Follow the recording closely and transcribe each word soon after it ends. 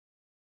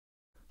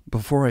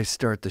Before I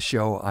start the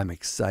show, I'm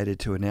excited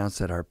to announce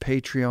that our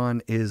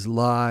Patreon is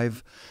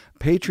live.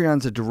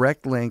 Patreon's a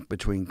direct link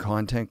between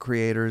content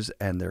creators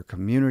and their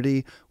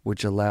community,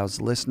 which allows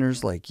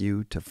listeners like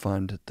you to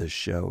fund the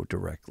show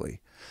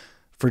directly.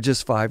 For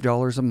just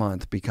 $5 a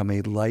month, become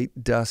a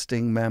light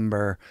dusting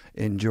member,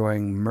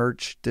 enjoying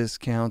merch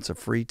discounts, a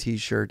free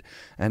t-shirt,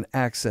 and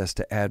access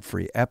to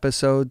ad-free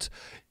episodes.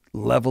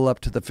 Level up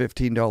to the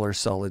 $15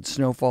 solid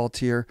snowfall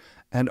tier,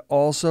 and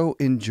also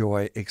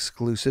enjoy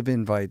exclusive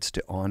invites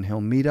to on-hill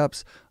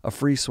meetups, a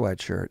free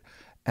sweatshirt,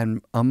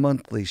 and a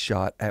monthly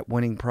shot at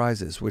winning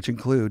prizes, which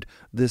include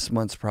this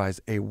month's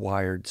prize, a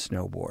wired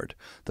snowboard.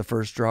 The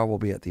first draw will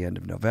be at the end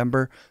of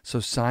November,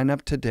 so sign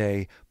up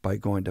today by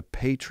going to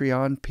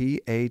Patreon,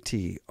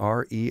 Patreon,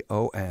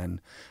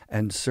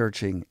 and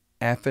searching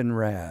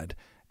FNRad.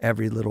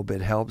 Every little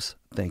bit helps.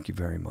 Thank you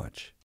very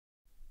much.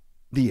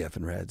 The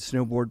FNRad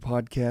Snowboard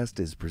Podcast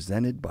is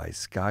presented by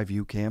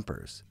Skyview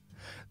Campers.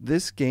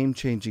 This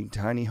game-changing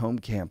tiny home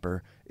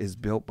camper is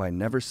built by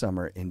Never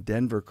Summer in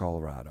Denver,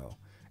 Colorado.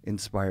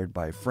 Inspired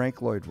by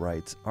Frank Lloyd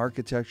Wright's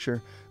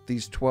architecture,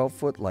 these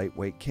 12-foot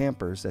lightweight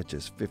campers at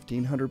just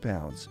 1,500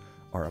 pounds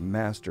are a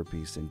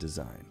masterpiece in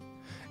design.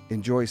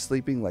 Enjoy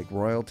sleeping like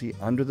royalty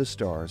under the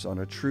stars on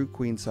a true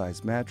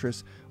queen-size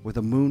mattress with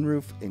a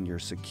moonroof in your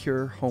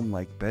secure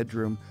home-like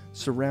bedroom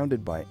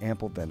surrounded by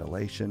ample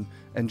ventilation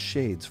and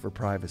shades for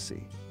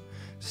privacy.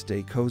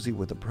 Stay cozy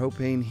with a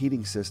propane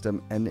heating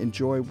system and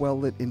enjoy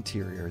well-lit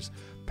interiors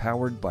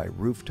powered by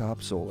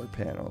rooftop solar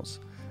panels.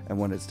 And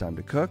when it's time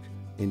to cook,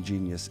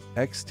 ingenious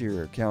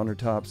exterior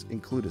countertops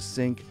include a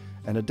sink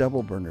and a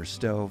double burner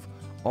stove,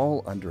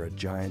 all under a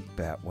giant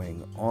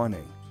batwing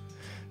awning.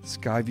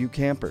 Skyview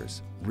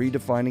Campers,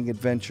 redefining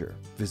adventure.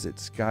 Visit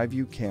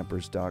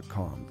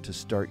skyviewcampers.com to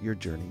start your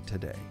journey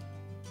today.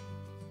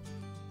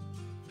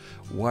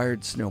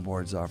 Wired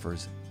Snowboards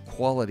offers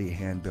quality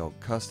hand-built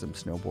custom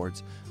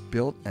snowboards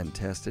built and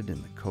tested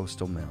in the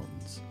coastal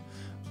mountains.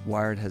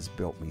 Wired has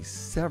built me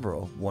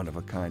several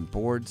one-of-a-kind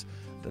boards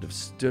that have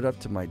stood up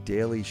to my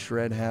daily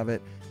shred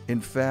habit.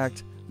 In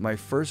fact, my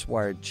first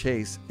Wired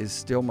Chase is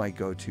still my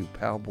go-to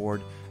PAL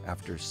board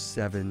after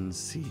 7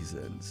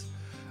 seasons.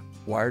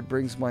 Wired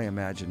brings my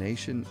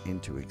imagination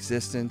into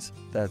existence.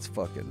 That's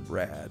fucking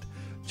rad.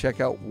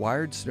 Check out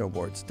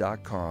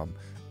wiredsnowboards.com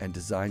and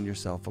design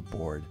yourself a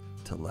board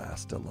to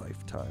last a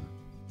lifetime.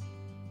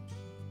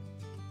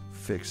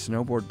 Fixed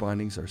snowboard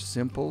bindings are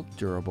simple,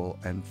 durable,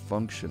 and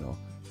functional,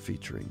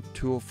 featuring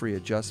tool-free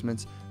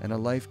adjustments and a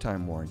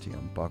lifetime warranty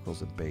on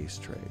buckles and base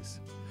trays.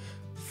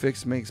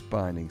 Fix makes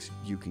bindings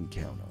you can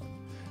count on.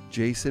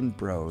 Jason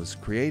Bros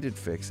created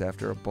Fix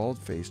after a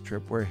bald-faced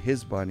trip where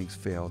his bindings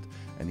failed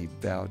and he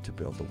vowed to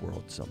build the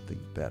world something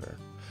better.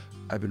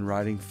 I've been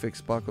riding Fix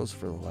buckles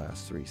for the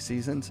last 3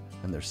 seasons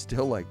and they're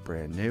still like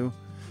brand new.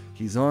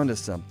 He's on to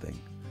something.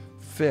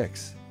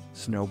 Fix,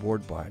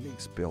 snowboard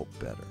bindings built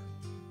better.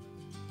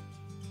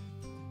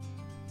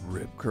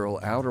 Rip Curl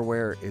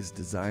outerwear is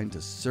designed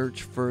to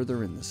search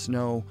further in the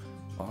snow,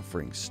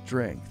 offering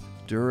strength,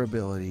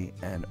 durability,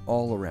 and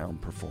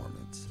all-around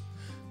performance.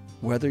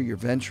 Whether you're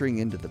venturing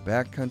into the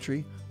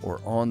backcountry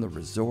or on the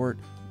resort,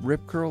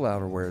 Rip Curl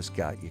outerwear's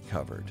got you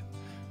covered.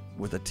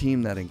 With a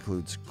team that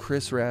includes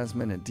Chris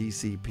Rasman and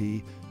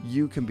DCP,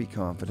 you can be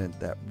confident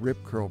that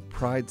Rip Curl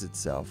prides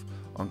itself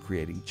on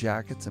creating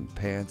jackets and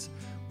pants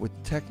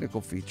with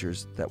technical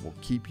features that will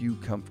keep you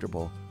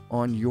comfortable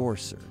on your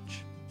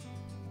search.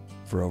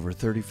 For over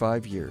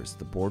 35 years,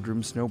 the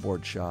Boardroom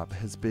Snowboard Shop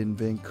has been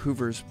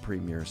Vancouver's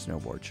premier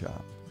snowboard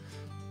shop.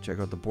 Check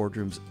out the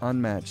Boardroom's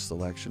unmatched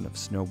selection of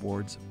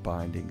snowboards,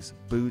 bindings,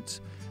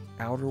 boots,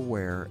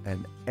 outerwear,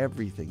 and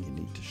everything you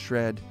need to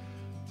shred.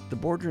 The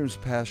Boardroom's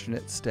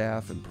passionate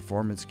staff and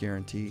performance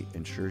guarantee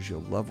ensures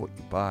you'll love what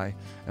you buy.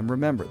 And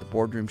remember, the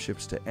Boardroom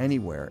ships to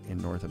anywhere in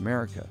North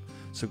America,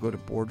 so go to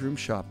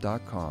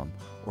boardroomshop.com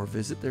or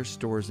visit their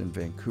stores in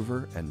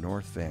Vancouver and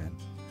North Van.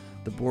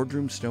 The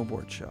Boardroom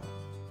Snowboard Shop.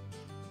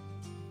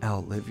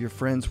 Outlive your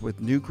friends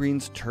with New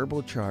Green's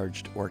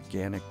turbocharged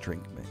organic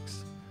drink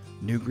mix.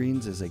 New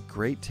Green's is a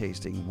great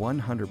tasting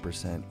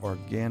 100%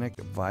 organic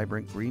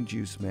vibrant green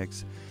juice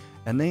mix,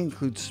 and they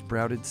include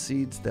sprouted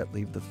seeds that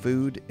leave the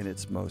food in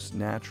its most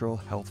natural,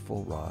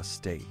 healthful raw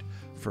state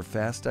for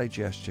fast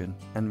digestion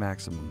and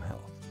maximum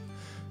health.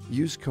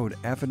 Use code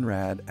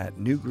FNRad at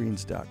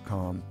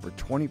newgreens.com for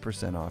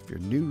 20% off your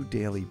new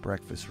daily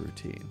breakfast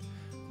routine.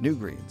 New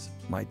Greens,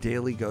 my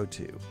daily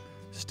go-to.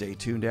 Stay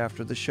tuned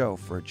after the show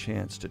for a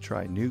chance to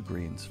try New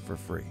Greens for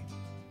free.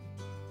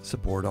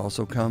 Support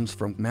also comes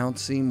from Mount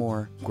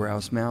Seymour,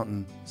 Grouse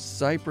Mountain,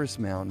 Cypress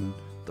Mountain,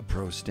 the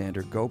Pro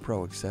Standard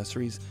GoPro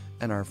accessories,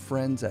 and our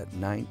friends at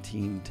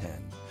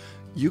 1910.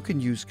 You can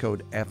use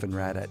code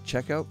FNRad at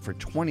checkout for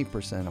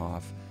 20%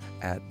 off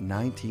at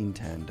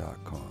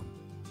 1910.com.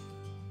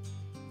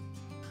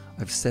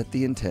 I've set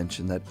the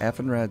intention that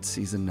FNRad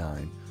Season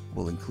 9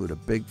 will include a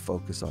big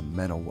focus on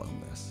mental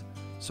wellness,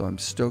 so I'm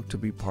stoked to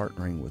be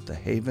partnering with The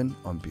Haven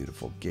on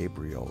beautiful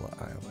Gabriola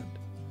Island.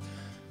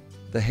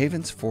 The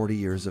Haven's 40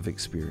 years of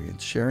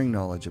experience sharing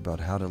knowledge about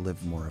how to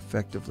live more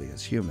effectively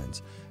as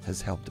humans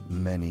has helped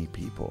many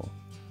people.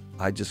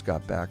 I just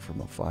got back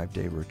from a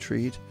 5-day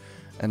retreat,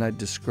 and I'd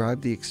describe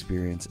the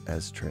experience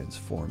as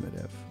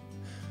transformative.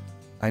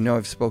 I know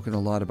I've spoken a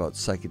lot about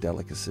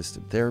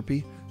psychedelic-assisted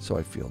therapy, so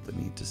I feel the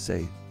need to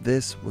say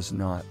this was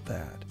not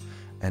that,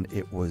 and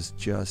it was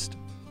just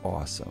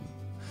awesome.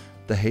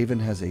 The Haven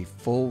has a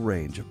full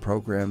range of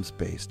programs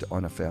based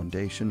on a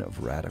foundation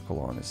of radical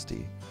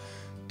honesty.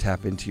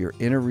 Tap into your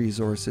inner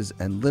resources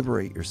and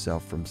liberate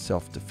yourself from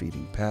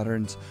self-defeating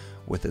patterns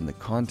within the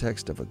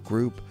context of a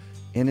group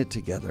in it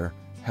together,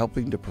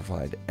 helping to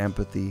provide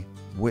empathy,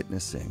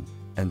 witnessing,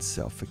 and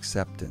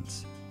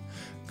self-acceptance.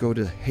 Go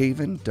to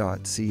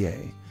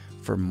haven.ca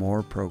for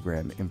more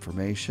program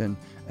information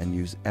and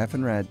use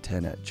FNRad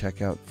 10 at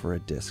checkout for a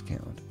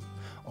discount.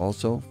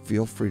 Also,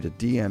 feel free to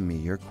DM me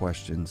your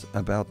questions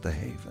about the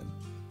Haven.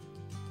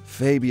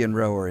 Fabien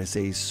Rohrer is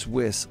a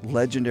Swiss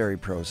legendary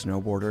pro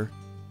snowboarder.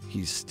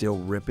 He's still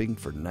ripping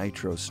for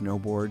nitro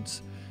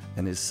snowboards,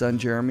 and his son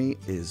Jeremy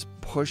is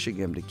pushing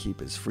him to keep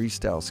his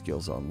freestyle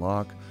skills on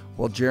lock,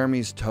 while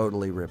Jeremy's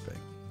totally ripping.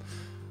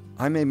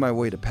 I made my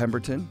way to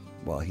Pemberton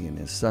while he and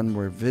his son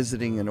were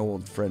visiting an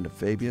old friend of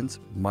Fabien's,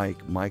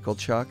 Mike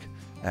Michalchuk,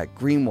 at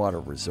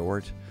Greenwater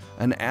Resort,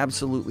 an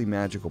absolutely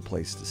magical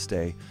place to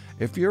stay.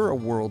 If you're a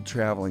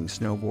world-traveling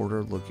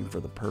snowboarder looking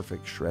for the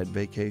perfect shred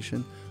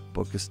vacation,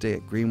 book a stay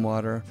at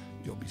Greenwater.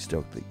 You'll be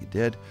stoked that you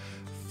did.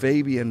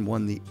 Fabien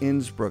won the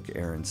Innsbruck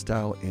Air And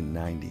Style in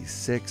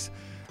 '96,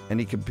 and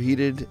he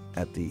competed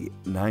at the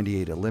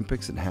 '98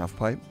 Olympics in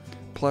halfpipe.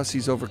 Plus,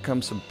 he's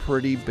overcome some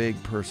pretty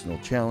big personal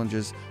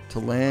challenges to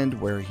land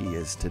where he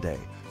is today,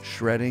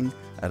 shredding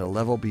at a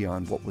level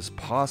beyond what was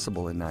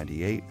possible in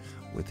 '98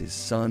 with his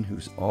son,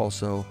 who's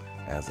also,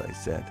 as I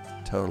said,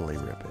 totally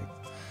ripping.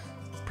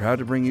 Proud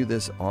to bring you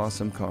this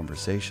awesome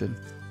conversation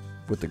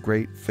with the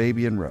great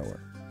Fabien Rohrer.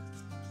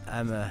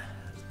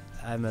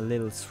 I'm a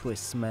little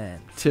Swiss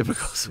man.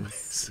 Typical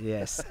Swiss.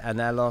 Yes,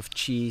 and I love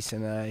cheese,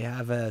 and I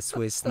have a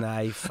Swiss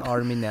knife,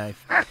 army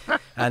knife,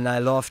 and I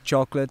love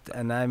chocolate,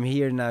 and I'm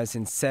here now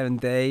since 7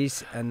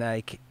 days, and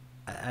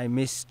I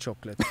miss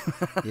chocolate.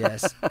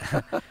 Yes,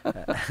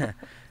 a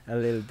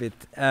little bit.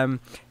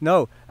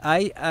 No,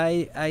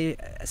 I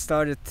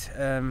started.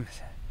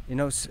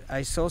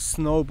 I saw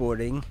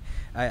snowboarding.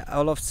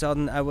 All of a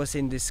sudden, I was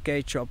in this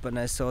skate shop and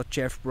I saw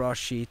Jeff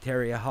Brushy,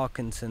 Terry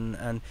Hawkinson,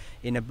 and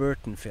in a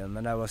Burton film,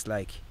 and I was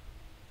like,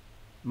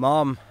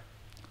 "Mom,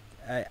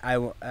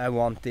 I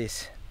want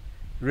this.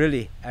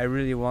 Really, I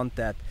really want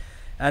that."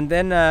 And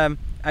then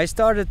I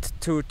started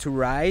to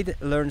ride,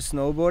 learn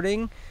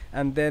snowboarding,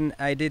 and then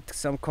I did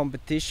some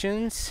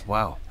competitions.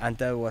 Wow! And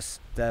that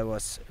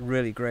was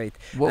really great.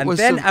 What and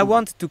then I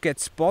wanted to get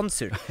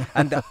sponsored,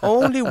 and the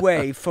only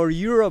way for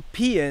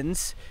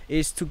Europeans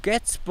is to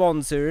get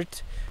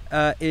sponsored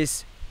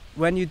is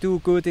when you do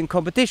good in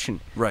competition.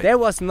 Right. There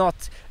was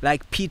not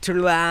like Peter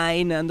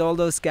Line and all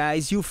those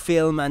guys. You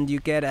film and you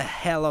get a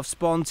hell of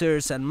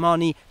sponsors and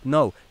money.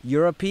 No,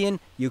 European,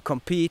 you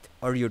compete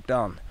or you're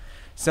done.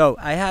 So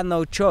I had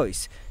no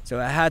choice. So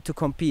I had to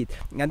compete.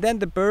 And then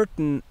the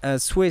Burton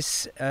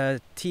Swiss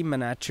team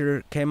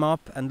manager came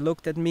up and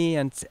looked at me,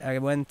 and I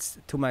went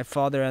to my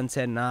father and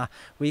said, "Nah,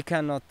 we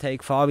cannot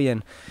take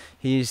Fabien.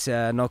 He's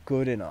not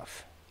good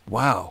enough."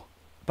 Wow.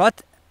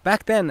 But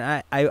back then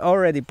I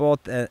already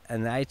bought a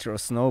nitro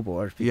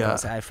snowboard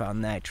because I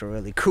found nitro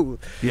really cool.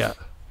 Yeah.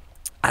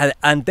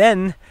 And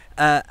then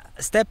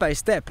step by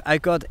step I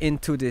got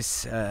into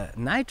this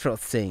nitro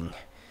thing.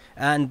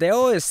 And they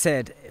always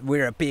said,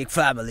 we're a big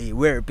family,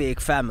 we're a big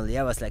family.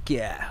 I was like,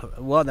 yeah,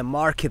 what a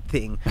market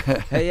thing.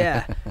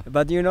 Yeah,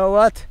 but you know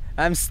what?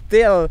 I'm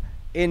still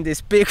in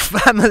this big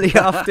family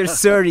after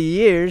 30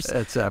 years.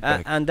 That's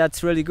epic. And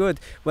that's really good.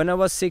 When I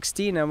was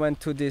 16, I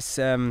went to this,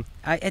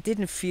 I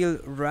didn't feel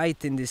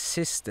right in this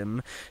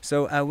system.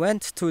 So I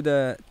went to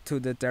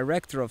the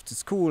director of the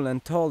school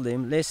and told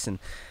him, listen,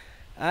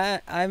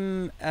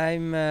 I'm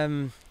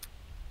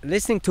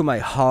listening to my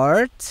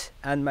heart,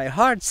 and my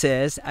heart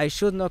says I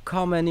should not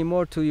come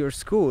anymore to your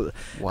school.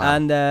 Wow.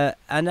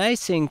 And I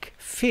think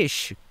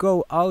fish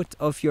go out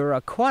of your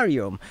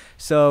aquarium.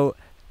 So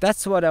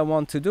that's what I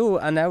want to do,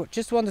 and I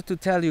just wanted to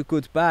tell you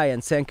goodbye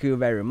and thank you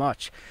very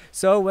much.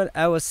 So when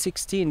I was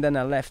 16, then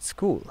I left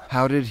school.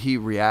 How did he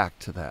react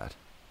to that?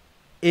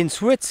 In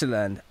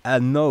Switzerland, a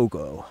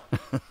no-go.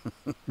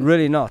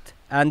 Really not.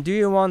 And do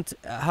you want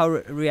how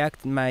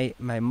reacted my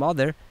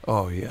mother?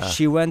 Oh, yeah.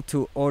 She went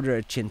to order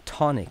a gin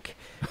tonic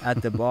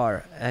at the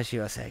bar, and she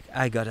was like,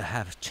 I gotta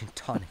have a gin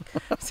tonic.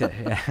 So,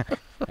 yeah.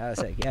 I was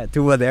like, yeah,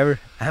 do whatever.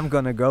 I'm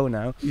gonna go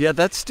now. Yeah,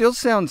 that still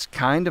sounds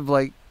kind of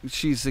like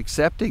she's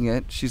accepting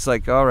it. She's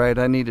like, all right,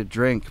 I need a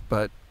drink,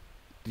 but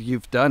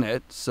you've done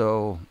it,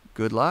 so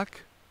good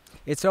luck.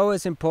 It's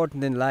always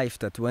important in life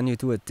that when you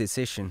do a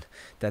decision,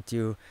 that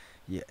you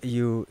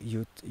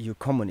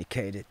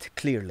communicate it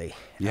clearly.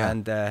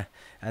 Yeah.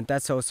 And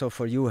that's also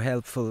for you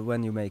helpful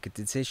when you make a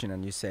decision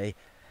and you say,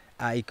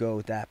 I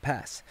go that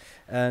path.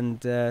 And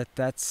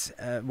that's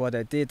what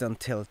I did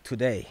until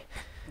today.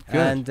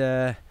 Good.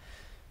 And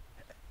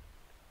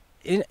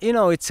you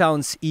know, it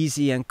sounds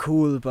easy and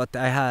cool, but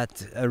I had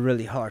a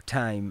really hard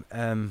time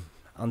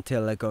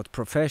until I got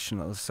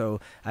professional. So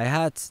I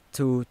had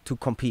to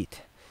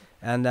compete,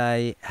 and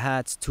I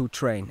had to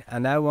train,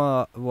 and I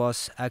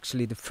was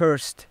actually the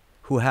first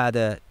who had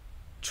a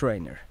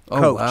trainer,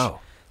 coach. Oh, wow.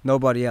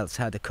 Nobody else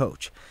had a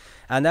coach,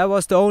 and I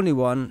was the only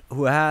one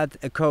who had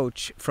a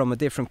coach from a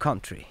different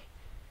country.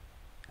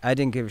 I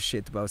didn't give a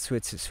shit about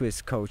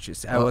Swiss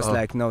coaches. I was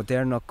like, no,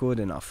 they're not good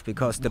enough,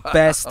 because the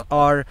best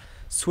are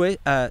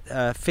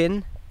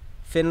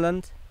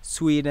Finland,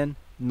 Sweden,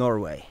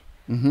 Norway.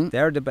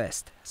 They're the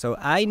best. So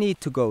I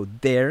need to go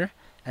there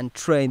and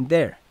train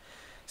there.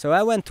 So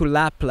I went to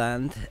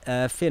Lapland,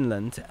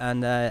 Finland,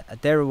 and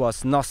there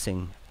was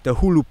nothing. The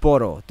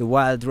Huluporo, the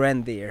wild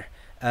reindeer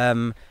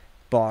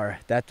bar,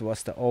 that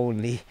was the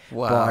only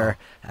bar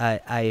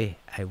I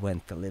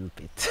went a little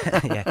bit.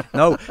 Yeah.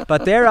 No,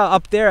 but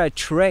up there I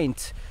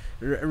trained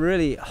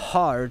really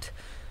hard,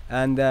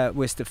 and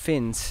with the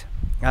Finns,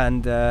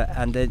 and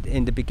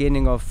in the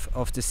beginning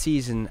of the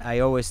season I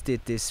always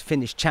did this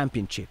Finnish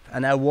championship,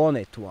 and I won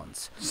it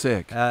once.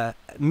 Sick.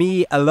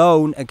 Me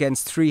alone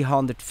against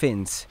 300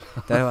 Finns.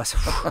 That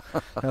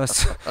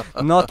was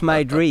not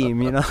my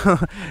dream, you know.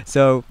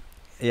 So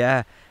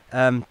yeah.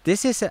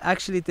 This is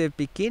actually the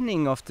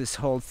beginning of this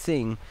whole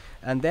thing,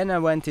 and then I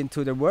went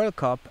into the World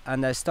Cup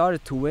and I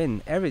started to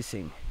win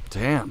everything.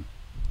 Damn.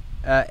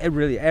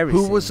 Really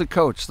everything. Who was the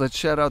coach? Let's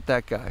shout out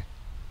that guy.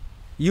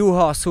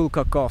 Juha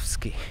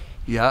Sulkakowski.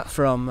 Yeah.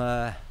 From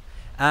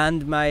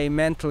and my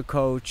mental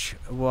coach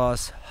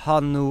was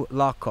Hannu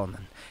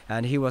Lakonen,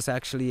 and he was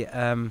actually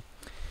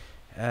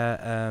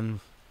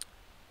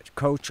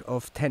coach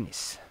of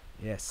tennis.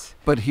 Yes.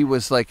 But he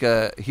was like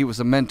a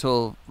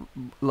mental,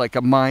 like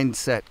a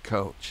mindset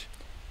coach.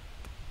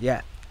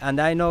 Yeah, and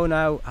I know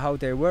now how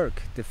they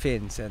work, the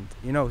Finns, and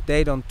you know,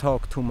 they don't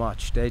talk too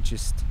much, they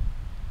just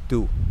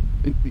do.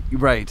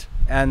 Right.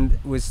 And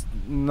with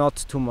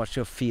not too much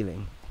of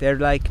feeling. They're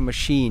like a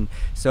machine.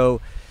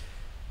 So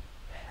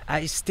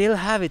I still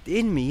have it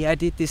in me. I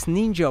did this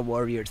Ninja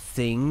Warrior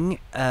thing,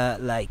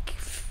 like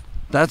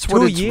that's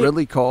what it's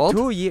really called?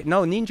 2 years.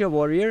 No, Ninja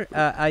Warrior.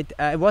 I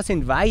was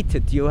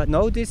invited. You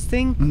know this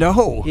thing?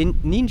 No. In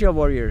Ninja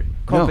Warrior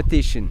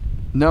competition.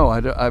 No,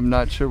 I'm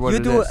not sure what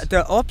it is. You do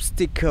the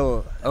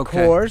obstacle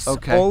course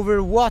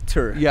over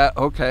water. Yeah,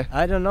 okay.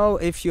 I don't know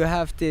if you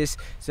have this.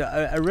 So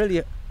a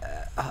really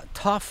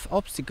tough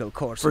obstacle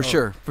course. For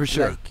sure, for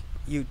sure. Like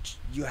you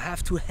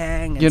have to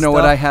hang. And you know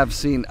stuff. what I have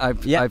seen?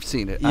 I've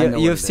seen it. I know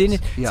you've seen it.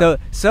 Yeah.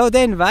 So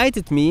they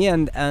invited me,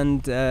 and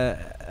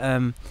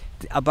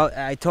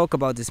I talk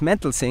about this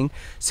mental thing.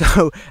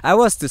 So I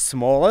was the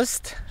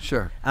smallest,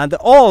 sure, and the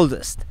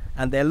oldest,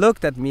 and they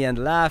looked at me and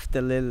laughed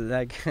a little,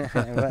 like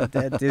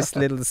this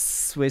little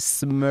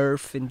Swiss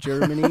Smurf in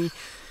Germany.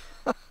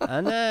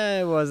 And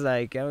I was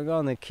like, I'm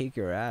gonna kick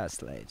your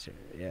ass later.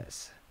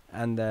 Yes,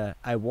 and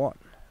I won.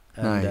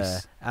 And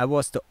nice. I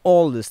was the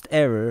oldest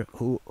ever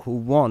who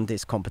won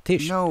this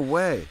competition. No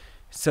way.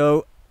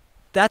 So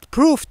that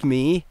proved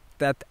me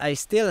that I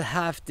still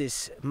have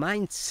this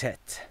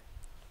mindset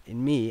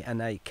in me,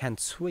 and I can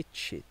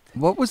switch it.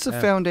 What was the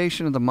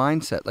foundation of the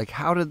mindset? Like,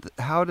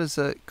 how does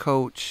a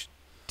coach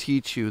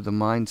teach you the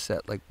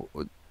mindset? Like,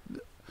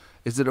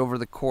 is it over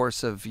the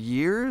course of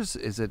years?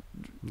 Is it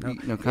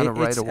kind of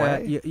right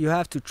away? You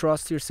have to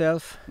trust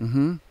yourself.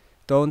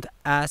 Don't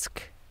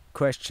ask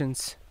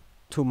questions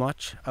too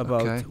much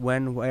about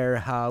when, where,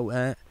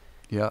 how.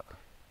 Yeah.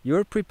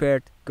 You're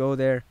prepared. Go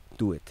there.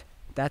 Do it.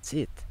 That's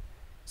it.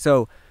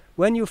 So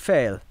when you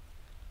fail,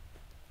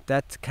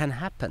 that can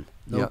happen.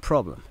 No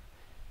problem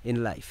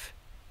in life.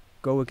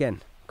 Go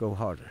again. Go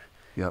harder.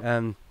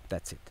 Yeah.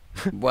 That's it.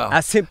 Wow.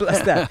 As simple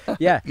as that.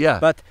 Yeah. Yeah.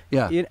 But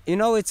yeah. You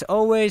know, it's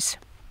always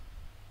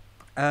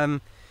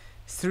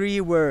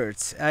 3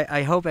 words.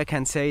 I hope I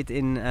can say it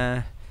in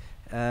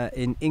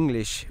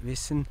English.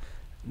 Wissen,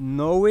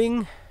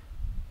 knowing,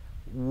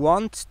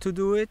 want to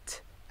do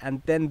it,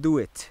 and then do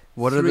it.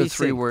 What are the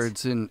 3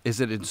 words in? Is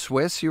it in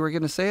Swiss? You were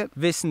going to say it.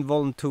 Wissen,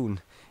 wollen,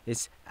 tun.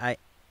 It's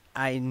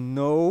I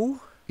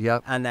know.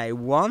 Yep. And I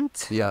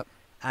want. Yep.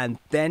 And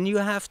then you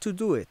have to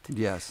do it.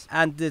 Yes.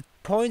 And the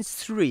point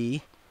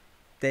 3,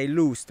 they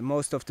lose the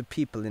most of the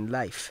people in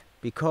life,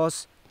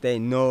 because they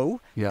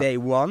know, they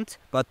want,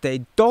 but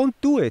they don't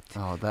do it.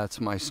 Oh, that's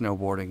my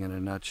snowboarding in a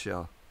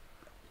nutshell.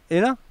 You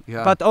know?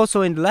 Yeah. But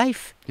also in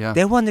life, yeah.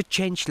 They want to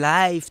change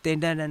life. They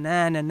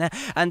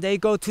and they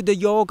go to the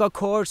yoga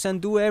course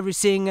and do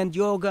everything, and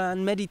yoga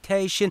and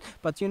meditation.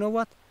 But you know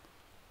what?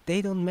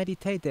 They don't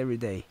meditate every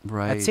day.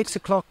 Right. At 6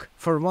 o'clock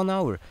for 1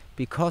 hour,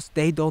 because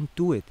they don't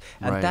do it.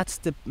 And right. that's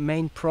the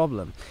main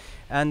problem.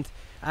 And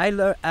I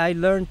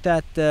learned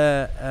that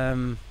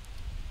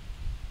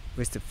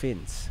with the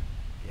Finns.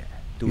 Yeah.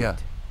 Do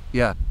it.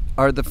 Yeah.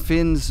 Are the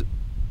Finns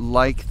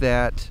like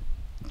that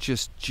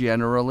just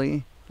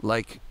generally?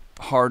 Like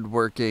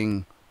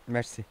hardworking,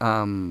 merci.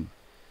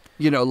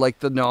 Like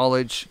the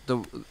knowledge,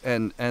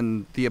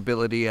 and the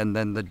ability, and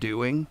then the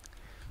doing,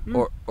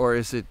 or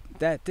is it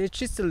that it's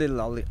just a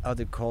little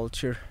other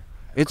culture?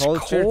 It's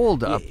culture.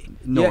 cold up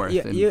north.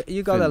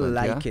 You gotta Finland,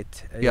 like yeah?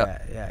 it.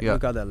 Yeah. You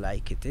gotta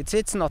like it.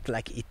 It's not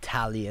like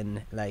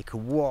Italian, like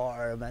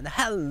warm and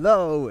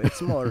hello.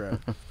 It's more,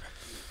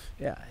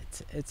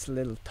 it's a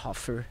little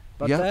tougher.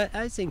 But Yeah.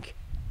 I think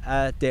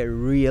they're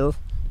real.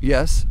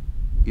 Yes.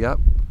 Yep.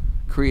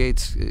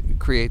 Creates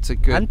a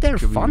good. And they're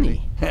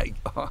community. funny.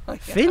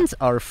 Finns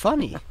are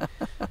funny.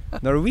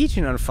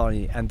 Norwegian are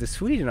funny, and the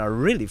Sweden are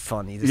really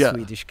funny. The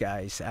Swedish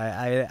guys,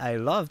 I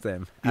love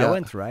them. Yeah. I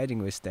went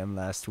riding with them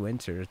last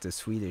winter. The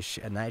Swedish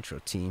Nitro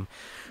team.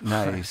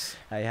 Nice.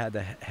 I had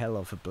a hell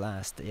of a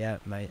blast. Yeah,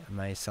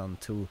 my son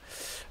too.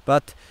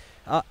 But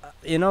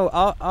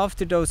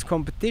after those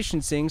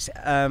competition things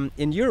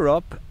in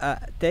Europe,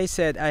 they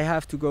said I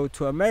have to go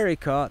to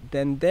America,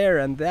 then there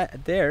and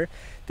there.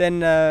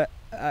 Then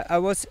I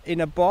was in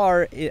a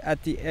bar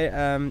at the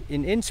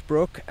in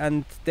Innsbruck,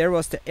 and there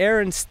was the Air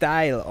And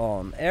Style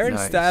on. Air And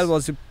Style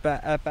was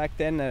back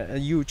then a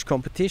huge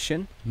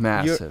competition.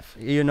 Massive.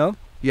 You know?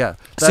 Yeah,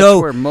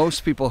 that's where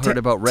most people heard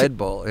about Red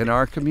Bull in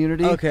our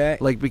community. Okay.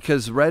 Like,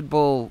 because Red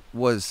Bull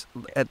was,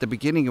 at the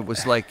beginning, it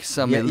was like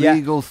some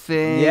illegal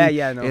thing.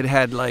 Yeah, no. It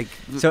had like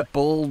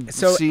bull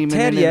semen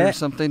in it or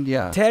something.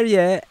 Yeah.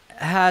 Terje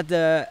had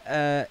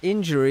a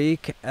injury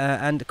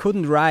and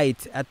couldn't ride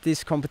at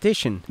this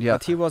competition,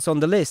 but he was on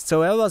the list.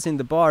 So I was in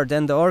the bar.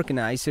 Then the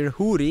organizer,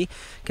 Huri,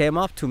 came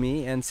up to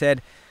me and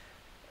said,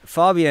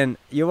 Fabien,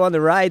 you want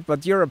to ride,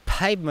 but you're a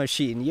pipe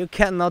machine. You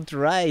cannot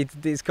ride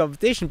this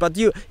competition. But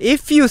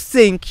if you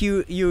think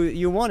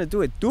you want to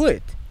do it, do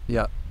it.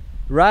 Yeah.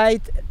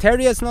 Right?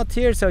 Terje's not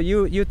here, so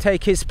you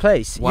take his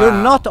place. Wow.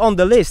 You're not on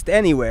the list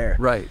anywhere.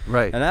 Right.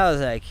 And I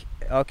was like,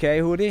 okay,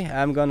 Huri,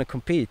 I'm gonna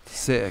compete.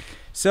 Sick.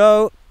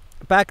 So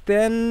back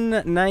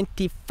then,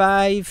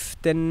 95,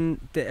 then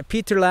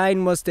Peter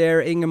Line was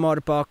there, Ingemar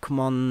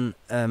Bachmann,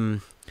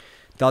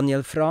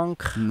 Daniel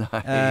Frank,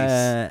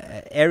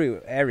 nice.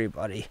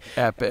 Everybody.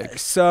 Epic.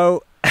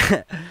 So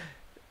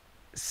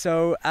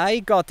I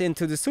got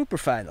into the super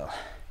final.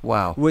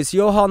 Wow. With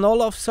Johan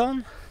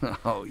Olofsson,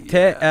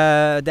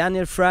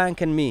 Daniel Frank,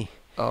 and me.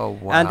 Oh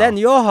wow. And then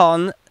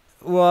Johan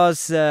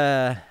was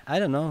I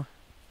don't know,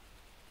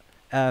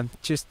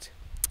 just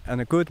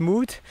in a good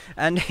mood,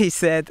 and he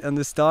said on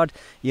the start,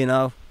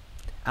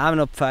 I'm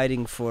not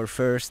fighting for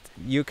first.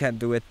 You can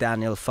do it,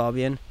 Daniel,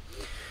 Fabien.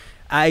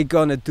 I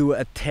gonna do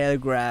a tail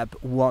grab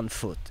 1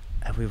 foot.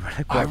 And we were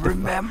like, I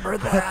remember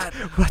that.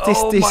 What is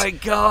this? Oh my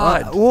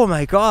god. Oh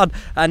my god.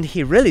 And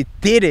he really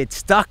did it,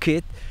 stuck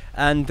it,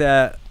 and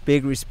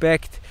big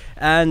respect.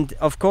 And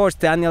of course,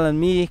 Daniel and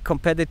me,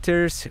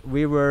 competitors,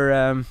 we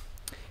were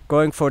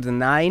going for the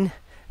 9,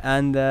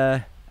 and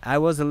I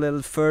was a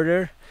little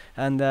further,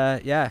 and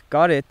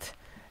got it.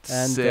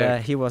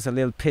 And he was a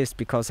little pissed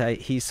because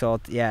he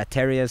thought,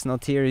 Terje's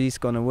not here, he's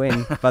gonna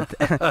win. But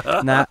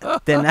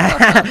then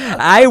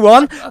I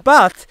won.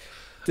 But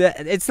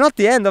it's not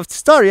the end of the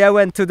story. I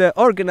went to the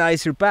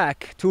organizer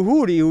back, to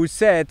Huri, who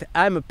said,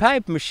 I'm a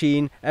pipe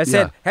machine. I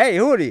said, hey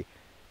Huri,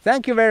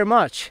 thank you very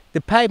much.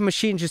 The pipe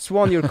machine just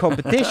won your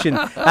competition.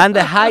 And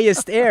the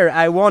highest air,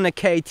 I won a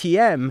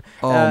KTM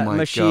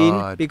machine.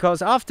 God.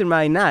 Because after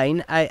my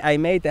 9, I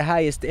made the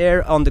highest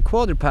air on the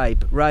quarter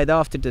pipe right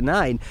after the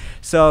 9.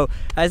 So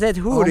I said,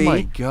 Huri. Oh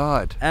my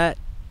God.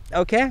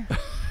 Okay.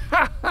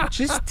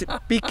 Just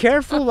be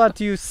careful what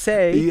you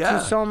say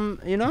to some,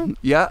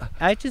 Yeah.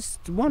 I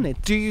just won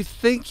it. Do you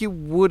think you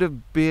would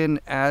have been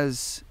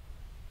as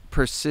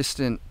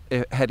persistent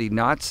had he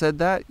not said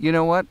that? You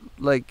know what?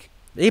 Like,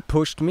 he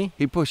pushed me.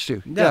 He pushed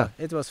you. Yeah,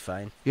 it was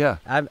fine. Yeah.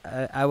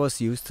 I was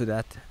used to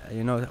that,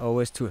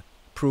 always to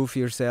prove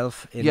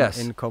yourself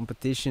in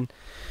competition.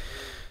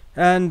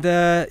 And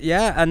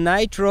and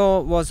Nitro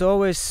was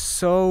always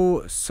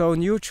so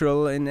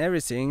neutral in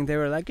everything. They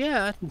were like,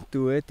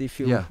 do it if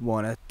you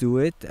wanna do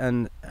it.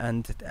 And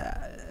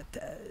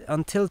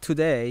until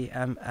today,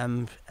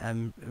 I'm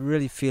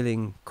really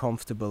feeling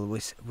comfortable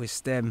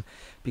with them,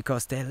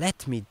 because they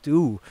let me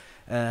do.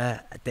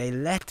 They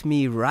let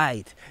me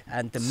ride,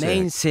 and the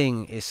main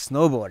thing is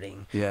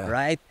snowboarding,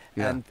 right?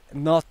 Yeah. And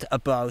not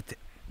about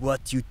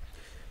what you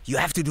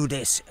have to do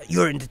this.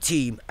 You're in the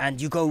team,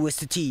 and you go with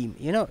the team.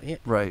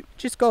 Right.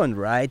 Just go and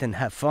ride and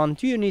have fun.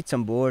 Do you need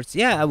some boards?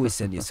 Yeah, I will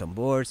send you some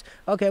boards.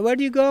 Okay, where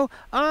do you go?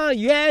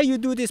 You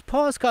do this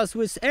podcast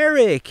with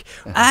Eric.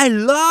 I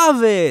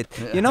love it.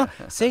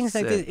 Things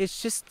like this. It's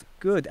just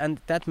good, and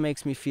that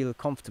makes me feel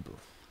comfortable.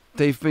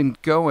 They've been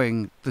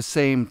going the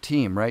same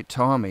team, right?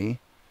 Tommy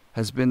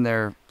has been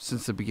there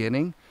since the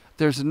beginning.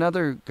 There's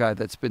another guy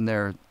that's been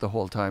there the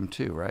whole time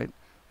too, right?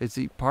 Is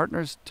he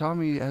partners?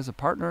 Tommy has a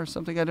partner or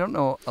something? I don't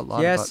know a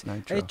lot about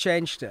Nitro. Yes, it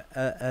changed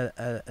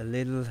a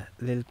little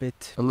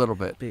bit. A little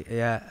bit.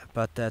 Yeah,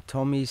 but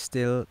Tommy's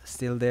still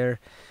there.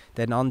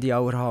 Then Andy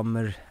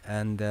Auerhammer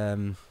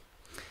and...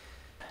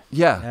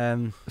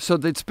 so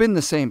it's been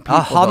the same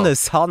people.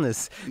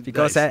 Hannes,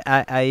 because nice.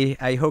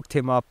 I hooked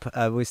him up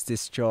with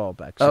this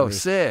job, actually. Oh,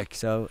 sick!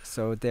 So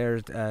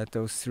they're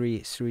those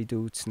three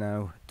dudes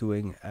now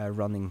doing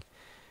running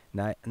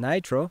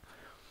Nitro.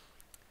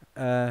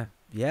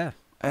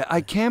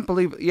 I can't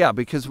believe,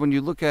 because when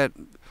you look at,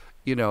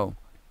 you know,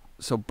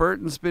 so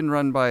Burton's been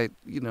run by,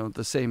 you know,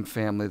 the same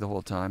family the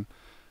whole time.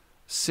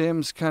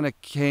 Sims kind of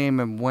came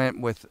and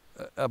went with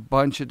a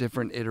bunch of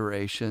different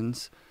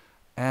iterations.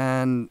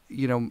 And,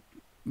 you know,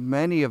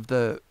 many of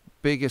the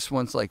biggest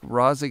ones like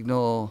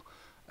Rosignol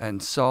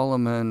and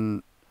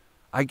Solomon,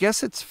 I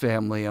guess it's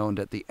family owned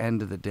at the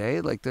end of the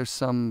day. Like there's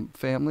some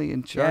family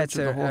in charge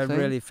of the whole thing. Yeah, it's a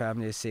really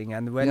family thing.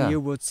 And when you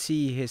would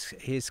see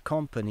his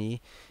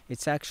company,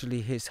 it's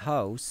actually his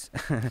house.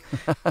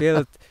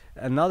 Built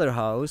another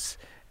house,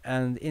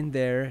 and in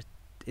there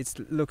it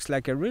looks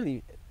like a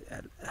really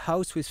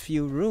house with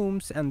few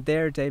rooms, and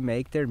there they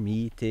make their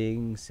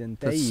meetings and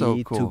they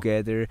eat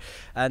together,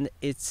 and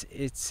it's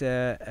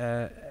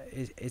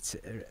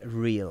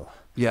real.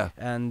 Yeah.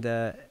 And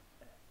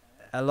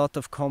a lot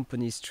of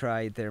companies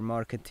try their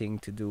marketing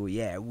to do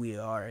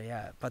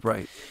but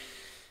right.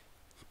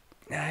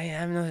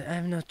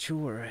 I'm not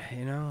sure,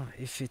 you know,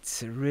 if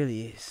it's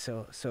really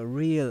so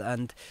real.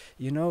 And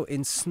you know,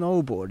 in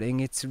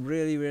snowboarding it's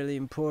really, really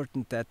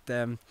important that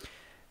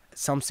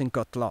something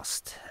got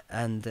lost,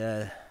 and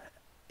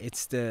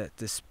it's the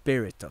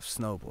spirit of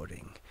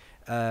snowboarding.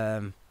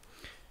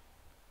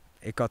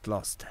 It got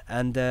lost,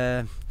 and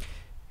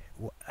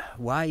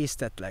why is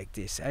that like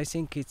this? I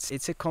think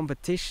it's a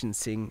competition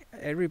thing.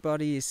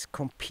 Everybody is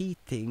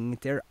competing.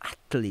 They're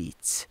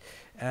athletes,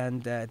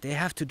 and they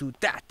have to do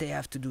that. They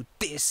have to do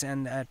this,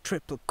 and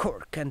triple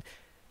cork. And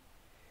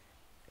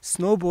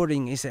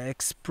snowboarding is an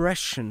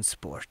expression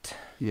sport.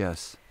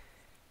 Yes.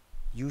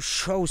 You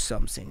show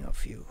something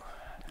of you.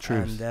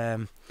 Truth.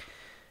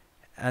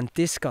 And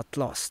this got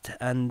lost.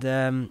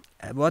 And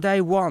what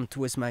I want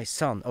with my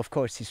son, of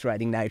course, he's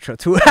riding Nitro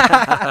too.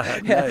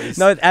 Nice.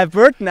 No,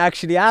 Burton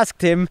actually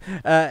asked him.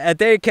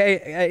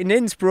 In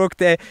Innsbruck,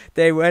 they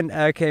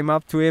came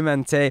up to him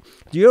and say,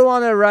 "Do you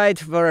want to ride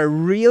for a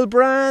real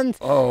brand?"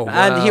 Oh, wow.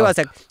 And he was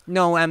like,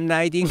 "No, I'm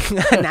riding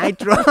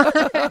Nitro."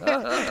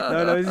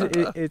 No,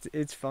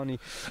 it's funny.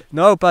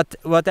 No, but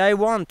what I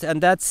want,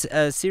 and that's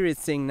a serious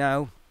thing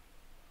now.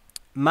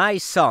 My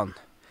son.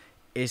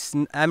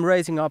 I'm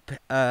raising up.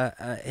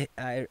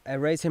 I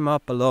raise him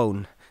up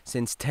alone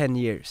since 10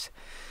 years,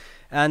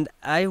 and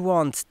I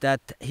want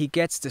that he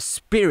gets the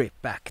spirit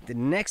back. The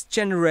next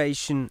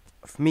generation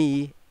of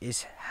me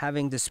is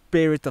having the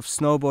spirit of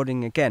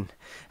snowboarding again,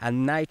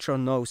 and Nitro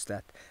knows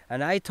that.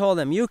 And I told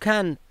him, you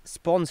can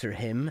sponsor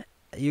him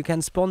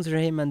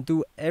and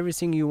do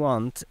everything you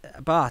want,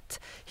 but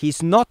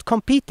he's not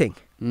competing.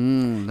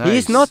 Nice.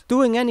 He's not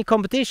doing any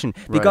competition,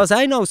 because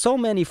I know so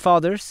many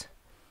fathers.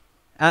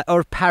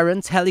 Or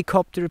parents,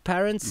 helicopter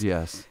parents,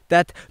 yes,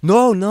 that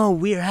no,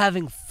 we're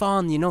having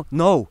fun, you know.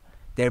 No,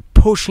 they're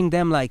pushing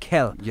them like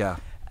hell. Yeah.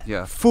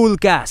 Full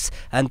gas,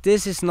 and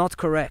this is not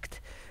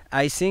correct,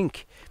 I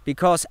think,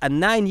 because a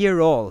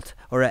 9-year-old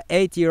or an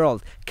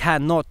 8-year-old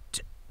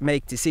cannot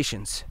make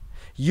decisions.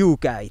 You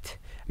guide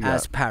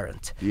as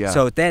parent. Yeah.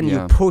 So then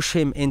you push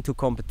him into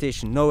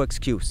competition. No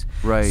excuse.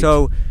 Right.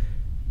 So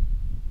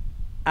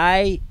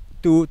I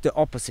do the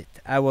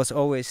opposite. I was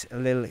always a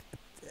little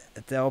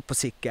the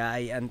opposite guy,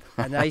 and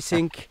I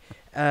think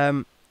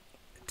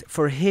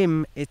for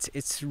him it's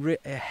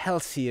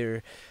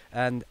healthier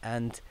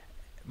and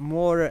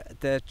more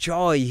the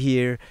joy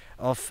here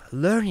of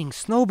learning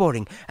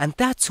snowboarding. And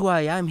that's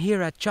why I'm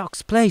here at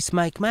Chuck's place,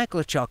 Mike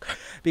Chuck,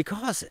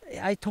 because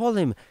I told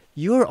him,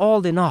 you're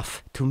old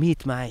enough to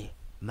meet my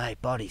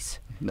buddies.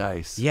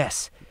 Nice.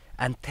 Yes,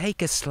 and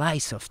take a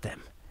slice of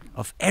them.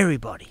 Of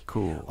everybody,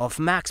 cool. Of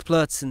Max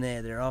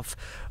Plötzeneder,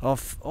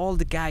 of all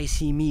the guys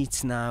he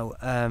meets now,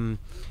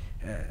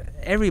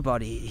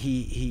 everybody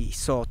he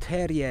saw.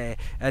 Terje,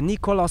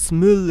 Nicolas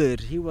Müller,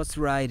 he was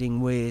riding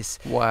with.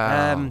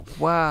 Wow,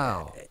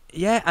 wow.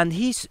 Yeah, and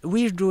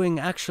we're doing,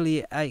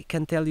 actually, I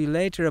can tell you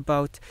later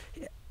about.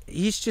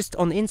 He's just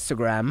on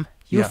Instagram.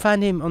 You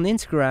find him on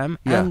Instagram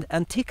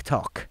and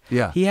TikTok.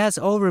 Yeah. He has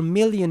over 1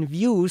 million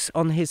views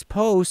on his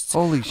posts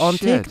on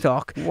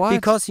TikTok. What?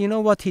 Because you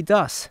know what he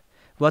does.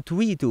 What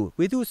we do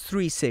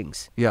 3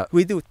 things. Yeah.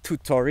 We do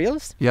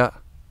tutorials. Yeah.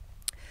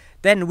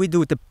 Then we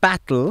do the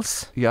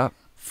battles. Yeah.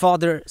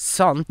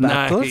 Father-son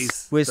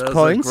battles with Those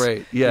coins. Are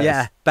great. Yes.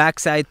 Yeah.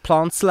 Backside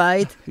plant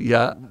slide.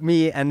 Yeah.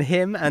 Me and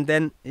him, and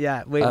then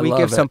we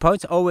give some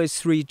points.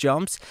 Always 3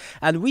 jumps,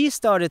 and we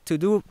started to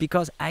do,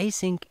 because I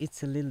think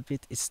it's a little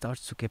bit. It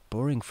starts to get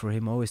boring for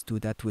him. Always do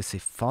that with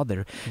his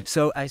father.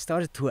 So I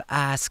started to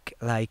ask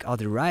like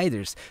other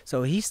riders.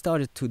 So he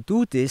started to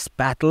do these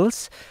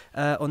battles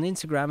on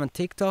Instagram and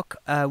TikTok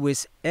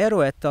with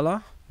Eero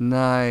Etala.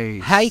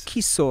 Nice.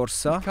 Heikki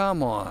Sorsa.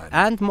 Come on.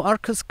 And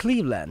Marcus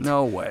Cleveland.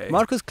 No way.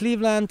 Marcus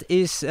Cleveland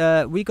is,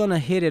 we're going to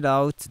hit it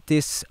out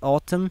this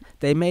autumn.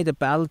 They made a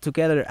battle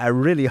together, a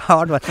really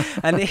hard one.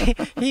 And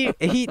he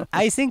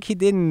I think he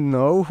didn't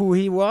know who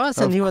he was.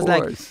 And he was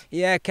like,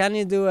 yeah, can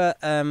you do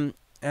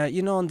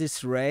you know, on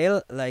this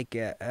rail, like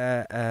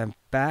a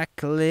back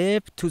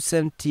lip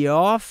 270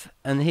 off?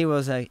 And he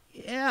was like,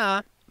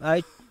 yeah,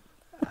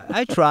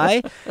 I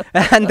try.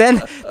 And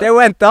then they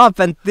went up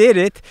and did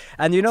it.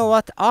 And you know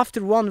what?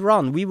 After 1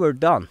 run, we were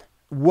done.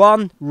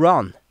 1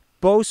 run.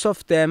 Both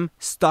of them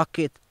stuck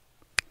it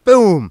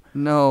boom.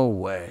 No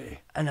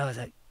way. And I was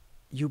like,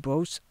 you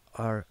both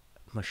are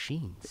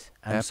machines.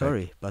 I'm Epic.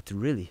 sorry, but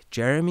really,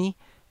 Jeremy,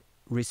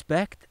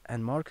 respect,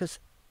 and Marcus,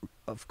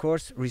 of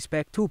course,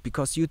 respect too,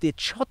 because you did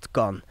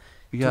shotgun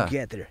Yeah.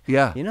 together.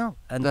 Yeah. You know,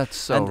 and That's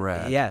so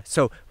rad. Yeah.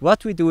 So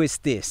what we do is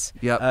this.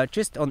 Yep.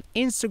 Just on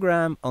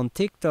Instagram, on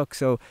TikTok.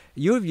 So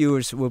your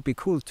viewers will be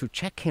cool to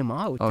check him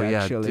out. Oh,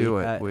 yeah, actually, do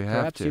it. We have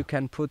perhaps to. you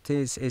can put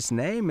his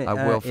name. I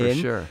will for in,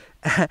 sure.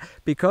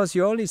 because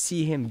you only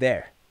see him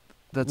there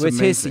That's with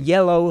amazing. his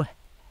yellow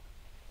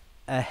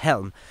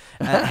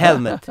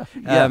helmet.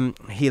 Yeah.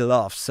 He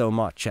laughs so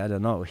much. I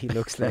don't know. He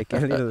looks like a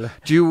little.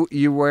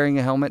 You wearing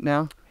a helmet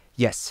now?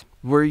 Yes.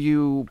 Were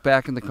you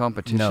back in the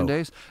competition No.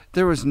 days?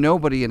 There was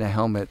nobody in a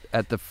helmet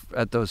at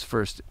those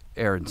first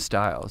Air And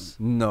Styles.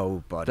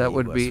 Nobody. That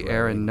would was be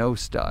Air wearing- And No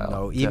Style.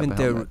 No, to have even a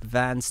the helmet.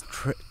 Vans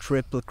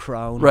Triple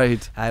Crown.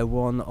 Right. I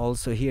won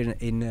also here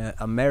in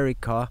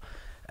America.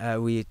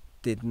 We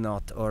did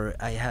not, or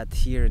I had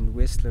here in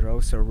Whistler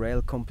also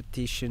rail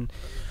competition.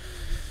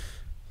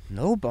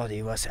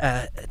 Nobody was.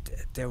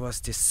 There was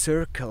the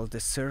Circle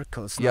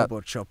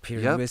snowboard shop here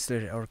Yep. in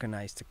Whistler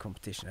organized the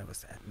competition. I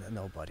was.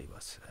 Nobody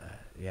was.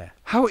 Yeah.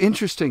 How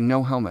interesting,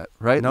 no helmet,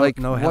 right? No- like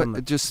no what,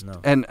 helmet, Just no.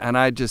 and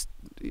I just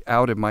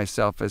outed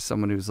myself as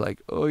someone who's like,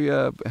 oh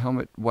yeah,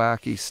 helmet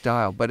wacky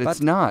style, but it's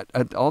But- not.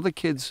 All the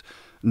kids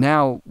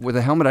now with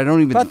a helmet, I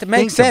don't even. But it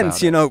makes think sense,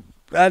 about you it. know.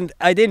 And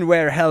I didn't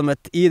wear a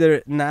helmet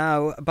either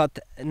now, but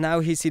now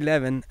he's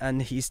 11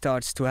 and he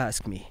starts to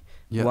ask me,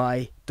 Yeah.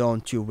 why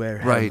don't you wear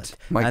a Right, helmet?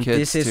 my and kids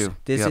this is too.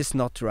 this Yep. is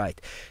not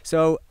right.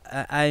 So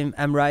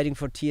I'm riding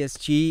for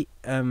TSG,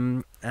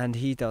 and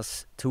he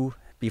does too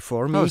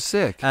before me. Oh,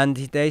 sick. And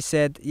they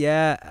said,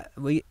 yeah,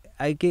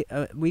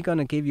 we're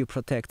gonna give you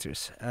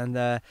protectors, and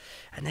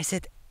I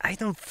said,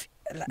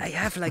 I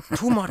have like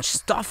too much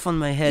stuff on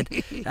my head.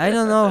 I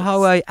don't know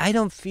how I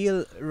don't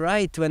feel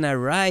right when I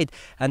ride.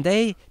 And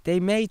they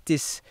made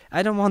this.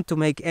 I don't want to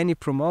make any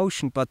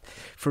promotion, but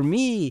for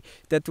me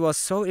that was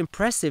so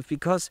impressive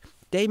because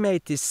they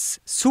made this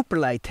super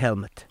light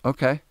helmet,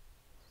 Okay.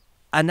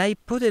 and I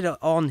put it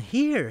on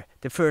here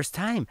the first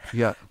time.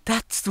 Yeah.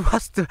 That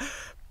was the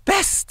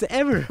best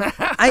ever.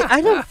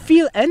 I don't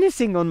feel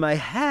anything on my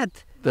head.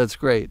 That's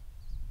great.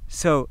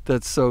 So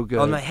That's so good.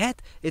 on my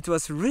head, it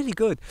was really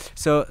good.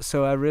 So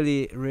I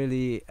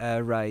really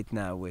ride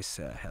now with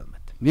a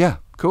helmet Yeah.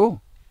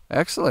 Cool.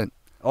 Excellent.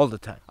 all the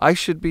time. I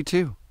should be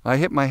too. I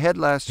hit my head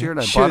last year and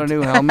I Should. bought a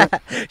new helmet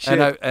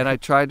Should. and I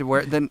tried to wear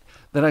it. Then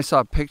I saw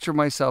a picture of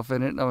myself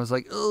in it and I was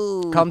like,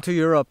 oh. Come to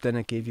Europe, then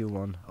I give you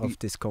one of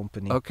this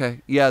company. Okay.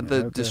 Yeah,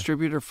 the Okay.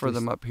 distributor for This-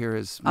 them up here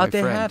is my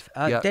They friend. have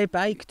yeah. they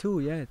bike too.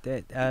 Yeah,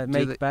 they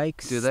make they-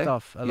 bike do they?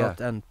 stuff a Yeah. lot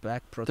and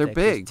back protectors.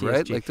 big,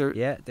 right? TSG. Like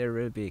they're- they're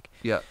really big.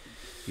 Yeah.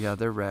 Yeah,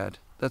 they're rad.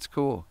 That's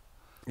cool.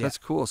 Yeah. That's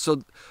cool.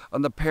 So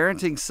on the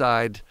parenting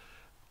side,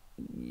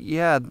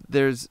 yeah,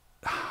 there's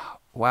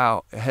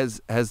wow,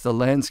 has the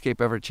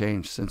landscape ever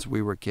changed since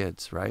we were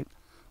kids, right?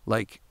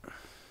 Like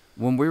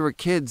when we were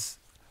kids,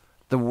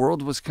 the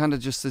world was kind of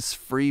just this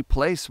free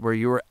place where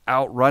you were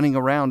out running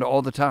around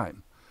all the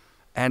time.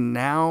 And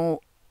now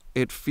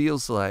it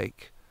feels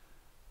like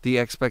the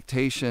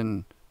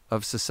expectation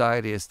of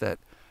society is that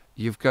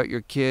you've got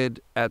your kid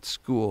at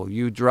school,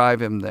 you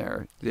drive him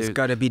there. It's There-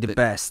 got to be the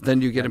best. Then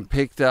you get And- him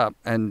picked up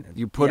and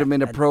you put Yeah, him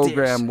in a and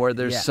program this- where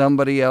there's yeah.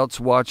 somebody else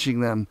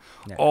watching them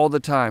Yeah. all the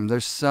time.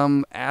 There's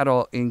some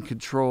adult in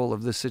control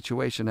of the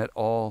situation at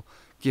all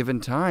given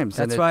times.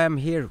 That's and why I'm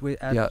here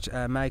at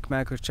Yeah. Mike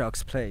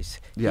Makerchuk's place.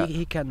 Yeah.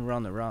 He can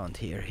run around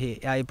here.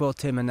 I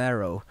bought him an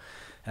arrow,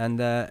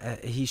 and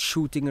he's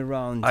shooting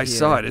around. I here.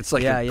 saw it. It's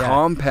like Yeah, a yeah.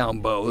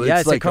 compound bow. Yeah,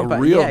 it's like a compa-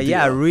 real yeah,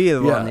 yeah, a deal.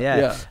 real one. Yeah,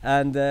 Yeah,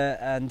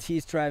 yeah. and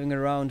he's driving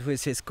around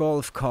with his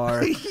golf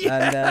car,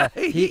 Yeah.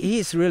 and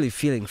he's really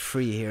feeling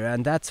free here,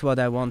 and that's what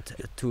I want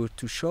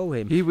to show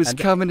him. He was And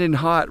coming in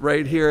hot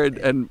right here,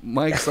 and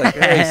Mike's like,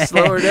 "Hey,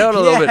 slow her down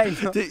a Yeah, little I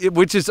know. bit,"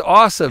 which is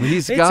awesome.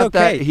 He's It's got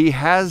okay. that. He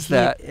has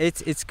that.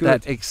 It's good.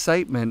 That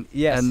excitement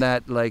Yes. and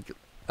that like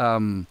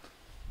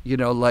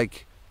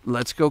like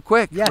let's go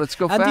quick, Yeah, let's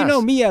go and fast. you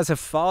know me as a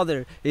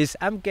father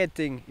I'm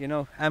getting,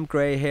 I'm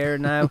gray hair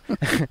now.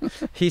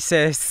 He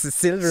says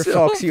silver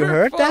fox. You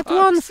heard that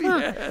one? Huh?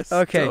 Yes,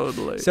 Okay,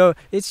 totally. so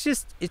it's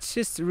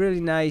just really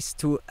nice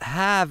to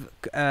have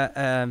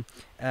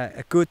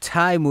a good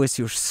time with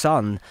your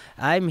son.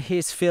 I'm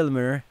his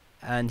filmer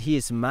and he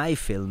is my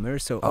filmer,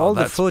 so Oh, all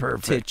the that's footage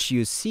perfect.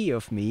 you see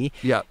of me,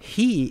 Yeah.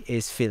 he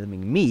is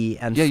filming me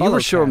and Yeah, you follow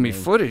were showing me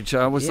camming. footage.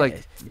 I was Yeah,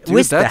 like, dude,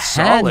 with the that's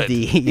solid.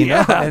 handy, you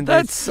know, yeah, and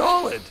that's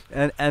solid.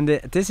 and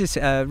this is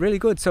really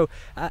good. So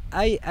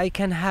I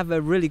can have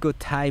a really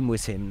good time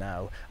with him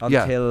now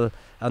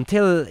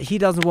until he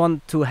doesn't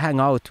want to hang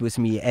out with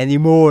me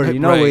anymore,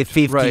 Right, with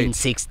 15, right.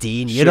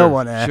 16. You Sure, don't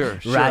want to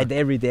sure. ride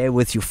every day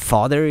with your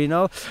father,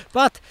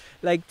 But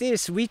like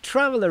this, we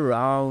travel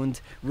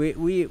around.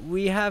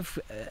 We have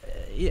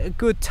a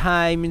good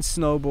time in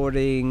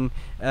snowboarding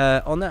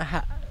on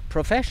a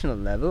professional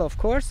level, of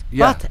course,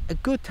 Yeah. but a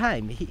good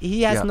time.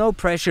 He has Yeah. no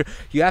pressure.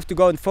 You have to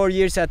go in 4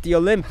 years at the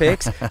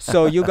Olympics, so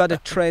you got to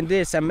train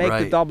this and make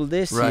the Right. double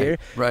this year.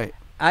 Right.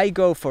 I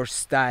go for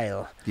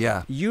style.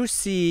 Yeah. You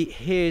see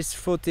his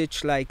footage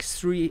like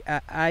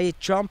I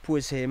jump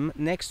with him,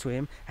 next to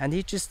him, and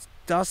he just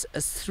does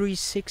a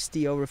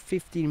 360 over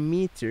 15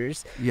 meters,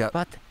 Yeah.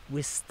 but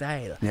with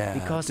style. Yeah,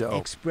 Because dope.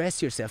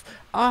 express yourself.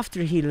 After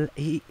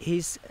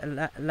he's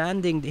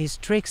landing his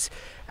tricks,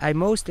 I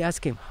mostly ask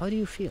him, how do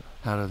you feel?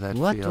 How did that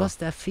What feel? was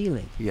that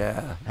feeling?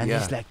 Yeah. And yeah.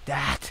 he's like,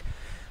 that.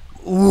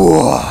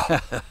 Whoa.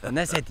 And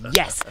I said,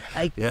 yes,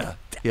 Yeah.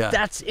 Yeah.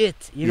 that's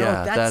it. You know,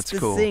 Yeah, that's that's the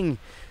cool. thing.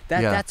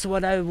 Yeah. That's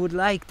what I would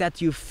like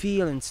that you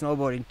feel in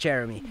snowboarding,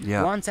 Jeremy.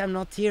 Yeah. Once I'm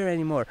not here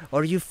anymore,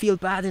 or you feel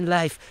bad in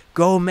life,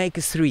 go make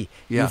a 3.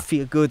 Yeah. You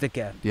feel good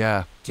again.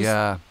 Yeah. Just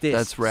Yeah. This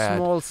That's rad.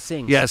 small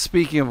thing. Yeah,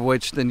 speaking of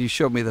which, then you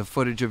showed me the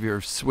footage of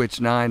your Switch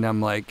 9. I'm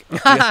like,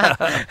 yeah,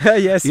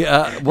 Yes.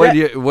 yeah.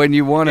 When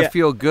you want to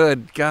feel good,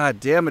 god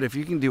damn it, if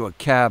you can do a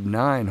cab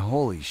 9,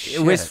 holy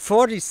shit. With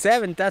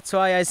 47, that's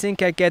why I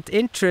think I get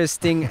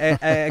interesting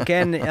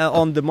again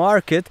on the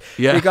market,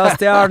 Yeah. because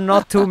there are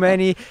not too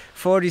many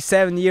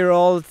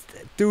 47-year-old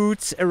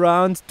dudes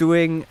around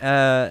doing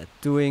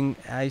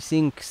I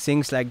think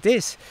things like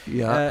this.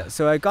 Yeah.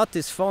 So I got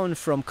this phone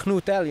from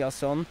Knut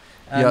Eliasson,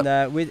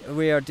 and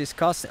we are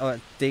discussing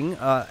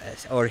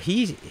or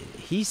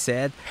he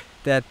said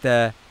that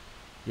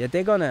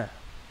they're gonna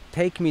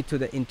take me to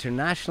the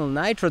international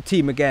nitro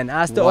team again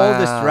as the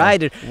oldest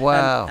rider.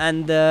 Wow.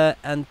 And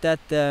that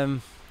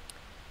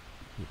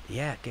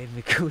gave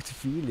me a good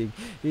feeling.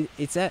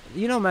 It's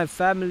my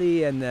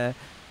family, and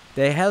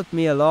they helped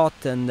me a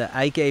lot, and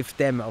I gave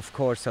them, of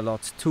course, a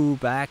lot too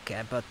back.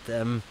 But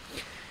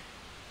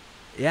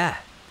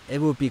it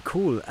would be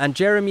cool. And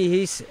Jeremy,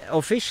 he's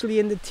officially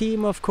in the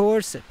team, of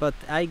course, but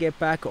I get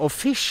back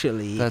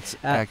officially. That's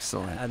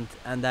excellent.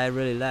 And I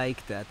really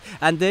like that.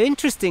 And the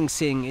interesting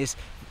thing is,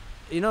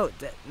 the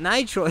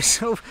Nitro is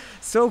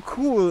so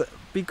cool,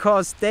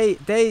 because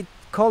they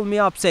called me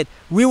up, said,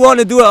 we want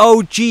to do an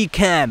OG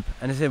camp.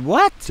 And I said,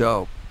 what?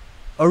 Dope.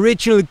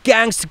 Original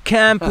gangster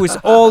camp with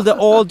all the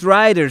old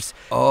riders.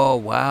 Oh,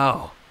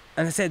 wow.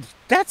 And I said,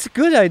 that's a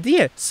good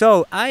idea.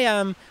 So I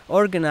am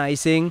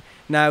organizing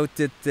now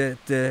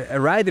the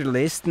rider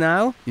list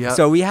now. Yeah.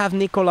 So we have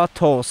Nicola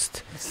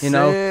Tost, Sick.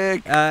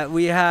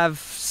 we have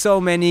so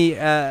many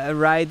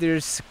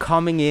riders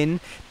coming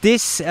in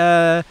this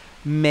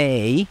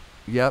May.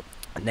 Yep.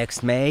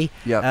 Next May.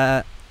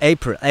 Yep.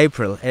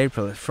 April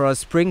for a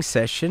spring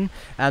session,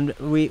 and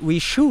we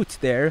shoot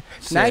there.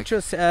 Sick. Nitro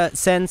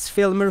sends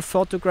filmer,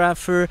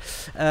 photographer,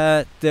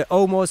 the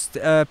almost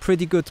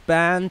pretty good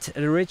band,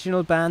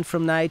 original band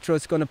from Nitro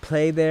is gonna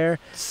play there.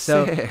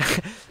 So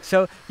Sick.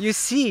 so you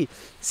see,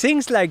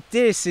 things like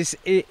this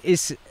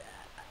is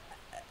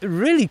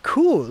really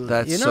cool.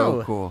 That's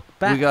so cool.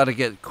 We got to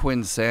get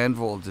Quinn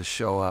Sandvold to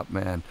show up,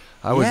 man.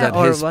 I was at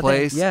his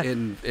place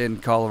in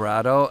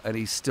Colorado, and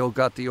he's still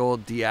got the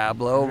old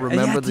Diablo.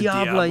 Remember the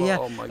Diablo? Yeah.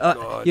 Oh my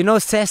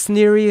god. Seth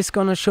Neary is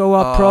gonna show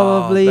up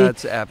probably.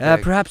 That's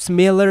epic. Perhaps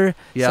Miller,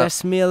 Yep.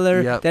 Seth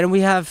Miller. Yep. Then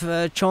we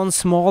have John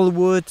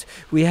Smallwood.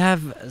 We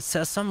have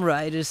some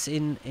riders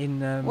in.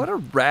 What a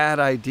rad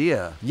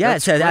idea. Yeah,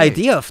 That's it's an great.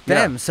 idea of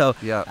them. Yeah. So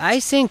Yeah. I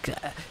think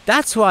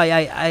that's why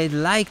I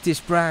like this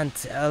brand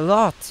a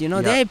lot.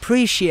 Yeah. They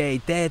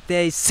appreciate that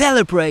they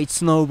celebrate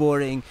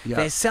snowboarding. Yeah.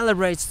 They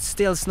celebrate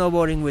still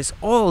snowboarding with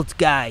old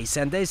guys,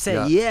 and they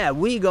say,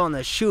 we're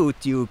gonna shoot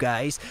you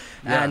guys,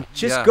 and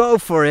just go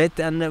for it,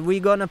 and we're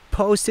gonna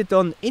post it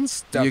on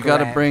Instagram.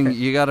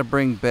 You gotta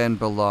bring Ben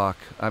Belloc.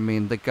 I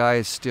mean, the guy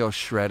is still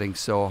shredding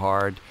so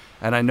hard,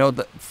 and I know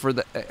that for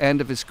the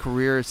end of his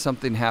career,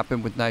 something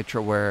happened with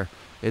Nitro where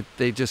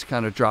they just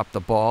kind of dropped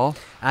the ball.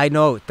 I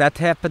know that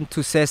happened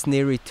to Seth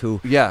Neary too.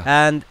 Yeah.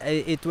 And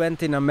it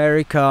went in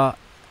America.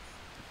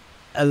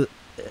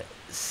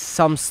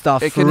 Some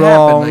stuff It can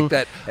wrong. happen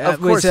like that.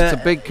 Of course, it's a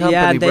big company,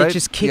 yeah, they right?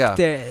 just kicked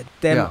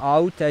them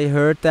out. I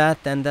heard that,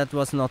 and that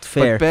was not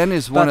fair. But Ben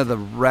is one of the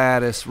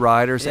raddest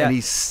riders, and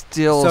he's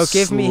still so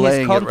give me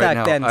his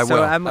contact then. I so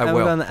will.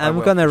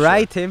 I'm gonna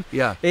write him.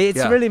 Yeah,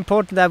 it's really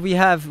important that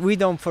we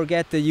don't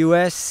forget the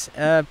U.S.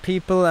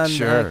 People and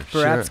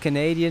perhaps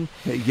Canadian.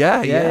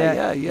 Yeah.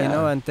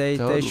 And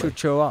they should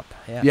show up.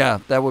 Yeah,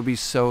 that would be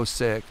so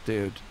sick,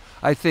 dude.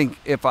 I think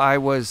if I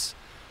was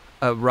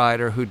a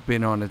rider who'd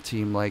been on a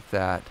team like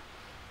that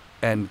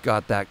and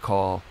got that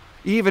call,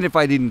 even if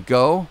I didn't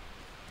go,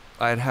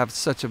 I'd have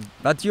such a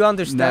But you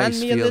understand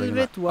nice me a little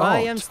bit why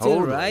I'm still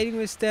totally. riding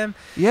with them.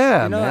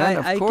 Yeah, man,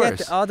 of course. I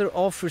get other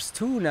offers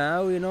too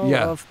now,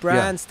 of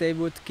brands. They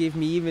would give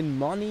me even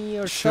money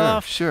or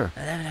stuff. Sure.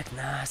 And I'm like,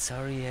 nah,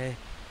 sorry.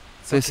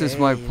 This is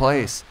my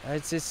place.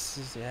 It's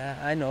just,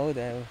 I know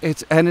that.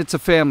 It's a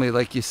family,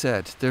 like you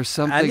said. There's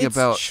something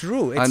about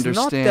true. It's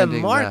understanding. Not the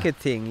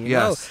marketing, you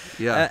know.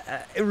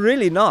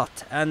 Really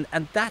not. And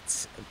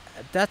that's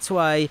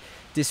why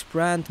this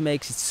brand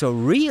makes it so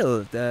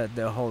real.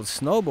 The whole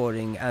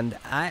snowboarding, and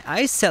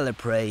I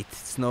celebrate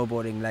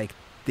snowboarding like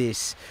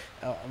this.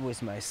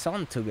 with my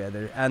son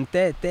together, and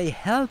they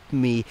helped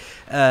me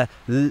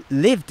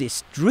live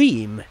this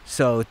dream.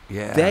 So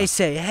they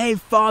say, hey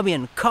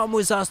Fabien, come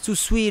with us to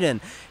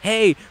Sweden.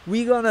 Hey,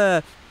 we're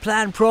gonna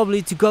plan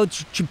probably to go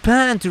to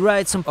Japan to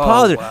ride some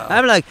powder. Wow.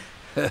 I'm like,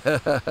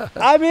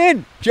 I'm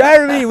in,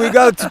 Jeremy, we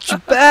go to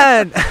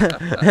Japan.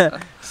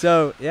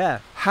 So yeah.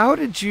 How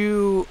did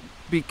you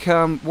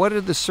become, what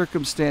are the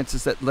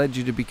circumstances that led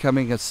you to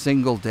becoming a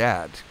single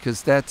dad?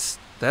 Because that's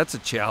a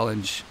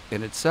challenge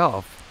in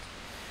itself.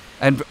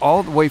 And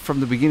all the way from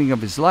the beginning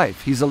of his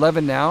life. He's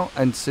 11 now,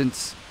 and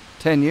since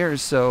 10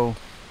 years, so...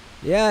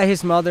 Yeah,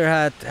 his mother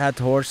had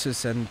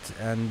horses, and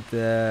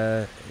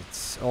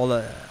it's all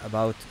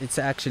about, it's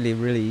actually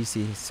really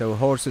easy. So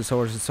horses,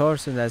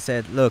 and I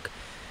said, look,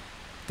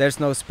 there's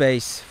no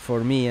space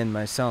for me and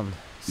my son.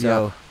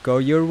 So go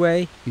your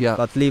way,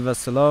 but leave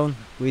us alone.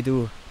 We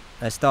do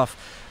stuff.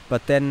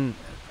 But then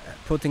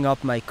putting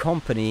up my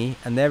company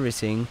and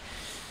everything,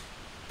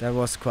 that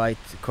was quite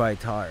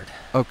hard.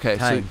 Okay,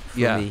 time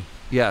so for me.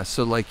 Yeah.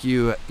 So like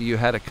you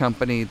had a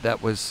company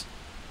that was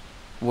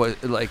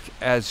like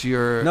as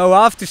your... No,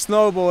 after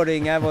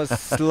snowboarding I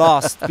was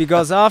lost,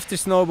 because after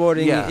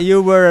snowboarding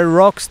you were a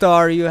rock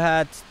star. You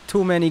had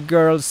too many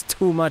girls,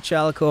 too much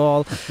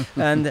alcohol,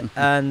 and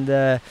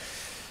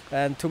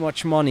too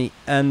much money,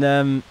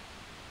 and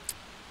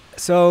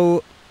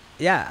so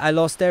yeah, I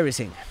lost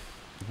everything.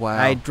 Wow.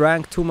 I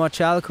drank too much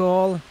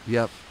alcohol.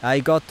 Yep. I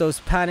got those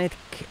panic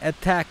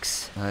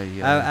attacks.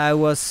 I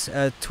was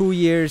 2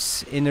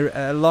 years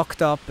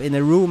locked up in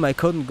a room. I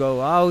couldn't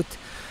go out,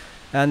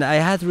 and I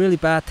had really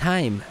bad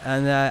time.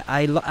 And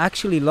I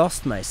actually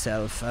lost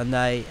myself, and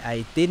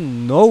I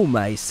didn't know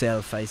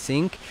myself, I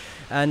think,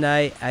 and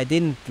I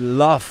didn't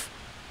love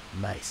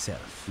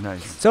myself.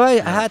 Nice. So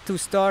I had to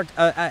start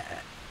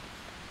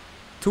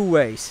 2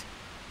 ways: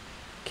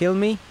 kill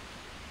me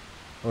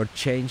or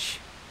change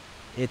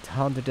it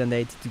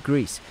 180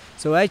 degrees.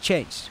 So I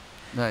changed.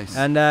 Nice.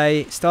 And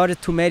I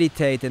started to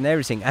meditate and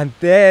everything, and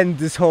then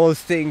this whole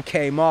thing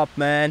came up,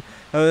 man.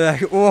 I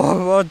was like,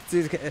 oh, what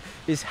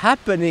is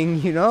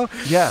happening, you know?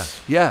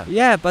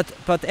 Yeah,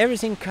 but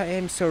everything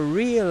came so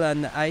real,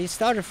 and I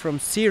started from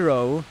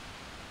zero,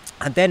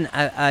 and then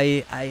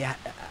I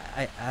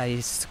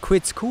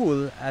quit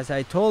school, as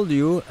I told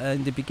you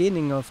in the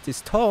beginning of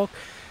this talk.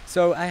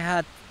 So I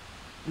had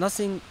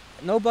nothing,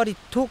 nobody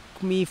took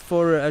me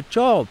for a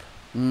job.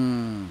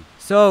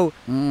 So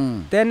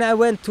then I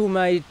went to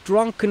my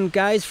drunken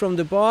guys from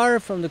the bar,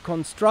 from the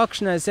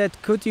construction. I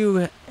said, could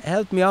you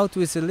help me out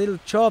with a little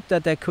job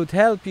that I could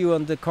help you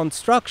on the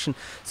construction?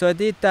 So I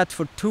did that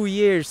for 2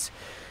 years,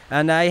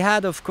 and I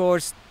had, of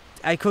course,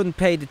 I couldn't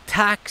pay the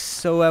tax,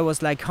 so I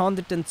was like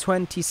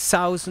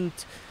 120,000,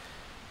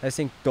 I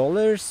think,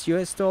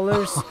 US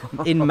dollars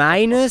in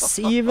minus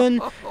even,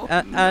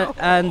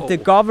 and the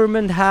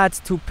government had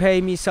to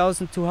pay me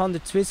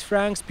 1,200 Swiss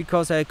francs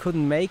because I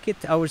couldn't make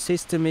it. Our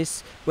system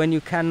is, when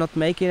you cannot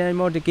make it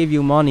anymore, they give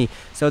you money.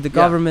 So the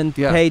government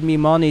paid me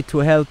money to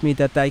help me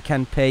that I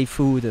can pay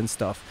food and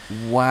stuff.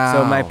 Wow.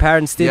 So my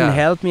parents didn't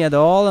help me at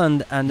all,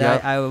 and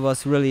I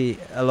was really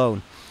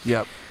alone.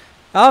 Yep.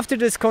 After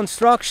this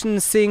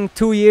construction thing,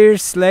 2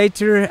 years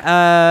later,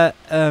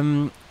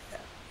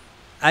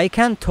 I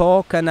can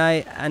talk, and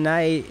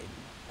I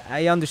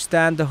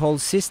understand the whole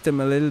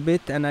system a little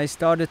bit, and I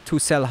started to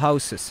sell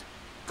houses.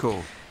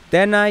 Cool.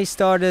 Then I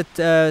started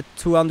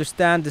to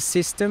understand the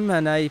system,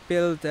 and I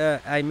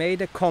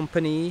made a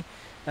company,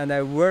 and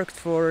I worked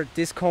for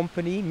this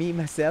company, me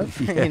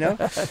myself, you know,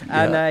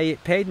 and I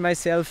paid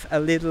myself a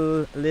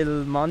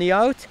little money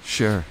out.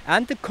 Sure.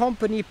 And the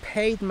company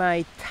paid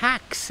my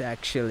tax,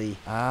 actually.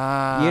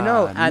 Ah, you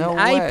know, and no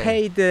I way.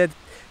 paid the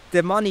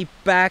money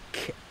back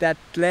that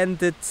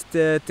lended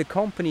the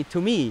company to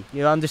me.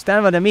 You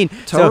understand what I mean?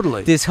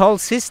 Totally. So this whole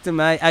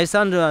system I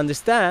started to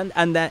understand,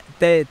 and that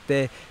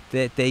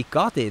they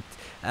got it,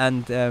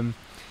 and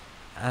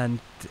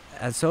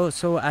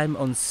so I'm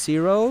on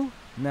zero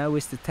now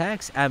with the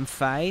tax. I'm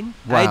fine.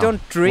 Wow. I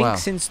don't drink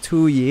since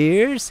 2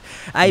 years.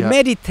 I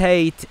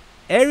meditate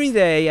every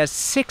day at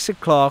 6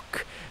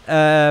 o'clock.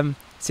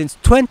 Since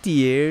 20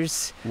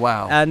 years.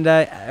 Wow. And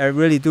I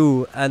really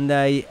do. And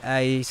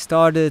I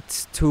started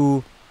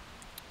to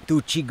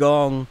do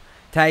Qigong,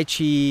 Tai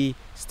Chi,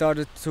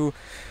 started to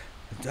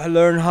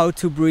learn how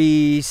to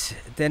breathe.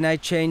 Then I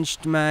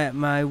changed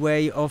my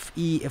way of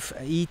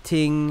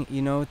eating,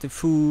 you know, the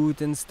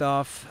food and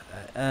stuff.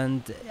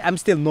 And I'm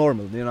still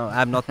normal, you know,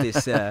 I'm not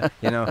this,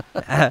 you know.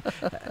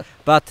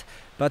 but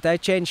I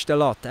changed a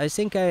lot. I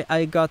think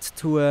I got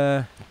to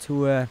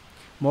a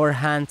more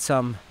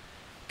handsome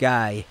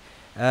guy.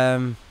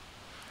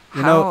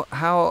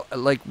 How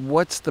like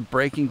what's the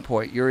breaking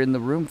point? You're in the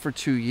room for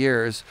 2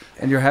 years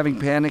and you're having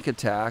panic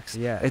attacks.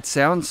 Yeah. It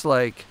sounds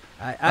like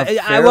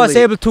I was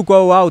able to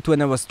go out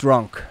when I was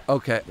drunk.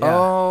 Okay. Yeah.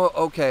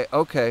 Oh,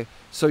 okay.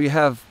 So you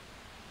have,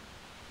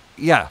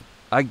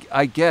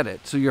 I get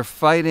it. So you're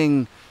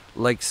fighting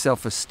like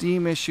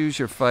self-esteem issues.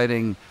 You're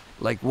fighting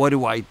Like, what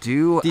do I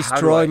do?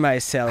 Destroy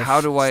myself.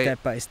 How do I?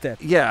 Step by step.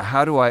 Yeah.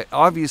 How do I?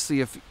 Obviously,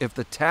 if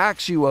the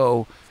tax you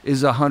owe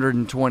is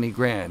 120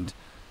 grand,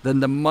 then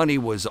the money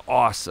was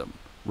awesome,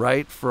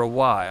 right? For a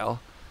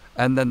while,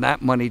 and then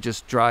that money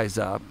just dries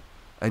up,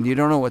 and you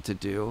don't know what to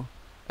do.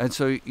 And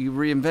so you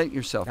reinvent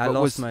yourself. I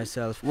lost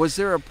myself. Was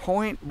there a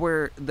point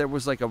where there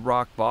was like a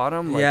rock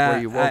bottom, like yeah, where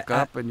you woke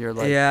up and you're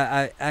like...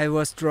 Yeah, I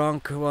was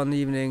drunk one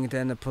evening,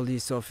 then a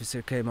police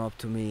officer came up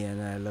to me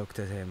and I looked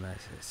at him. I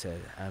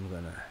said, I'm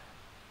going to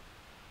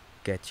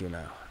get you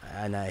now.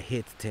 And I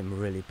hit him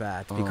really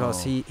bad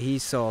because he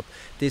thought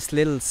this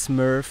little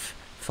smurf,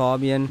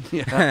 Fabien,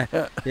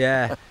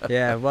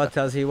 yeah, what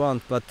does he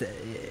want? But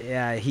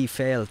yeah, he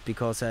failed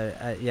because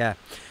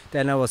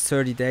Then I was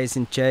 30 days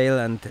in jail,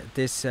 and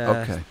this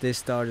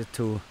started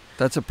to...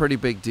 That's a pretty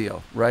big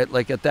deal, right?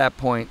 Like at that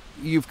point,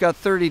 you've got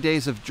 30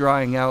 days of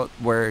drying out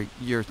where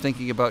you're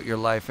thinking about your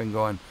life and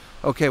going,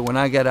 okay, when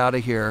I get out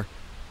of here,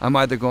 I'm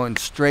either going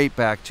straight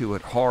back to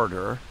it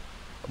harder,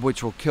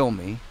 which will kill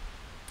me,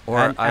 or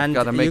I've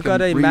got to make a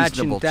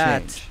reasonable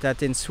change.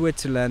 That in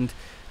Switzerland,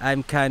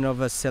 I'm kind of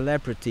a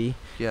celebrity.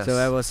 Yes. So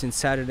I was in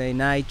Saturday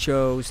night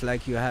shows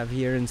like you have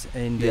here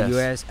in the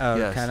US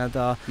or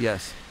Canada.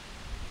 Yes.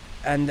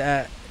 And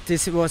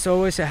this was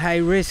always a high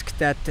risk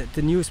that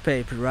the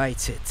newspaper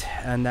writes it,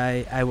 and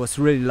I was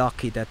really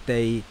lucky that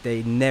they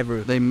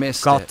never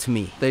got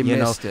me. They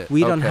missed it.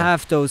 We don't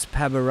have those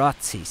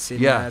paparazzis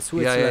in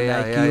Switzerland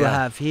like you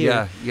have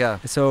here. Yeah.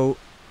 So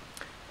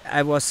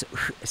I was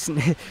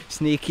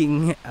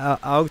sneaking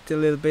out a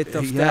little bit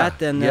of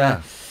that,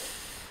 and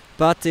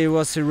but it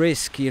was a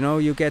risk.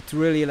 You get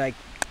really like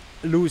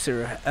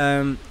loser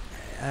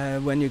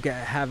when you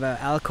have an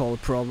alcohol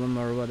problem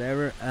or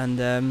whatever,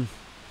 and.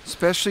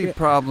 Especially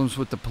problems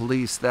with the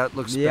police, that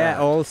looks bad. Yeah,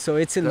 also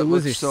it's a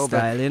loser style,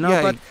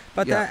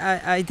 but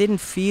I didn't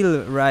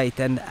feel right,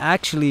 and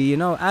actually,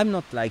 I'm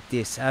not like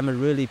this. I'm a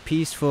really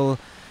peaceful,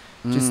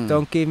 just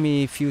don't give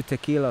me a few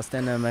tequilas,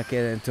 then I might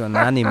get into an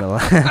animal.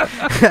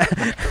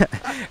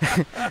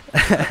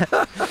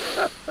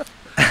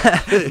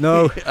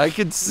 No, I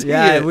can see it.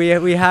 Yeah,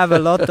 we have a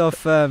lot of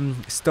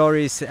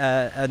stories,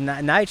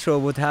 Nitro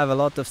would have a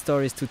lot of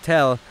stories to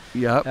tell.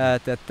 Yeah.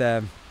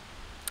 That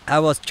I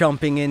was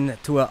jumping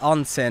into an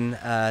onsen,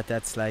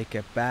 that's like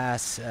a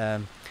bath,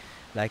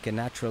 like a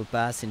natural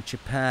bath in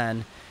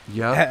Japan.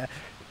 Yeah.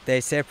 They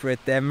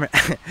separate them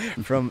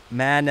from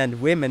men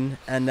and women,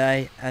 and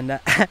they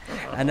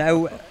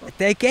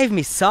gave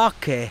me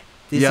sake.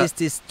 This is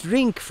this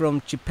drink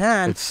from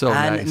Japan. It's so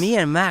and nice. Me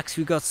and Max,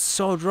 we got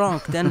so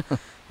drunk. Then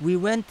we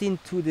went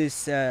into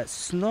this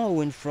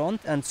snow in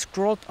front and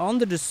scrolled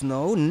under the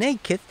snow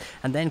naked,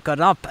 and then got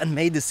up and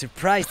made a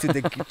surprise to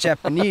the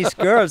Japanese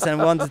girls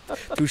and wanted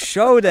to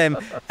show them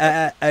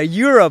a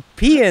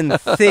European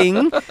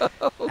thing,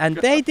 and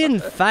they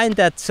didn't find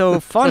that so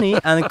funny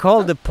and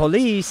called the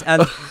police,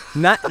 and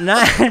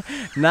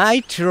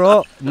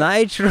Nitro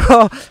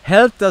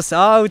helped us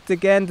out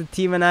again, the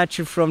team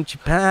manager from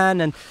Japan,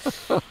 and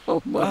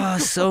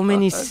so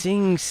many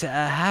things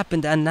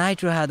happened, and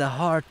Nitro had a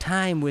hard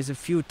time with a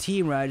few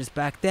team riders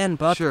back then,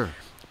 but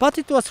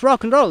it was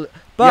rock and roll.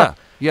 But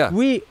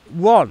we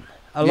won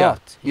a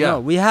lot.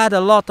 We had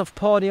a lot of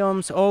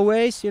podiums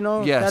always.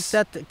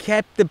 That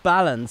kept the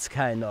balance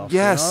kind of.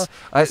 Yes.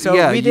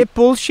 So we did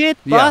bullshit,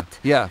 but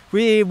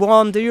we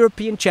won the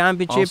European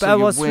Championship. Also I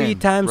was 3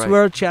 times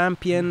world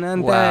champion,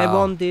 and I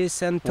won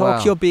this and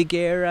Tokyo Big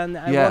Air, and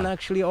I won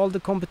actually all the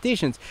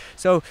competitions.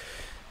 So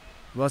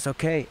it was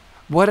okay.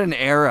 What an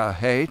era,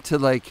 hey, to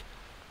like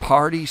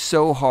party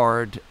so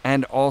hard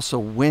and also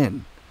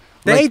win.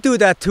 They do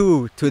that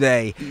too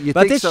today,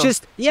 but it's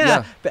just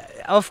but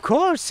of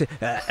course.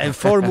 In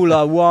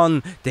Formula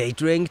 1 they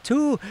drink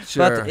too,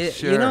 but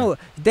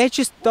they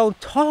just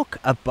don't talk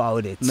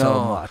about it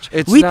so much.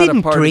 We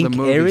didn't drink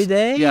every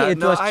day. It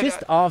was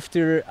just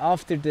after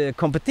the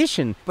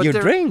competition. But you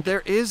drink.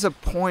 There is a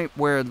point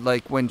where,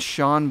 like, when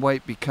Shaun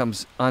White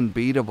becomes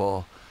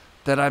unbeatable,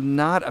 that I'm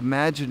not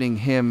imagining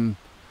him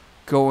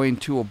going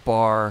to a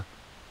bar,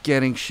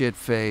 getting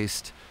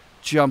shit-faced,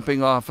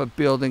 jumping off a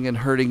building and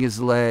hurting his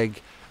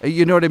leg.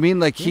 You know what I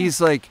mean? Like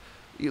he's like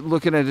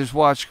looking at his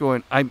watch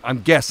going,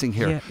 I'm guessing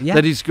here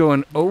that he's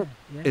going,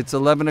 it's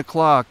 11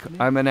 o'clock.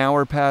 I'm an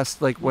hour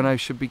past like when I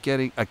should be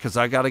getting, because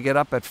I got to get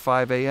up at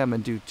 5 a.m.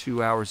 and do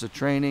 2 hours of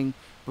training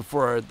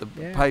before the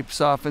pipe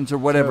softens or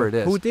whatever it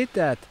is. Who did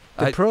that?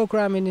 The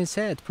program in his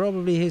head,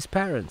 probably his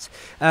parents.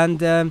 And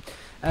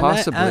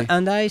possibly.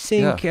 And I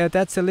think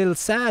that's a little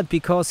sad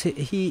because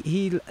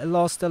he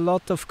lost a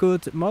lot of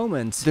good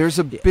moments. There's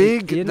a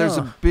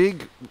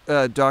big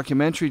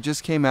documentary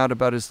just came out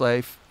about his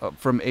life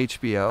from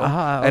HBO,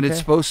 and it's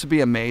supposed to be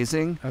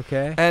amazing.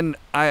 Okay. And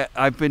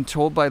I've been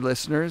told by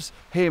listeners,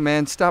 hey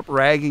man, stop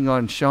ragging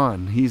on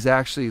Shaun. He's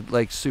actually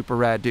like super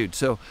rad dude.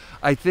 So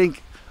I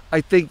think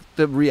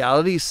the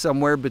reality is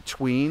somewhere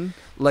between.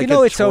 like you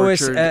know, a it's always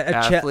tortured a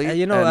athlete.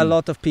 you know, a and-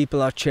 lot of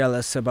people are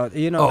jealous about.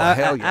 You know, Oh,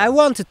 hell yeah. I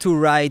wanted to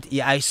ride.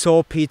 Yeah, I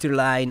saw Peter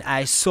Line,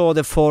 I saw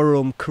the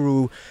forum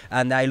crew,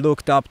 and I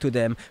looked up to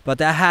them.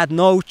 But I had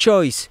no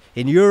choice.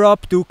 In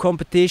Europe, do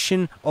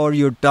competition or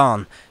you're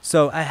done.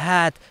 So I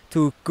had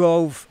to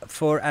go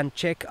for and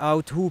check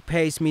out who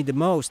pays me the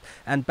most.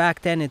 And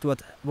back then it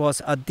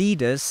was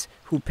Adidas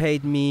who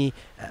paid me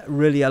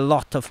really a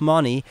lot of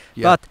money.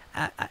 Yeah. But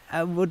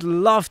I would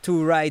love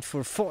to ride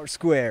for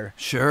Foursquare.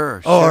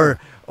 Sure.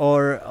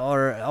 Or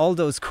all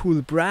those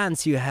cool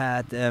brands you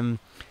had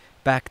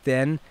back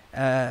then,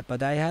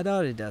 but I had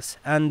Adidas,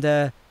 and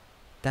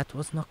that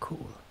was not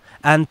cool.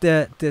 And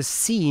the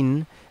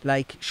scene,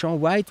 like Sean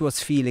White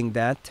was feeling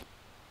that,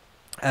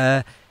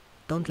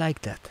 don't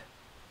like that,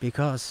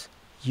 because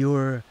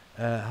you're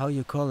how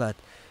you call that?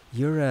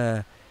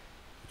 You're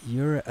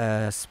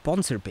a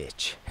sponsor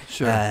bitch.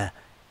 Sure.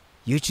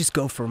 You just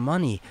go for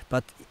money,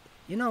 but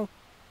you know,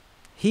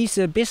 he's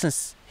a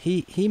business.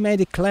 He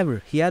made it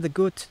clever. He had a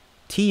good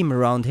team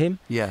around him.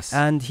 Yes.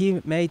 And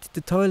he made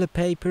the toilet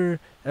paper.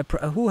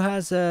 Who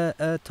has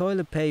a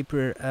toilet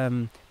paper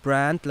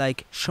brand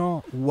like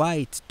Sean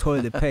White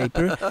toilet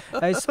paper?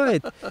 I saw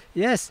it.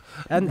 Yes.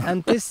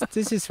 And this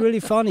is really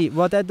funny.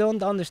 What I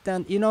don't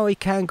understand, you know, it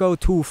can't go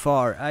too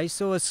far. I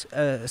saw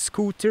a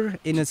scooter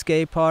in a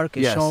skate park,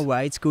 a Yes. Sean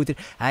White scooter.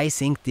 I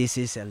think this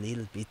is a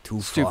little bit too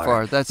It's far. too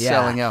far. That's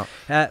selling out.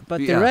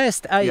 But Yeah. the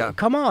rest,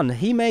 come on,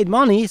 he made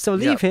money, so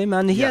leave him.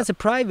 And he Yeah. has a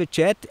private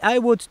jet. I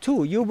would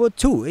too. You would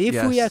too.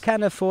 If we Yes.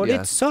 can afford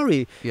it, Yes.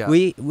 sorry. Yeah.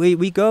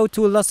 We go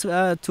to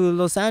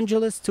Los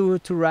Angeles to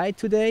ride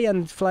today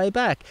and fly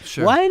back.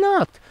 Sure. Why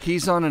not?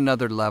 He's on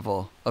another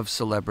level of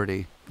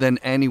celebrity than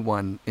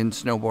anyone in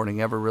snowboarding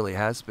ever really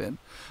has been.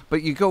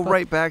 But you go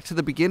right back to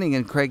the beginning,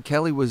 and Craig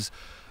Kelly was,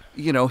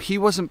 you know, he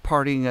wasn't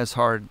partying as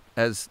hard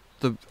as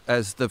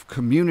the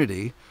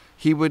community.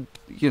 He would,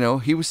 you know,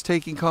 he was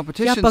taking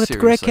competition Yeah, but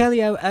seriously. Greg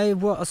Kelly, I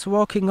was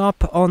walking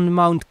up on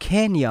Mount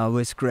Kenya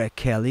with Greg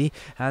Kelly,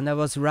 and I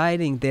was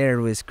riding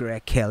there with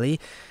Greg Kelly,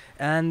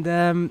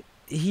 and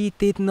he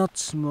did not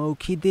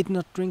smoke, he did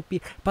not drink beer,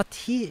 but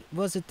he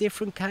was a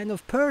different kind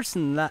of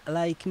person,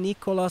 like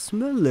Nicolas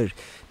Müller.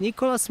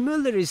 Nicolas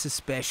Müller is a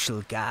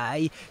special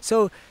guy,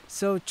 so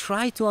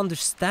try to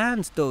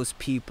understand those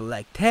people,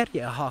 like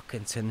Terje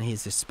Hawkinson,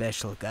 he's a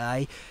special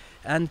guy,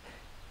 and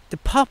the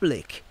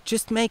public,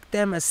 just make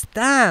them a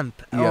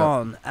stamp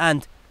on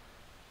and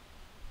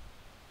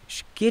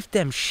give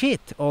them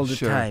shit all the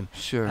time.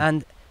 Sure.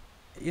 And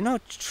you know,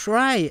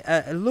 try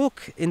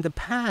look in the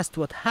past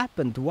what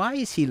happened. Why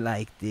is he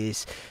like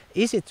this?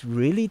 Is it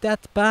really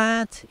that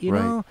bad? You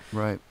know,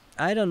 Right.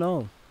 I don't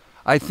know.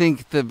 I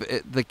think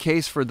the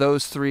case for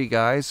those three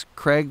guys,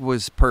 Craig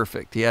was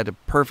perfect. He had a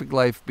perfect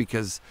life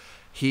because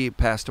he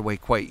passed away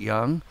quite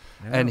young,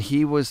 and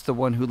he was the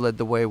one who led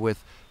the way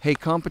with, hey,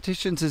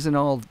 competitions isn't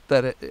all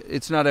that.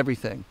 It's not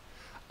everything.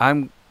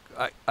 I'm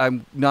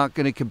not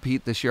going to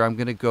compete this year. I'm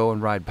going to go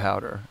and ride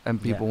powder.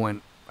 And people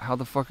went, how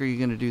the fuck are you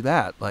going to do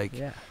that? Like,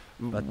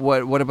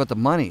 what about the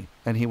money?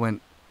 And he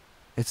went,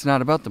 it's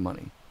not about the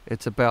money.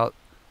 It's about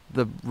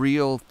the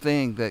real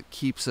thing that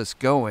keeps us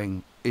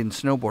going in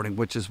snowboarding,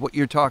 which is what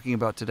you're talking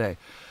about today.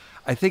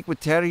 I think with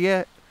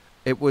Terje,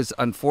 it was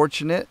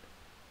unfortunate.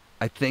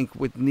 I think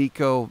with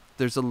Nico,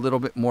 there's a little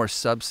bit more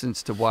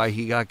substance to why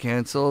he got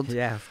canceled.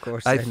 Yeah, of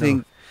course. I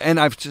think, and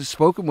I've just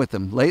spoken with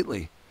him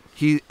lately.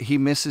 He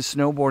misses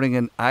snowboarding,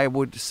 and I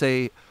would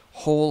say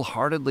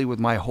wholeheartedly, with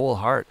my whole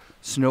heart,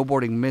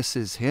 snowboarding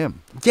misses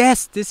him.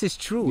 Yes, this is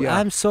true. Yeah.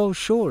 I'm so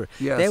sure.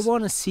 Yes. They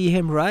want to see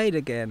him ride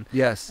again.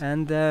 Yes.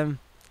 And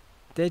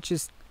they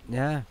just,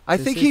 I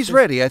think he's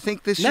ready. I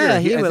think this year, I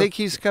will. think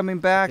he's coming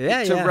back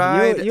to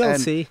ride. You'll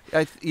see.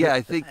 I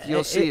think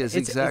you'll see is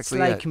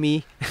exactly it's like it.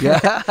 me. Yeah.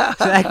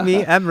 It's like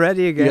me. I'm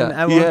ready again.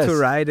 Yeah. I want Yes. to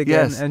ride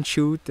again Yes. and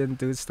shoot and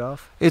do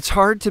stuff. It's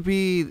hard to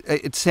be,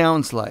 it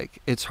sounds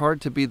like, it's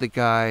hard to be the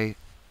guy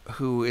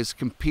who is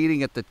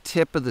competing at the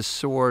tip of the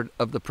sword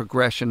of the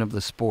progression of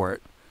the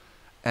sport,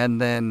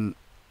 and then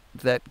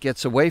that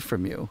gets away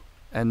from you.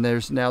 And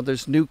there's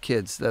new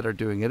kids that are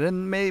doing it,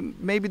 and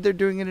maybe they're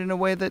doing it in a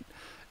way that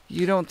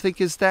you don't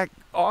think is that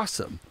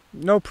awesome.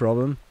 No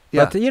problem.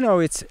 Yeah. But, you know,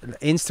 it's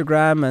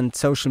Instagram and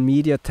social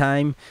media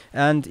time.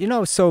 And, you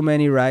know, so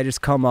many riders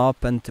come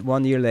up and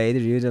 1 year later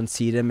you don't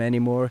see them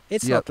anymore.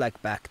 It's not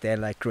like back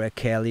then, like Greg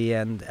Kelly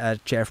and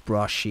Jeff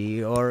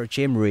Brushy or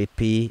Jim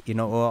Rippey, you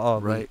know.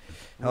 Right.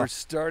 We're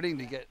starting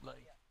to get like,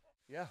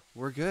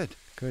 we're good.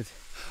 Good.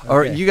 All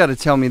right, you got to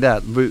tell me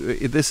that.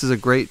 This is a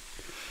great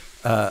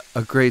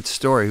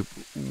story.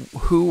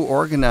 Who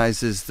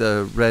organizes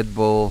the Red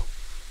Bull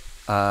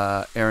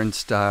Air And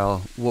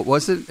Style? What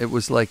was it? It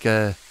was like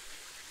a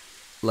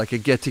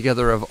get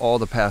together of all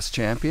the past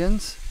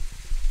champions.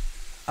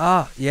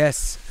 Ah,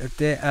 yes.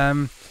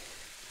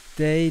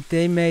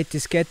 They made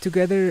this get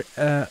together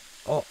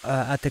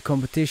at the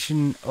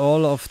competition.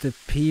 All of the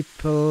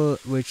people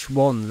which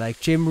won, like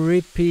Jim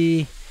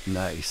Rippey,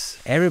 Nice.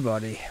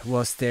 Everybody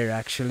was there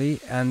actually,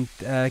 and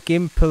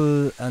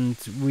Gimple and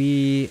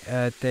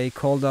they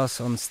called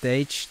us on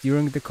stage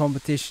during the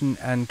competition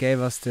and gave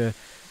us the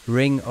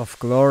Ring of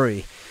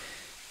Glory.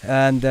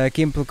 And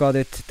Gimple got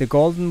it, the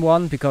golden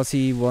one, because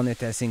he won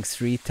it, I think,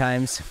 3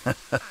 times.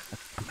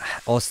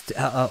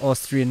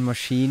 Austrian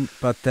machine,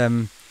 but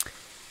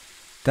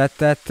that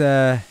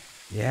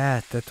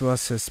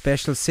was a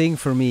special thing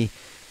for me.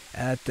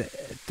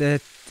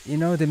 The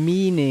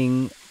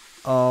meaning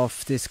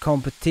of this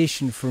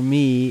competition for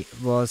me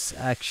was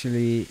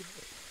actually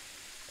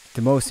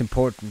the most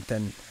important,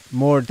 and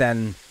more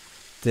than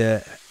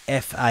the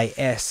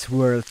FIS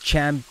World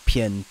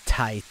Champion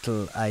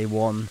title I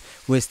won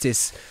with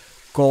this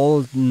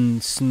golden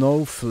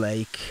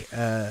snowflake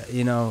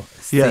thing.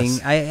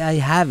 Yes. I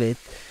have it,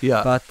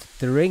 Yeah. but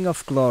the Ring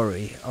of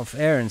Glory of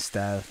Air And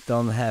Style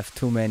don't have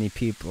too many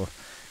people,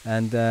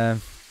 and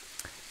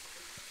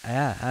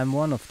I'm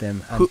one of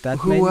them. And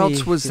who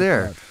else was feel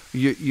there? proud.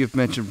 You've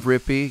mentioned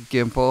Rippy,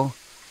 Gimple.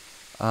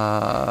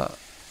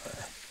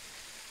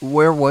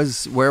 Where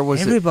was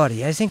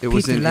Everybody, I think It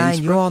was Peter in Line,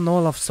 Innsbruck? Johan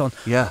Olofsson,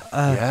 Yeah.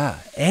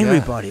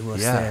 everybody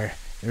was yeah. there.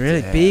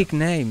 Really Damn. big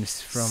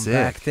names from Sick.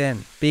 back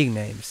then. Big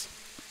names,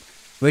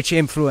 which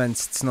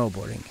influenced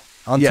snowboarding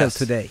until Yes.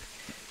 today.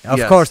 Of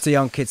Yes. course, the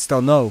young kids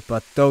don't know,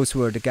 but those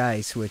were the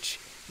guys which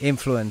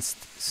influenced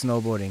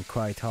snowboarding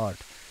quite hard.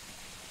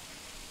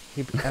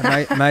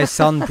 My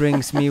son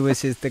brings me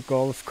with the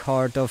golf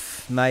cart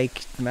of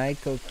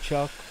Michael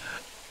Chuck.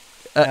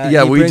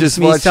 Yeah, he we brings just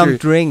me watched some your...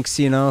 drinks,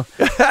 Yeah.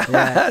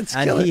 That's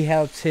And killer. he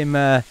helps him.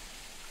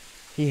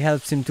 He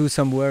helps him do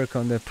some work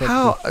on the property.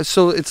 How?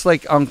 So it's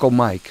like Uncle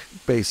Mike,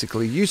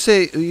 basically. You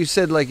said,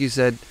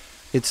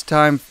 it's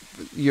time.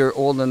 You're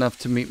old enough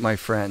to meet my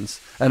friends,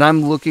 and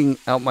I'm looking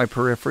out my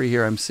periphery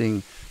here. I'm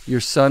seeing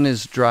your son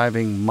is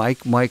driving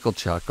Mike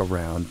Michalchuk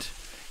around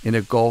in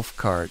a golf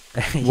cart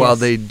while Yes.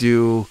 they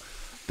do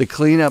the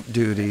cleanup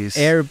duties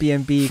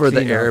Airbnb for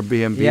the cleanup.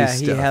 Airbnb Yeah,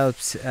 stuff. he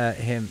helps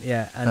him.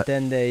 Yeah, and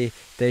then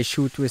they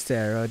shoot with the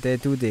arrow. They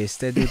do this.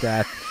 They do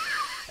that.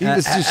 He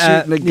was just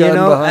shooting a gun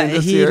behind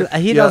us here.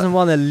 He Yeah. doesn't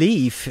want to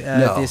leave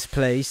No. this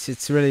place.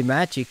 It's really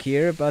magic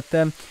here. But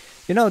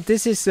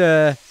this is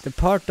the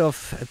part of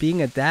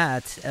being a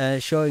dad,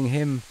 showing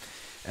him.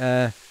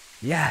 I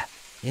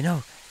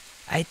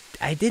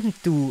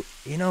didn't do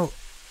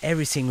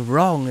everything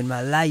wrong in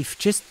my life.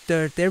 Just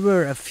there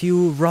were a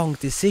few wrong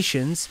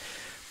decisions,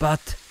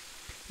 but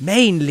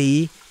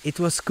mainly it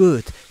was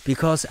good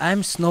because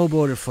I'm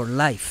snowboarder for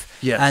life.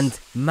 Yes. And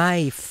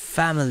my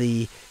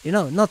family,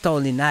 not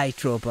only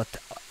Nitro, but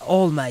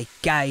all my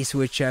guys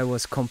which I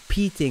was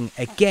competing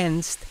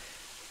against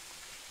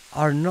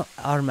are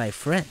my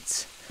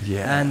friends.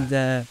 Yeah. And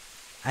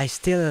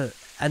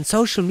and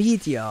social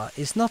media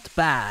is not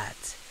bad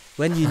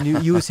when you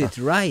use it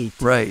right.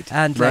 Right.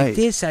 And right. like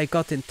this, I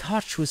got in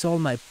touch with all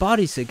my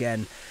buddies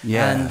again.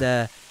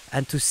 Yeah.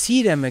 And to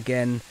see them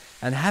again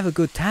and have a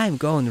good time,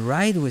 go and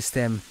ride with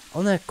them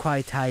on a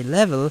quite high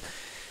level,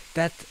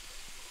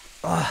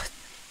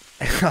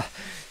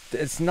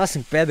 it's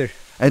nothing better.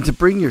 And to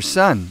bring your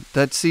son,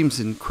 that seems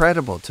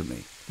incredible to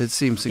me. It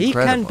seems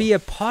incredible. He can be a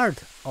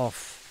part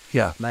of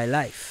my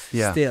life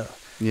Yeah. still.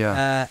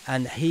 Yeah.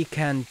 And he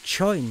can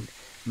join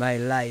my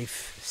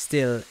life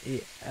still.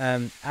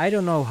 I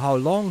don't know how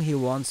long he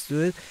wants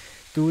to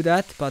do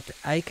that, but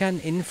I can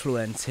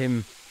influence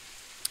him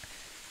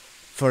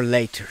for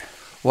later.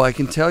 Well, I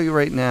can tell you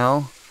right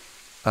now,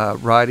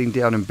 riding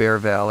down in Bear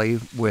Valley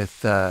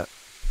with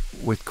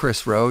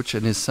Chris Roach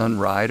and his son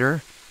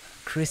Ryder.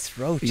 Chris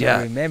Roach, Yeah.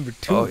 I remember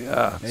too. Oh,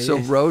 yeah. So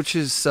Yes.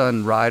 Roach's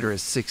son Ryder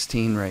is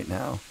 16 right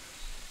now,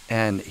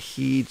 and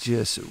he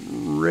just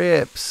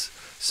rips.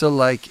 So,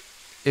 like,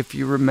 if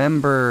you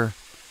remember,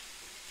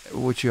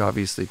 which you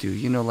obviously do,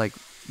 like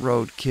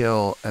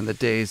Roadkill and the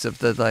days of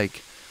the,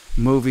 like,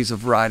 movies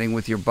of riding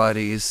with your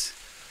buddies,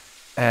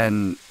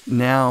 and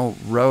now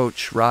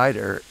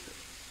Ryder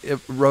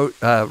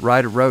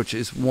Roach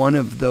is one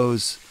of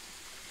those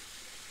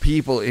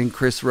people in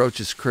Chris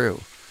Roach's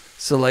crew.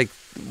 So, like,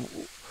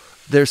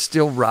 they're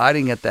still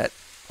riding at that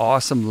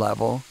awesome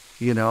level,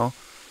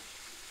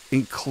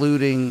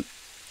 including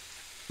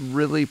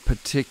really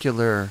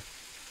particular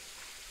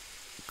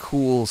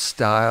cool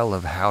style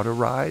of how to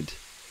ride.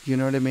 You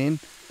know what I mean?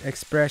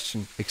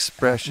 Expression.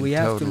 We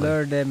have totally. to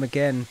learn them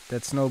again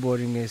that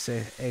snowboarding is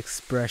an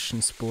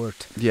expression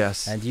sport.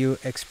 Yes. And you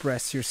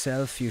express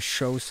yourself, you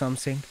show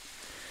something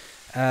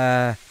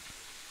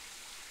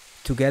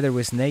together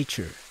with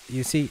nature.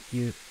 You see,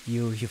 you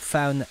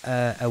found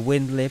a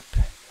wind lip.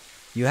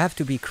 You have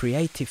to be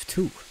creative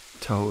too.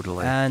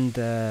 Totally. And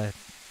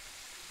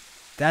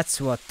that's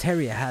what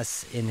Terry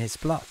has in his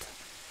blood.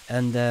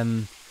 And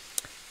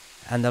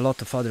a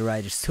lot of other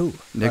riders too.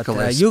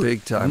 Nicholas,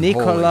 big time. Holy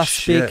Nicholas,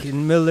 shit. big,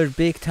 Miller,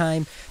 big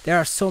time. There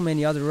are so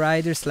many other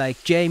riders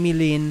like Jamie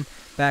Lynn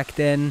back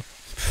then,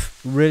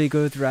 really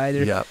good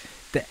rider. Yep.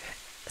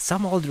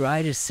 Some old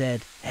riders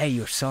said, "Hey,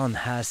 your son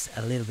has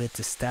a little bit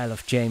the style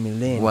of Jamie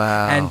Lynn."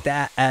 Wow.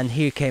 And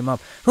here came up,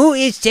 "Who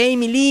is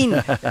Jamie Lynn?"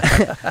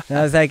 And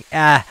I was like,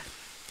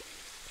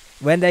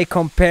 when they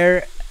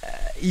compare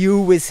you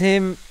with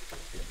him,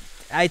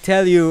 I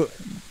tell you,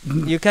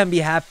 you can be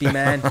happy,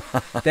 man.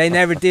 They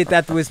never did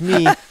that with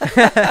me.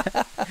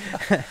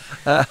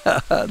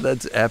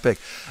 That's epic.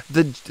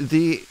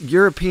 The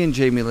European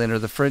Jamie Lynn or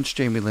the French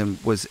Jamie Lynn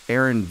was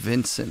Aaron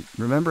Vincent.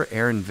 Remember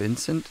Aaron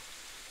Vincent?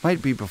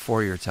 Might be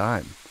before your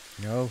time.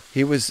 No.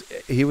 He was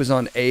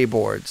on A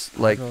boards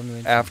like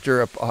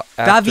after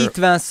David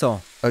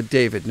Vincent. Oh,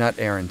 David, not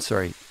Aaron.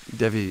 Sorry,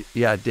 David.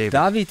 Yeah, David.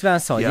 David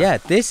Vincent. Yeah. Yeah,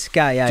 this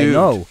guy Dude, I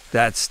know.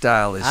 That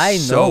style is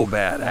so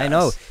badass. I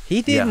know.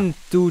 He didn't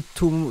do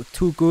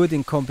too good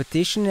in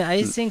competition.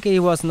 I think he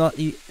was not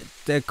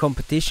the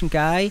competition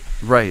guy.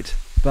 Right.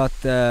 But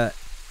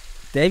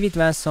David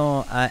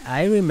Vincent,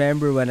 I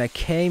remember when I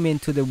came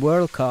into the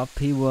World Cup,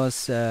 he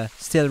was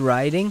still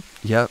riding.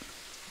 Yep.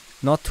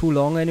 Not too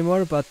long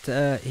anymore, but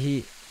that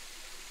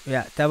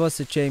was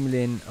the Jamie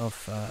Lynn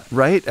of...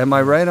 right? Am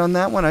I right on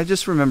that one? I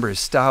just remember his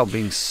style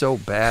being so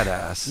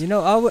badass. You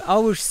know,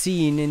 our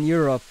scene in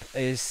Europe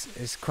is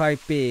quite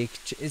big.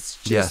 It's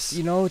just,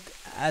 you know,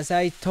 as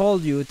I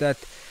told you, that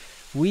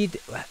we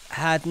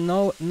had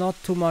not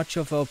too much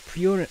of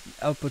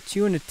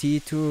opportunity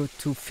to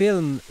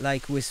film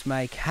like with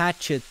Mike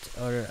Hatchett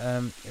or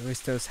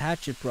with those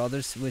Hatchett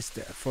brothers those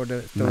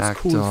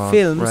cool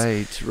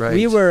films. Right.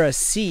 We were a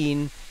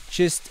scene.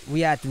 Just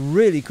we had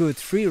really good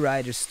free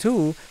riders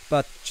too,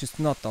 but just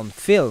not on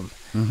film.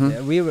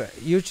 Mm-hmm.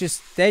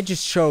 They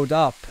just showed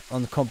up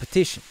on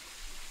competition.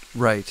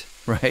 Right.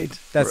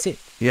 That's it.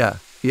 Yeah.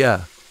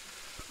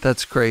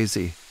 That's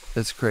crazy.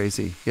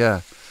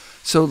 Yeah.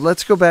 So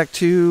let's go back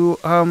to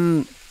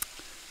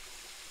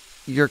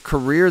your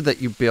career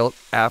that you built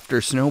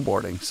after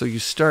snowboarding. So you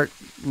start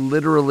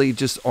literally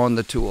just on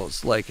the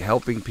tools, like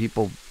helping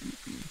people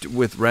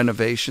with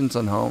renovations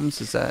on homes.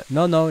 Is that?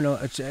 No.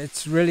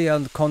 It's really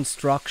on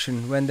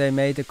construction. When they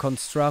made a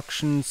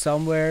construction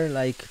somewhere,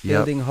 like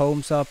building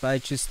homes up, I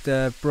just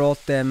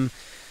brought them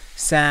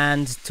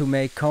sand to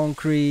make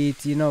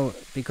concrete, you know,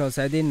 because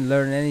I didn't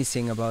learn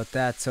anything about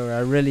that. So I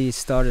really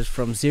started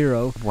from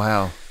zero.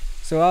 Wow.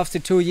 So after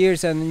 2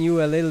 years I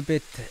knew a little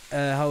bit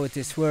how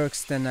this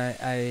works. Then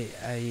I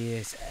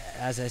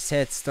as I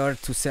said,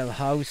 started to sell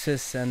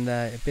houses, and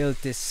I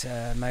built this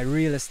my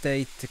real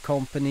estate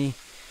company.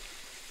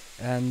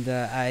 And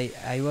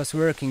I was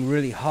working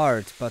really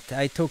hard, but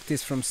I took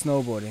this from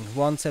snowboarding.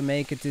 Once I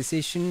make a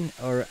decision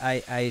or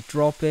I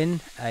drop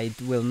in, I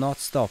will not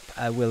stop.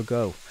 I will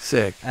go.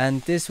 Sick.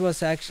 And this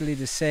was actually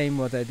the same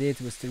what I did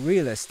with the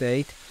real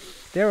estate.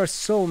 There are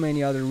so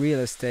many other real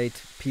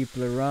estate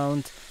people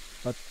around,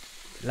 but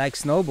like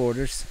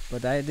snowboarders,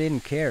 but I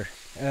didn't care.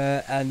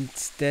 And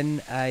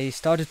then I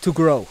started to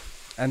grow.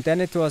 And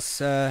then it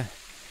was I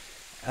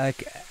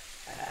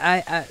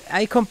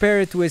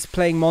compare it with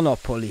playing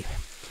Monopoly.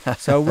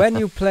 So when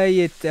you play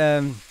it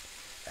with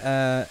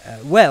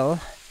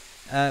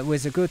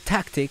a good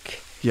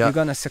tactic, you're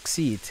gonna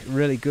succeed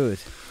really good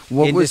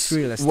in this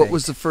real estate. What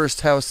was the first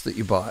house that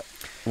you bought?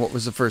 What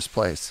was the first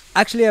place?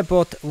 Actually, I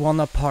bought one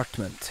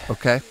apartment.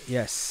 Okay.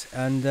 Yes,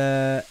 and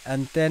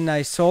then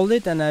I sold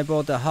it, and I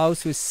bought a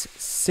house with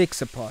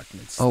 6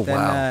 apartments. Oh, then,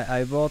 wow!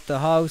 I bought a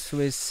house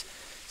with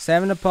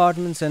 7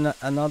 apartments and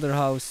another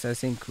house, I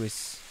think,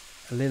 with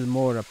a little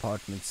more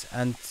apartments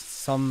and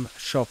some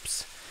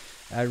shops.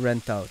 I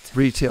rent out.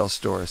 Retail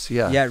stores,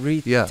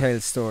 retail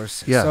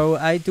stores. Yeah. So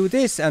I do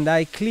this, and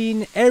I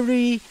clean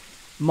every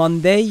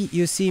Monday.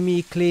 You see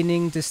me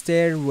cleaning the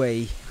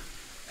stairway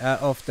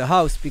of the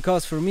house,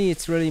 because for me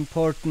it's really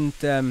important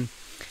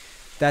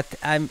that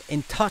I'm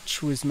in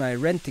touch with my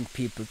renting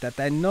people, that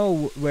I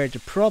know where the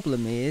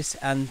problem is,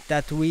 and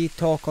that we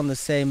talk on the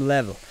same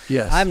level.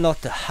 Yes. I'm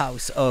not the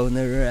house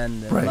owner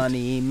and the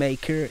money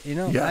maker, you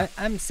know. Yeah.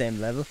 I'm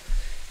same level.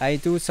 I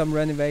do some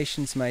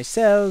renovations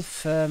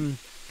myself.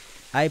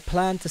 I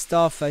plant the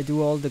stuff, I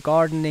do all the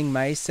gardening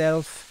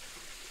myself,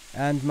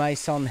 and my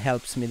son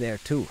helps me there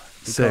too.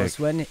 Because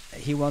when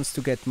he wants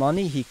to get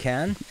money, he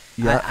can.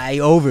 Yeah. I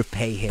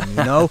overpay him,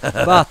 you know.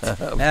 But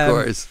of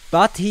course.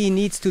 But he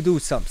needs to do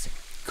something.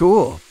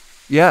 Cool.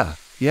 Yeah,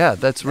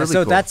 that's really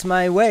cool. So that's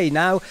my way.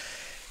 Now,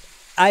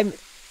 I'm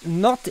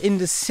not in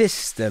the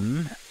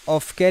system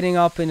of getting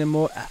up in the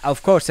morning.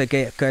 Of course, I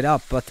get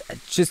up, but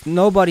just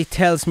nobody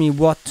tells me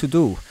what to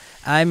do.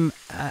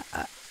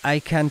 I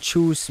can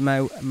choose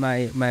my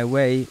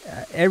way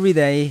every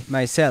day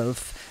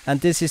myself,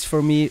 and this is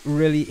for me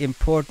really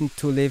important,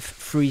 to live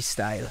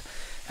freestyle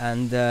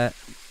and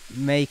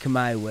make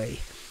my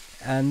way.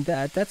 And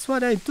that's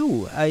what I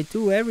do. I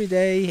do every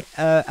day.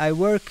 I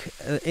work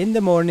in the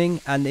morning,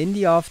 and in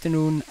the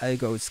afternoon I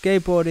go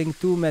skateboarding,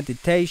 do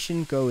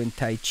meditation, go in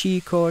Tai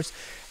Chi course.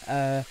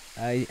 I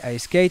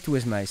skate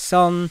with my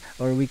son,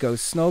 or we go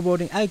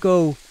snowboarding. I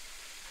go,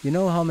 you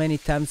know how many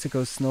times I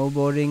go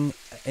snowboarding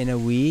in a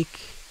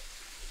week?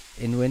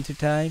 In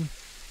wintertime,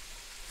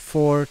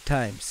 4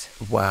 times.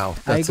 Wow,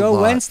 that's I go a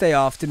lot. Wednesday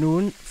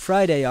afternoon,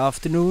 Friday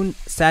afternoon,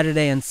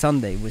 Saturday and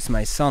Sunday with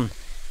my son.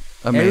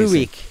 Amazing. Every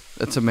week.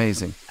 That's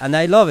amazing. And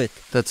I love it.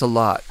 That's a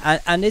lot.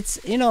 And it's,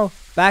 you know,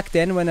 back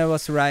then when I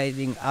was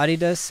riding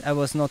Adidas, I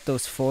was not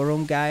those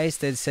forum guys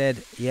that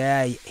said,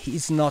 yeah,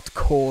 he's not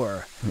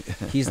core.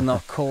 He's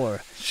not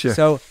core. Sure.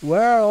 So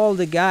where are all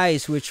the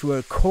guys which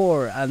were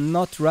core and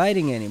not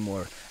riding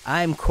anymore?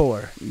 I'm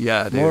core.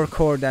 Yeah, dude. More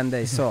core than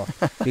they saw.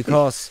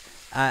 Because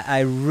I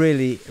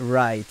really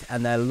ride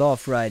and I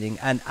love riding.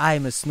 And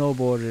I'm a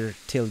snowboarder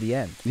till the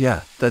end.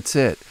 Yeah, that's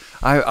it.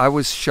 I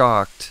was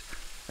shocked.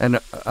 And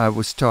I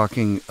was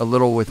talking a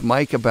little with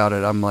Mike about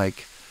it. I'm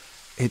like,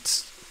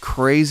 it's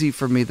crazy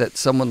for me that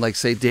someone like,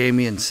 say,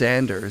 Damian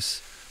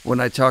Sanders, when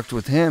I talked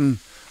with him,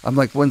 I'm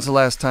like, when's the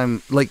last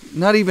time? Like,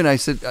 not even, I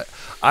said,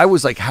 I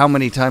was like, how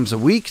many times a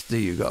week do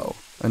you go?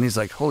 And he's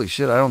like, holy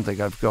shit, I don't think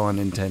I've gone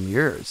in 10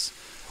 years.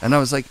 And I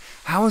was like,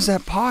 how is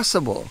that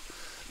possible?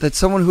 That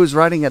someone who's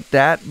riding at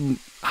that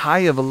high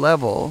of a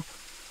level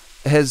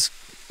has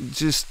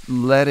just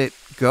let it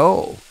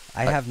go.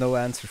 I have no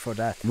answer for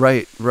that.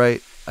 Right,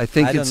 right. I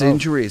think I don't it's know.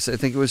 injuries. I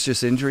think it was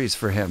just injuries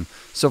for him.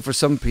 So for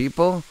some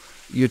people,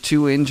 you're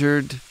too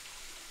injured.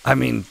 I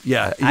mean,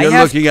 yeah, you're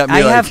looking at me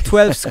I like... have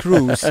 12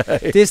 screws,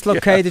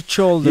 dislocated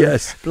shoulder,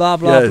 Yes. blah,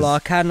 blah, Yes. blah.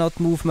 Cannot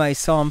move my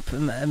thumb.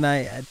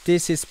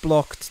 This is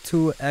blocked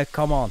too.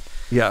 Come on.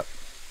 Yeah,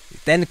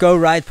 Then go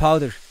ride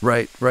powder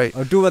right, right.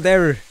 or do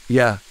whatever.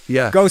 Yeah,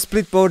 yeah. Go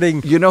split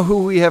boarding. You know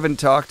who we haven't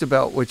talked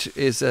about, which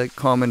is a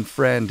common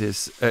friend,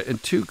 is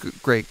two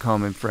great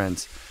common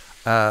friends.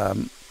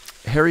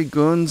 Harry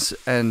Gunz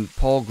and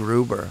Paul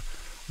Gruber.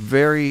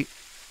 Very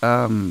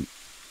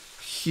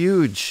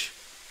huge,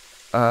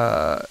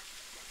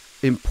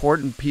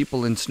 important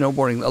people in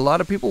snowboarding. A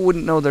lot of people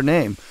wouldn't know their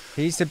name.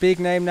 He's a big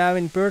name now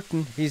in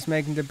Burton. He's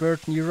making the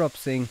Burton Europe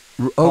thing.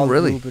 Oh, Paul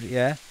really? Gruber,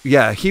 yeah.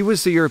 Yeah, he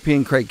was the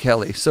European Craig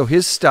Kelly. So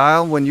his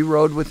style, when you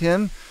rode with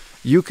him,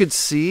 you could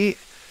see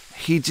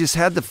he just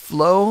had the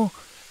flow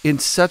in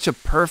such a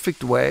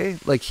perfect way.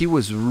 Like, he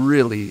was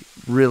really,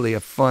 really a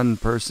fun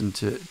person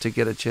to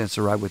get a chance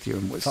to ride with you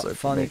in Whistler.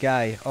 Funny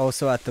guy.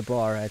 Also at the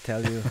bar, I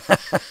tell you.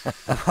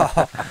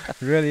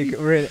 Really,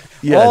 really.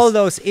 Yes. All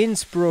those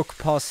Innsbruck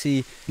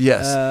posse.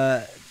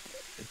 Yes.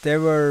 They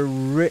were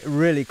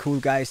really cool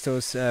guys.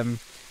 Those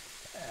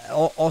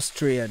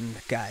Austrian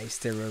guys.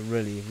 They were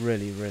really,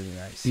 really, really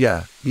nice.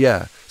 Yeah,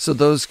 yeah. So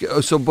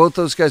both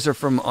those guys are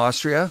from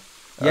Austria?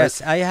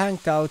 Yes, I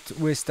hanged out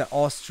with the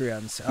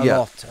Austrians a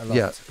lot.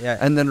 Yeah.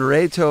 And then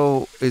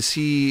Reto, is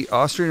he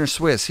Austrian or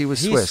Swiss? He was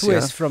He's Swiss,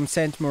 yeah? from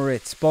St.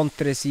 Moritz,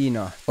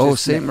 Pontresina. Oh,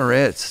 Just St.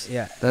 Moritz.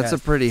 Yeah, That's yeah. a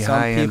pretty Some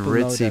high-end, people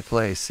know ritzy that.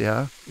 place,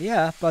 yeah?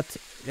 Yeah, but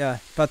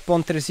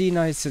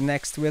Pontresina is the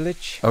next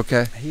village.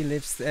 Okay. He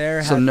lives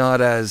there. So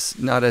not as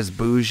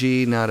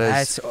bougie, not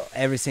as...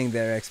 Everything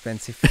there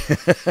expensive.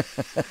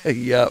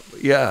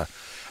 yeah.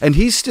 And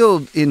he's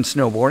still in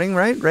snowboarding,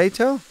 right,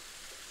 Reto?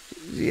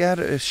 He had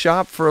a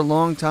shop for a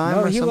long time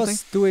No, or he something?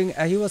 was doing.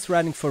 He was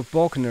running for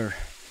Bogner.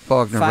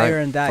 Bogner, Fire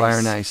right? and Ice. Fire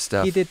and Ice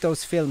stuff. He did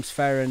those films,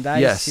 Fire and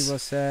Ice. Yes. He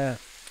was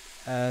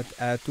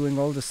doing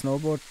all the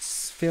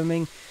snowboards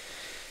filming.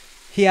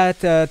 He had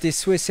the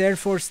Swiss Air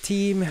Force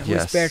team Yes.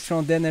 with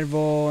Bertrand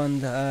Denervaux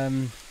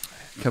and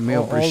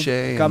Camille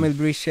Brichet. Camille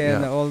Brichet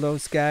and yeah. all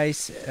those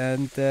guys.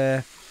 And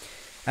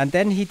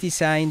then he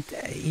designed.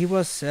 He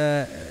was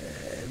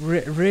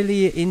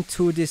really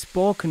into this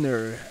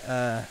Bogner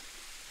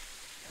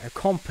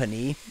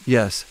company.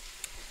 Yes.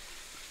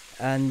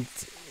 And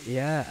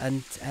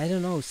I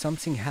don't know,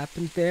 something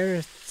happened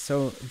there.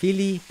 So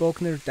Willy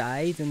Bogner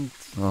died, and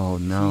Oh,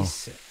 no.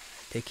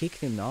 they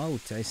kicked him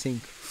out, I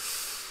think.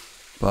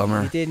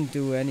 Bummer. He didn't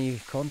do any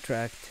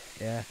contract.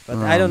 Yeah, but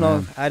Oh, I don't know.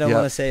 man. I don't Yeah.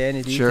 want to say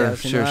any Sure,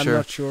 details. I'm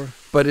not sure.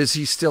 But is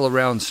he still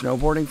around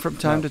snowboarding from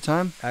time No, to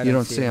time? I You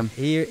don't see him?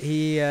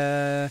 He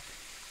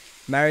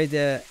married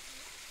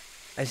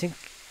I think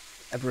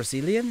a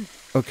Brazilian.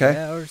 Okay.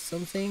 Yeah, or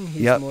something.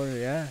 He's Yep. more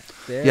there.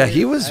 Yeah,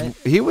 he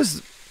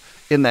was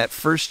in that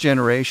first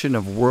generation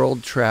of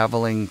world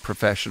traveling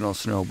professional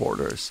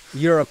snowboarders.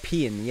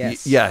 European.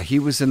 Yes. Yeah, he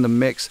was in the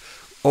mix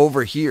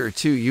over here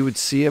too. You would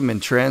see him in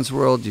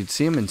Transworld, you'd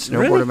see him in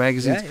snowboarder Really?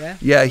 magazines.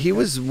 Yeah. He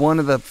was one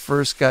of the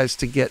first guys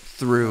to get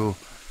through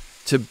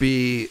to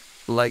be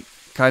like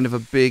kind of a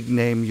big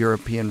name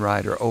European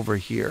rider over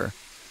here.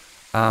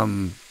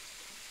 And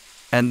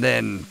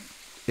then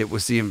it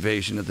was the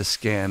invasion of the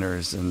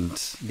scanners and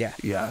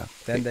yeah.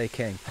 Then they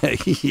came.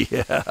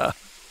 yeah.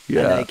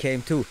 And I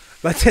came too.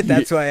 But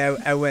that's why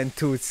I went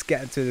to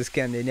the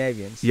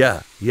Scandinavians.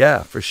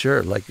 Yeah, for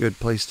sure. Like, good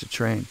place to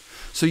train.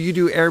 So you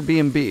do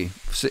Airbnb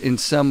in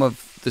some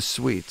of the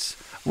suites.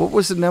 What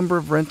was the number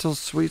of rental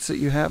suites that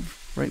you have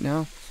right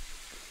now?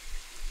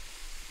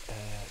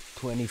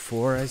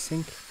 24, I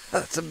think.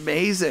 That's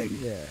amazing.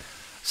 Yeah.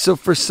 So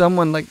for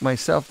someone like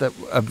myself that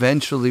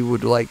eventually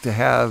would like to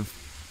have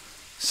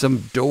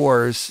some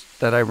doors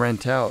that I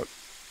rent out,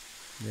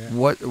 Yeah.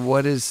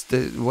 what's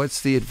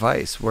the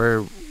advice?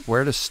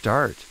 Where to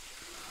start?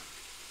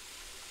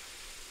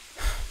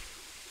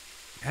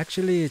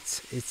 Actually,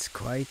 it's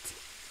quite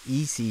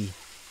easy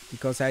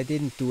because I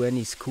didn't do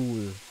any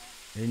school.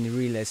 in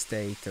real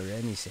estate or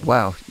anything.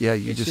 Wow. Yeah,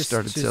 you It's just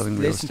started selling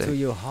real estate. Listen to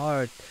your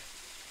heart.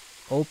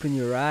 Open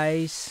your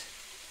eyes.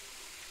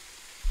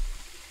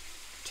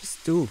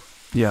 Just do.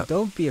 Yeah.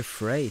 Don't be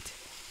afraid.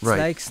 It's Right.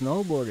 like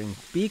snowboarding.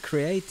 Be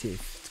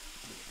creative.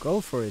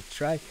 Go for it.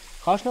 Try.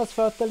 Kannst du noch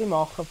ein Foto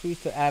machen für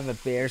uns? I have a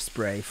bear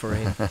spray for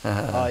him.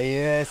 Oh,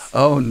 yes.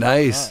 Oh,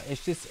 nice.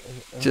 It's just...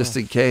 Just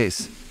in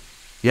case.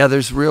 Yeah,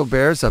 there's real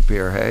bears up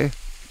here, hey?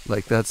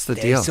 Like, that's the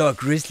They deal. saw a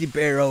grizzly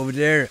bear over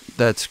there.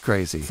 That's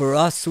crazy. For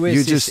us Swiss,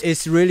 You just-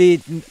 it's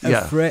really...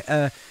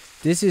 Yeah.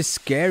 This is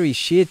scary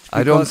shit.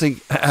 I don't because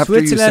think after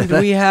you Switzerland, said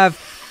that, we have...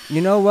 You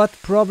know what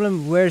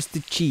problem? Where's the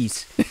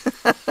cheese?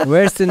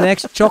 Where's the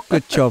next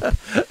chocolate shop?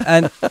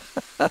 And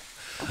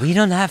we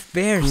don't have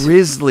bears.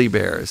 grizzly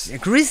bears. A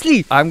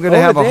grizzly. I'm gonna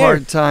over have a there.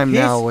 hard time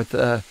He's- now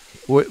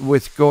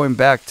with going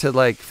back to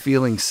like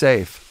feeling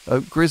safe. A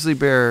grizzly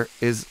bear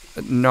is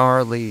a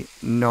gnarly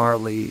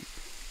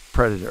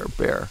predator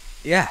bear.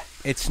 Yeah,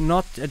 it's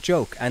not a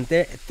joke. And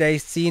they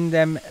seen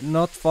them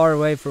not far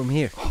away from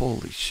here.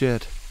 Holy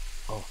shit.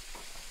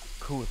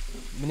 Cool.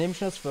 Nimmst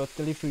du noch ein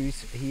Foto für uns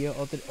hier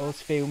oder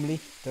als Filmli?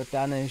 Dort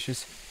hinten ist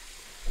es.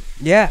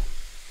 Yeah.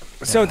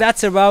 So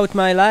that's about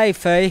my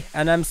life, eh?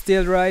 And I'm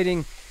still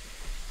riding.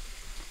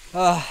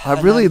 I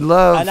And really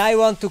love. And I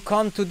want to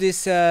come to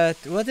this.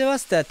 What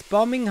was that?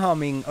 Bombing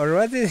humming or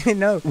what did you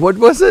know? What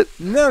was it?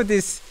 No,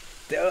 this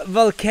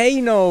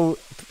volcano.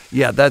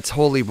 Yeah, that's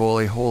holy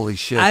moly. Holy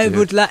shit. I dude.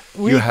 would like.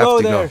 We You have go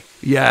to there. go.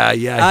 Yeah.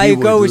 He I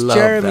would go with love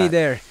Jeremy that.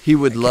 there. He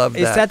would love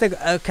Is that.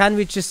 that can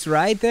we just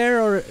ride there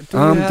or? Do you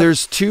have-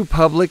 There's 2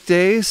 public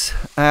days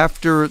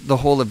after the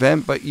whole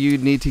event, but you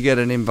need to get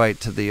an invite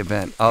to the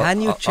event.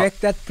 Can you check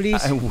that,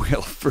 please? I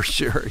will for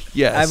sure.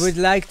 Yes. I would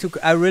like to.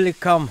 I really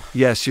come.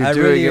 Yes, you're I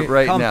doing really it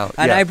right come. now.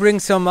 And yeah. I bring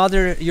some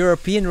other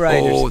European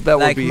riders, Oh, that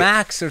would like be-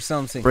 Max or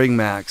something. Bring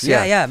Max.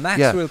 Yeah, Max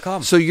yeah. will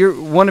come. So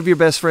one of your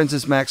best friends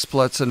is Max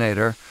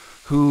Plutzinator,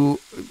 who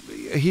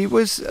he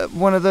was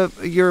one of the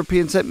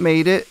Europeans that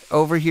made it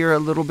over here a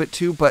little bit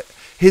too, but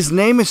his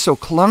name is so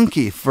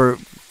clunky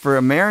for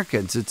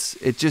Americans.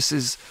 It just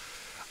is.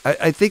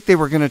 I think they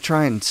were going to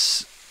try and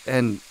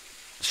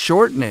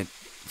shorten it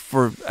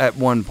for at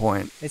one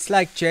point. It's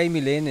like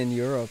Jamie Lynn in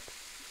Europe.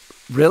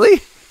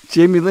 Really?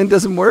 Jamie Lynn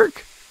doesn't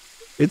work?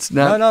 It's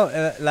not.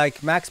 No,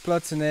 like Max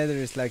Plutzinator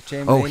is like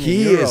Jamie Oh, Lynn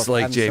he in Europe. is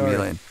like I'm Jamie sorry.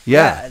 Lynn.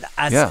 Yeah.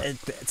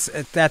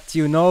 That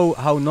you know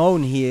how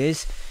known he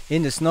is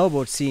in the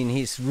snowboard scene.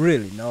 He's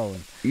really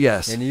known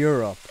Yes. in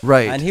Europe.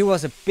 Right. And he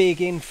was a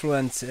big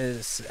influence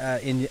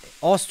in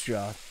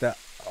Austria.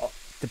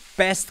 The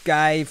best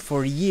guy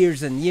for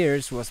years and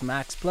years was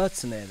Max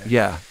Plutzinator.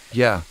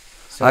 Yeah.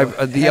 So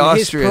the and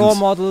Austrians. his pro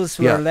models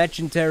were Yeah.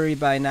 legendary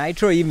by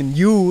Nitro. Even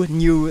you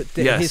knew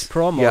his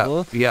pro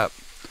model. Yeah.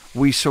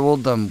 We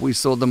sold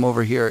them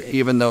over here,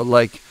 even though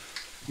like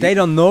They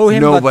don't know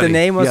him, but the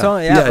name was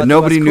on. Yeah, but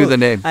nobody it was knew cool. the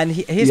name. And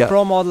his Yeah.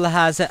 pro model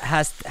has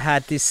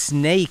had this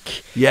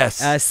snake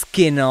Yes.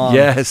 skin on.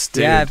 Yes,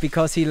 dude. Yeah,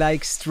 because he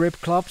likes strip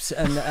clubs,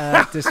 and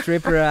the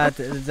stripper had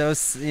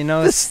those,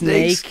 The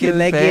snake snakeskin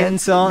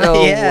leggings pants? on. No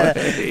yeah,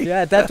 way.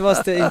 yeah, that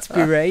was the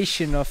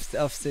inspiration of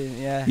the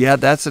yeah. Yeah,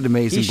 that's an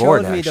amazing He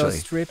board showed me actually. those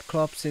strip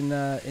clubs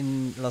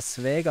in Las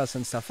Vegas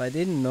and stuff. I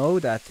didn't know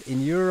that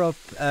in Europe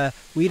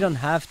we don't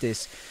have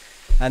this.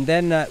 And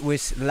then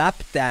with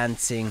lap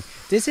dancing,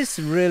 this is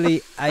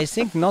really, I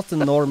think, not a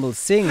normal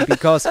thing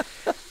because,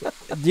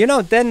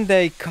 then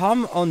they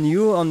come on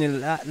you on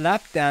your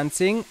lap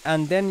dancing,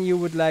 and then you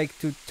would like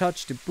to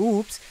touch the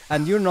boobs,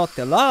 and you're not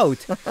allowed.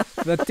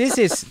 But this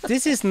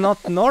is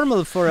not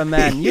normal for a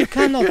man. You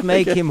cannot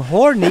make him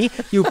horny.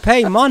 You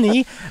pay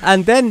money,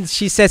 and then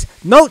she says,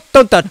 "No,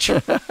 don't touch.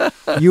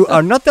 You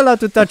are not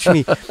allowed to touch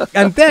me."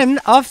 And then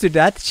after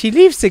that, she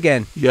leaves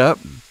again. Yep.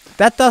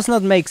 That does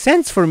not make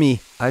sense for me.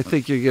 I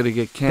think you're gonna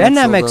get canceled. Then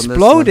I'm on this one.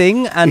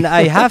 exploding, and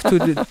I have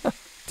to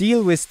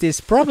deal with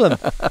this problem.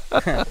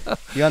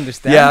 You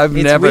understand? Yeah,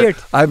 it's weird.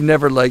 I've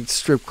never liked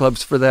strip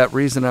clubs for that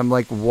reason. I'm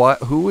like, what?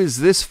 Who is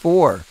this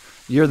for?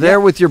 You're there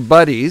with your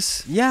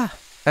buddies, Yeah.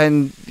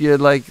 and you're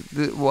like,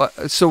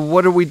 so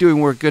what are we doing?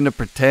 We're gonna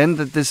pretend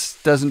that this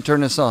doesn't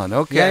turn us on,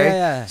 okay?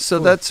 Yeah. So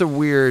Cool. that's a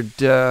weird.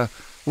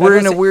 We're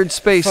in a was weird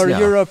space for now.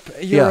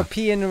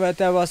 European,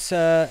 that was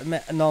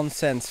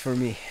nonsense for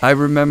me. I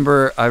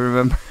remember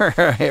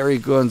Harry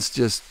Guns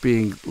just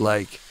being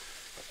like,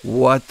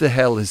 "What the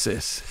hell is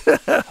this?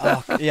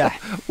 Oh, yeah.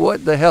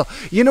 What the hell?"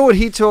 You know what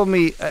he told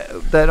me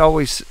that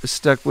always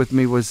stuck with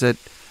me was that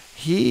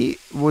he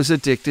was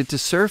addicted to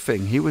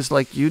surfing. He was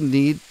like, "You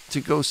need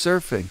to go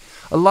surfing."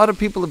 A lot of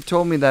people have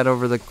told me that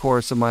over the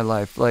course of my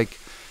life. Like,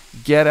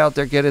 get out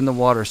there, get in the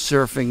water.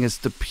 Surfing is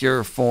the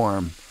pure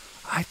form.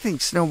 I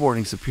think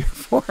snowboarding's a pure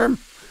form.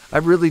 I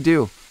really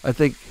do. I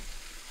think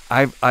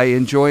I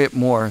enjoy it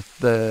more.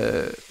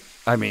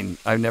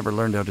 I've never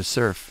learned how to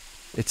surf.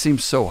 It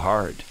seems so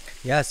hard.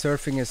 Yeah,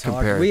 surfing is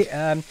Compared.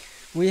 hard.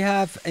 We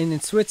have in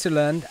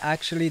Switzerland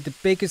actually the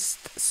biggest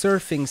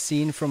surfing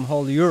scene from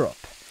whole Europe.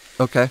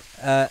 Okay,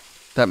 Uh,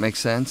 that makes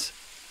sense.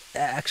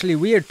 Actually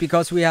weird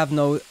because we have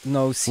no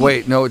sea.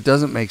 Wait, no, it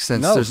doesn't make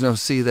sense. No. There's no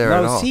sea there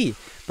at No all. sea.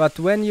 But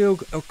when you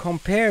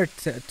compare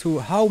to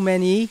how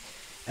many,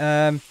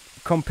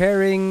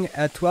 comparing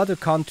to other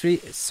country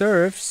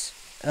surfs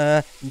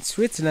in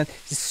Switzerland,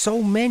 there's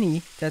so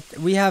many that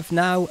we have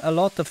now a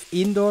lot of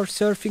indoor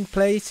surfing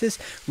places.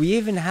 We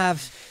even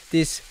have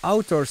this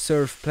outdoor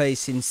surf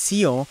place in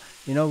Sion,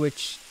 you know,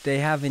 which they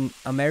have in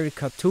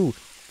America too.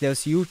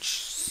 There's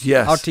huge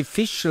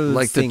artificial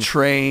like thing. the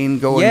train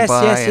going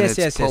by and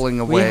it's pulling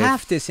away. We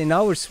have this in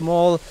our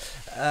small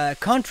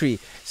country.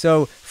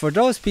 So for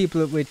those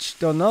people which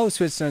don't know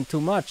Switzerland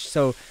too much,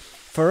 so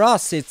for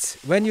us it's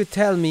when you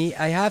tell me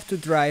I have to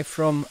drive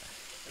from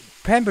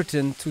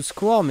Pemberton to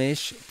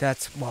Squamish,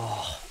 that's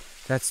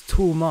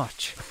too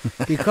much.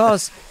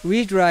 Because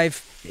we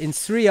drive in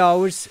 3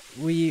 hours,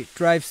 we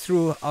drive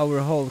through our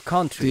whole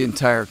country. The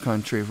entire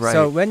country, right.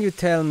 So when you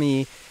tell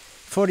me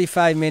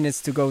 45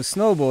 minutes to go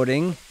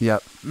snowboarding,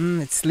 yep.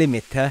 It's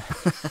limit, huh?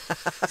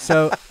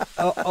 So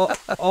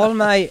all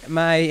my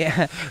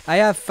I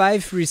have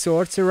 5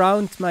 resorts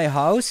around my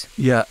house.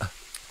 Yeah.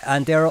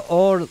 And they're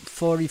all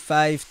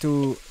 45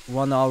 to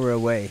 1 hour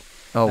away.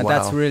 Oh, and wow.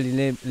 that's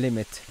really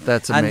limit.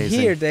 That's amazing. And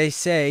here they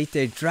say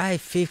they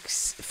drive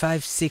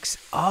 5-6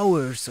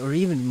 hours or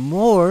even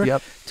more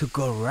to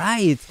go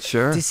ride.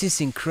 Sure. This is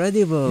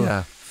incredible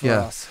for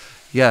us.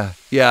 Yeah,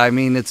 I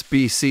mean, it's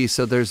BC,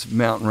 so there's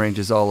mountain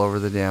ranges all over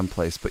the damn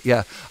place. But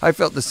yeah, I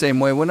felt the same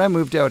way. When I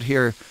moved out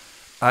here,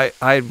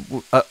 a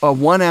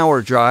 1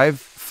 hour drive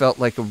felt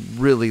like a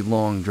really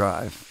long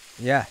drive.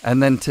 Yeah.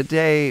 And then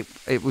today,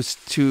 it was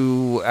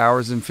 2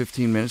 hours and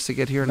 15 minutes to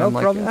get here. And no I'm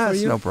like, problem for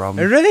it's you? no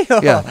problem. Really?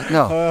 Yeah,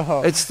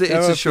 no. It's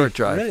a short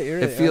drive. Really?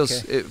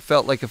 It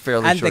felt like a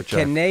fairly and short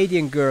drive. And the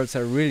Canadian girls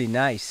are really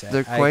nice.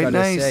 They're quite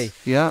nice. Say.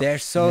 Yeah. They're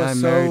I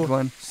married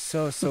one.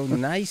 So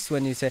nice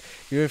when you say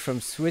you're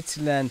from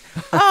Switzerland.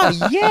 Oh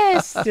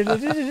yes.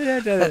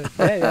 The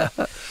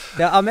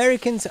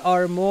Americans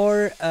are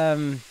more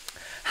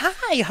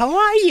hi, how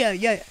are you?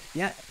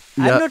 Yeah.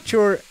 I'm not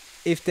sure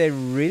if they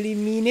really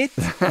mean it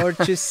or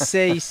just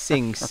say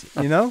things,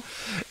 you know?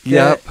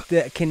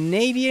 The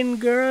Canadian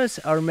girls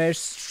are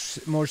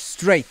more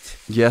straight.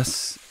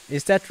 Yes.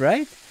 Is that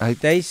right?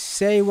 They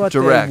say what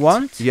direct. They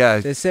want. Yeah.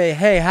 They say,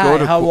 hey, hi,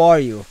 how are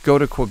you? Go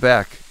to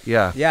Quebec.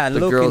 Yeah. Yeah, the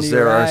look girls into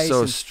there your are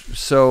eyes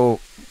so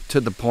to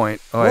the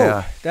point. Oh,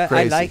 yeah.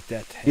 I like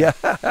that. Yeah.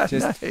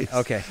 Just, nice.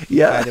 Okay.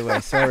 Yeah. By the way,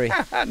 sorry.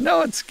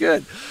 No, it's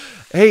good.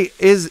 Hey,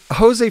 is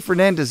Jose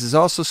Fernandez is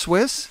also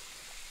Swiss?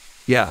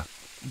 Yeah.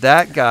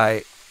 That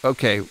guy,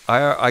 okay,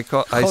 I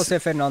call Jose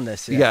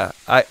Fernandez. Yeah,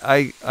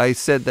 I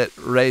said that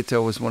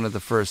Reto was one of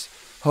the first.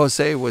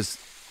 Jose was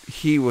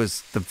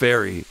the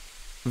very,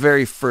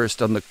 very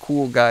first on the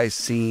cool guy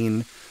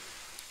scene.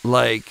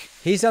 Like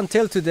he's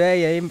until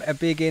today a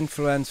big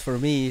influence for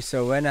me.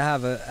 So when I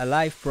have a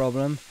life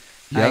problem,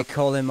 I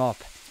call him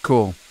up.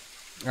 Cool.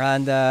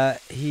 And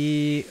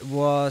he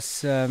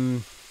was.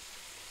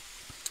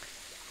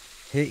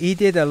 He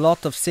did a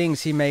lot of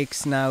things. He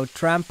makes now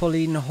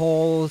trampoline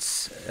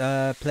halls,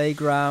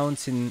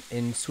 playgrounds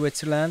in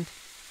Switzerland.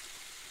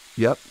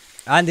 Yep.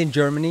 And in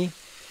Germany.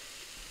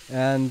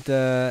 And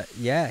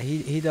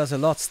he does a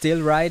lot.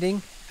 Still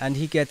riding. And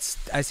he gets,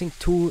 I think,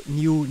 2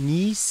 new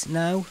knees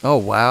now. Oh,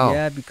 wow.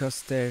 Yeah,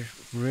 because they're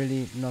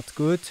really not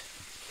good.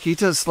 He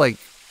does like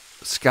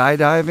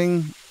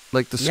skydiving,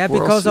 like the squirrel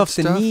because of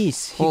stuff? the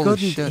knees.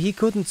 He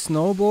couldn't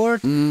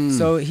snowboard,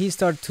 so he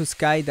started to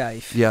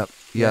skydive. Yep.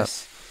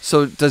 Yes.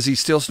 So does he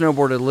still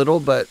snowboard a little,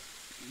 but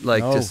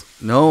like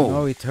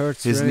No, it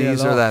hurts. His really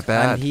knees a lot. are that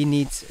bad. And he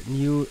needs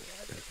new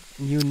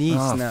knees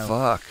now. Oh,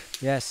 fuck.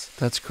 Yes.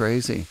 That's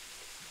crazy.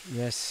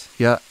 Yes.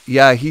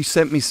 Yeah. He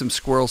sent me some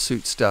squirrel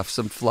suit stuff,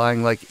 some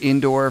flying, like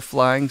indoor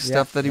flying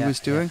stuff that he was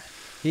doing.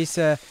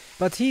 Yeah.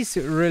 But he's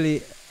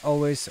really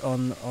always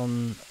on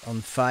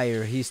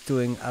fire. He's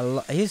doing a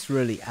lot. He's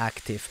really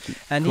active,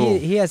 and cool.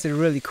 he has a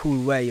really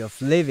cool way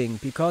of living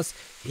because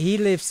he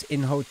lives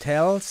in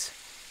hotels.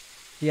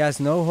 He has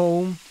no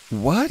home.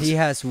 What? He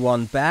has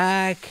one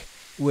bag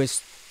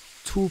with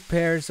 2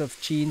 pairs of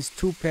jeans,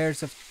 2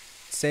 pairs of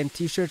same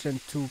t-shirt, and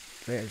 2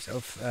 pairs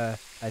of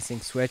I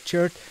think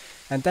sweatshirt,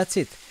 and that's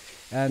it.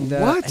 And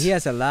he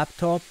has a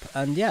laptop,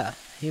 and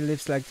he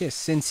lives like this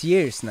since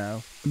years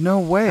now. No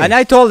way. And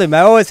I told him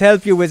I always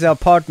help you with the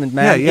apartment,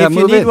 man. Yeah, if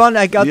you need one,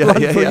 I got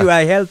one for you.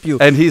 I help you.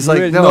 And he's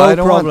like, no, I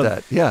don't want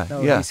that.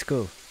 Yeah. He's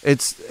cool.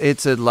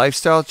 It's a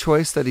lifestyle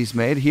choice that he's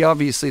made. He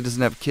obviously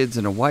doesn't have kids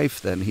and a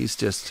wife. Then he's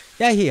just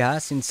he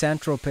has in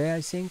Saint-Tropez,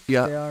 I think.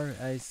 Yeah, they are.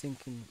 I think.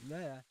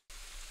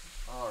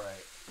 All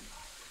right.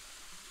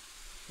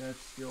 That's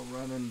still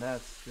running.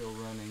 That's still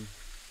running.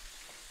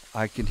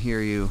 I can hear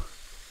you.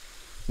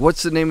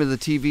 What's the name of the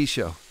TV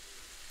show?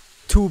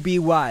 To Be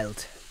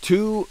Wild.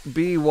 To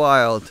Be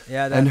Wild.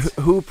 Yeah. And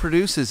who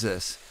produces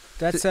this?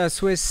 That's a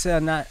Swiss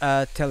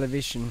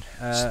television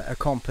a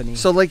company.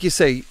 So, like you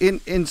say,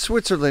 in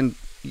Switzerland,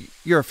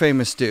 you're a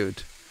famous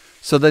dude.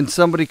 So then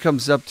somebody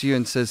comes up to you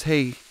and says,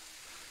 hey,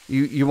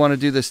 you want to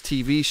do this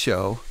TV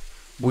show?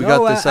 We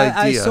got this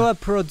idea. I saw a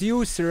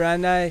producer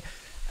and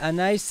And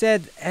I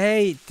said,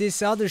 hey,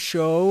 this other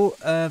show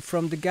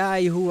from the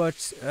guy who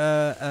was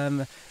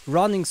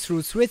running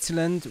through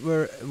Switzerland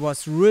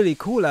was really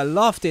cool. I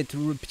loved it.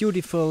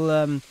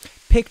 Beautiful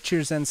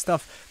pictures and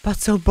stuff, but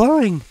so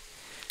boring.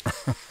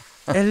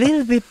 A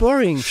little bit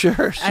boring.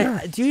 Sure.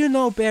 Do you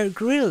know Bear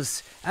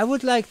Grylls? I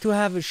would like to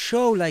have a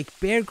show like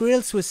Bear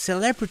Grylls with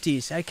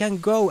celebrities. I can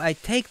go, I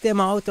take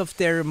them out of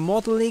their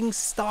modeling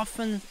stuff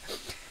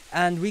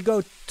and we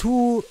go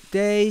 2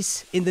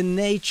 days in the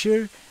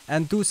nature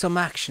and do some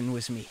action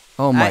with me.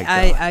 Oh my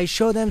God. I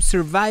show them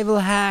survival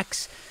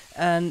hacks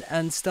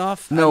and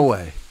stuff. No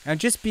way. And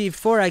just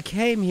before I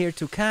came here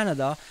to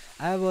Canada,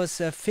 I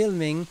was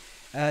filming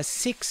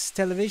 6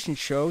 television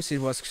shows.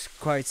 It was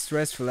quite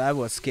stressful. I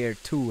was scared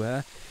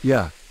too.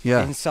 Yeah.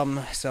 In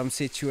some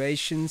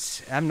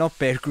situations. I'm not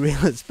Bear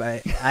Grylls,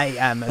 but I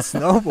am a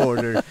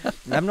snowboarder.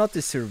 I'm not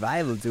a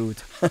survival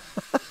dude.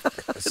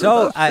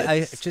 So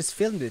I just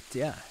filmed it.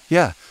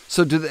 Yeah.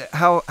 So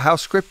how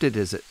scripted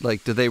is it?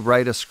 Like, do they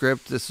write a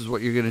script? This is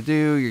what you're going to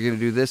do. You're going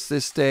to do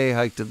this day,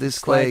 hike to this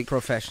quite lake.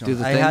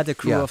 Professional. I had a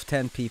crew of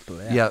 10 people.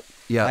 Yeah.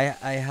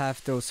 I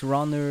have those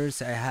runners.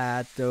 I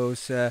had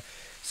those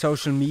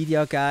social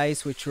media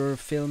guys which were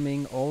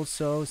filming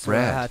also. So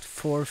Rad. I had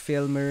 4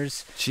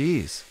 filmers.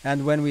 Jeez.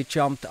 And when we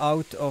jumped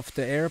out of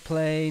the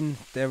airplane,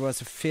 there was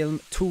 2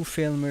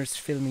 filmers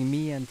filming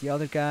me and the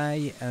other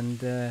guy.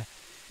 And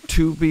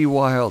To Be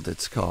Wild,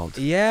 it's called.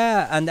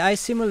 yeah, and I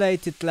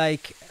simulated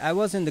like I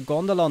was in the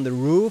gondola on the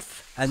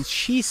roof, and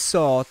she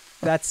thought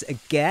that's a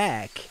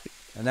gag,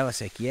 and I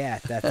was like, yeah,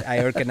 that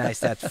I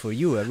organized that for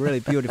you, a really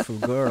beautiful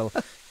girl,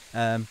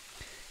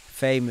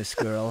 famous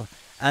girl,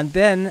 and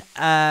then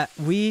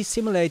we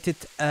simulated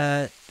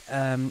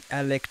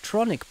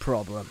electronic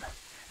problem,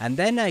 and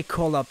then I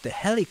called up the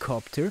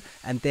helicopter,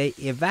 and they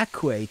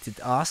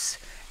evacuated us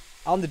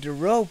under the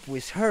rope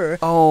with her,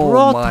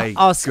 brought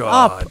us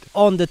up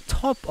on the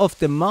top of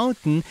the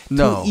mountain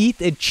to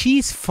eat a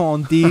cheese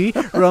fondue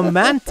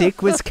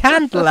romantic with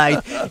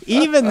candlelight.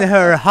 Even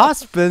her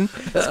husband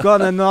is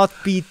gonna not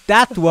beat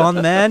that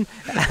one, man.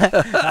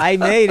 I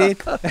made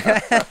it.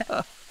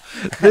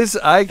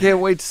 I can't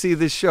wait to see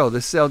this show.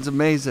 This sounds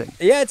amazing.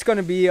 Yeah, it's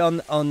gonna be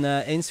on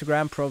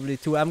Instagram probably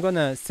too. I'm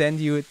gonna send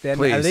you then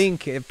a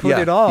link. Put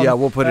it on. Yeah,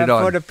 we'll put it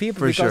on for the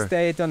people because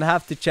they don't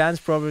have the chance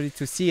probably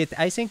to see it.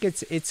 I think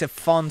it's a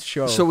fun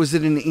show. So is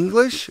it in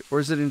English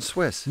or is it in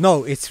Swiss?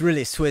 No, it's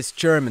really Swiss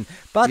German.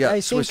 But I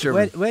Swiss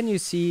think when you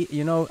see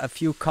a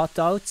few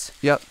cutouts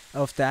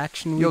of the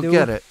action we do, you'll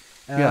get it.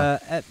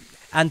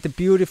 And the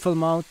beautiful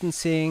mountain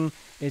scene.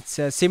 It's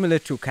similar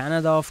to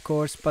Canada, of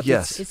course, but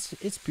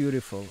it's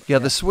beautiful. Yeah,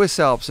 the Swiss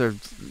Alps are,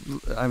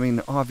 I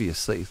mean,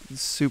 obviously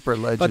super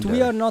legendary. But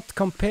we are not,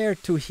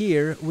 compared to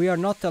here, we are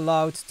not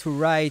allowed to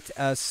ride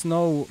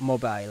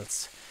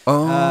snowmobiles.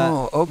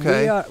 Oh,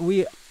 okay.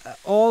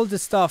 All the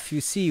stuff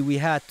you see, we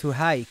had to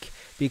hike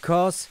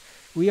because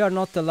we are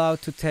not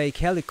allowed to take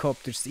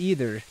helicopters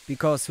either,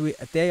 because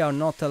they are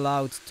not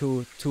allowed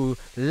to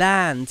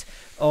land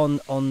on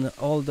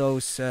all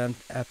those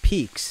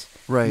peaks.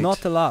 Right.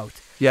 Not allowed.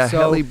 Yeah, so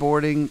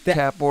heliboarding,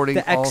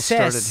 catboarding, all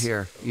started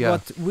here. Yeah.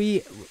 But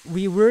we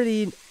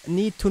really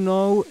need to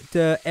know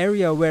the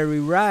area where we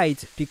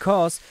ride,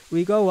 because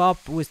we go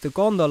up with the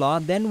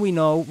gondola, then we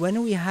know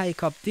when we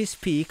hike up this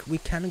peak, we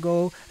can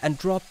go and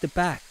drop the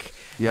back.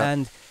 Yeah.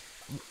 And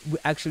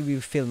we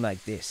film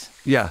like this.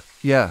 Yeah.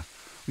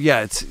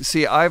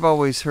 See, I've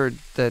always heard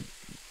that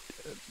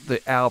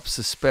the Alps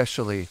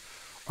especially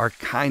are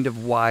kind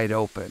of wide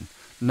open,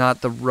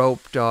 not the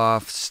roped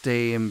off,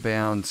 stay in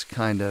bounds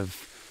kind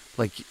of.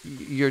 Like,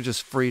 you're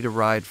just free to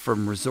ride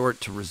from resort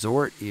to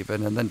resort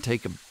even, and then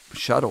take a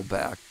shuttle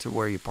back to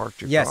where you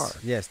parked your car.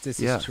 Yes, this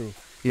is true.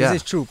 Yeah.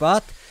 This is true.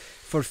 But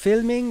for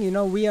filming,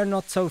 we are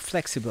not so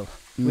flexible.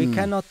 We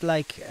cannot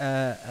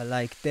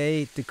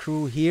the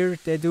crew here,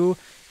 they do.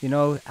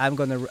 I'm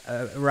going to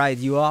ride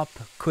you up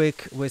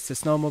quick with the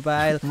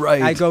snowmobile.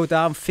 Right. I go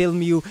down,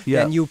 film you,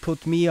 then you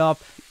put me up.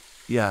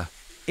 Yeah.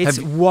 It's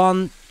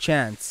one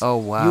chance. Oh,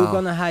 wow. You're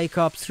going to hike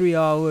up 3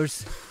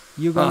 hours.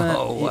 You're gonna,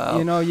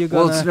 you're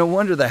gonna. Well, it's no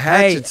wonder the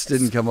hatchets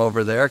didn't come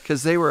over there,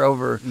 because they were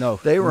over.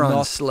 No, they were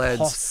on sleds.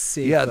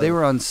 Possible. Yeah, they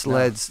were on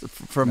sleds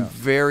from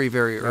very,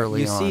 very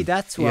early on. You see,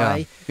 that's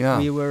why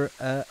we were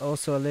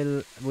also a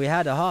little. We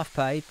had a half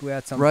pipe. We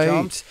had some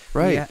jumps.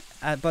 Right.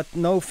 But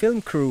no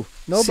film crew.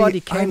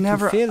 Nobody came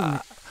to film.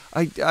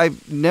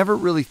 I've never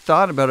really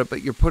thought about it,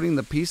 but you're putting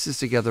the pieces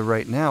together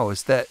right now.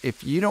 Is that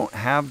if you don't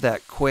have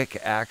that quick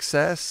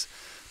access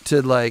to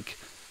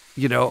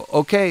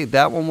okay,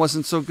 that one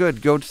wasn't so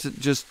good. Go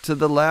just to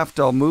the left.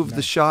 I'll move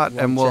the shot,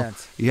 and we'll.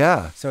 Chance.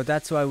 Yeah. So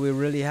that's why we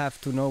really have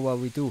to know what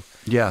we do.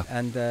 Yeah.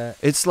 And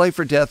it's life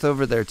or death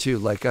over there too.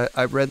 Like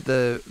I read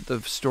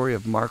the story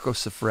of Marco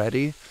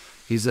Siffredi.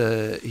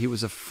 He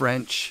was a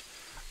French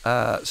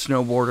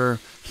snowboarder.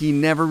 He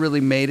never really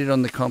made it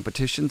on the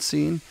competition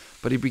scene,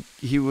 but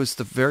he was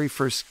the very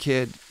first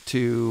kid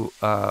to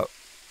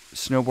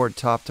snowboard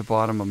top to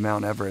bottom of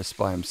Mount Everest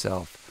by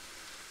himself.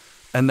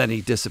 And then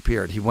he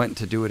disappeared. He went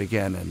to do it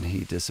again, and he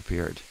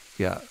disappeared.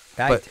 Yeah.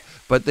 Right.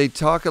 But they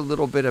talk a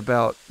little bit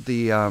about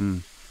the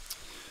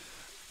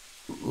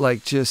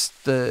like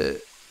just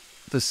the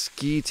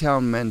ski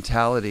town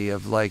mentality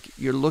of like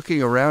you're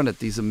looking around at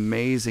these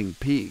amazing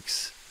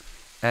peaks,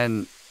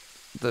 and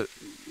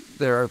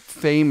there are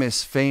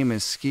famous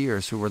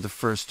skiers who were the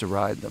first to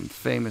ride them,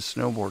 famous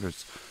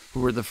snowboarders who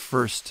were the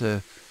first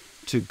to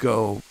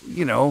go,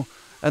 you know,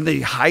 and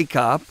they hike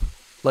up,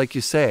 like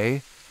you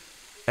say,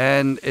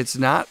 and it's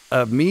not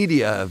a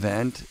media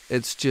event,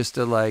 it's just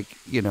a like,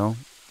 you know,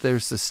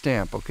 there's the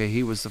stamp, okay,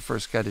 he was the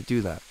first guy to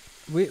do that.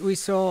 We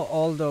saw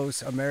all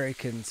those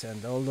Americans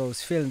and all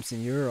those films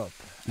in Europe,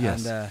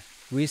 Yes. and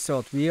we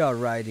thought we are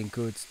riding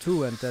good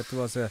too, and that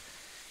was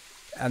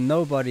and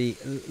nobody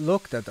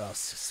looked at us,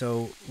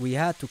 so we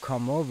had to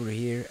come over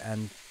here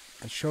and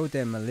show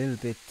them a little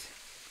bit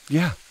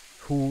Yeah.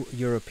 who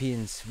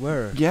Europeans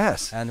were.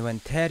 Yes. And when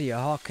Terje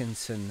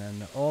Hawkinson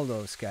and all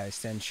those guys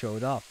then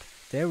showed up,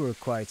 they were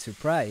quite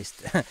surprised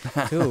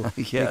too,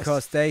 Yes.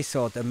 because they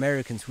thought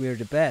Americans were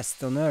the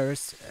best on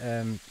earth.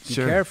 Be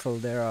Sure. careful,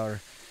 there are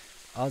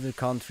other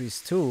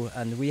countries too,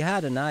 and we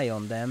had an eye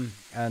on them,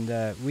 and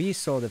we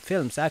saw the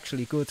films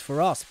actually good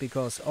for us,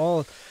 because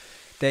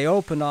they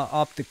open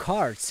up the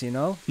cards, you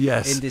know,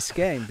 Yes. in this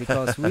game,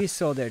 because we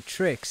saw their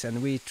tricks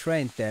and we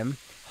trained them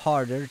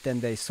harder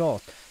than they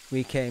thought.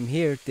 We came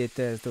here, did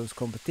those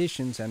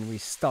competitions, and we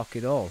stuck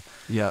it all.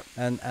 Yeah.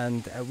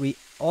 And we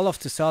all of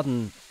a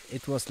sudden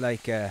it was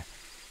like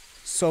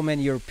so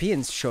many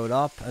Europeans showed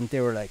up, and they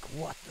were like,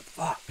 "What the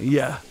fuck?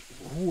 Yeah.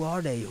 Who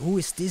are they? Who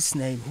is this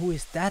name? Who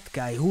is that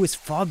guy? Who is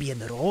Fabien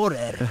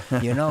Rohrer?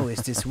 You know,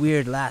 is this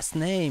weird last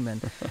name?"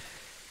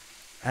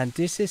 And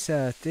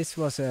this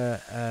was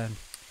a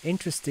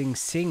interesting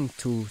thing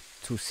to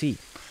see.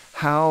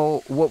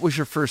 What was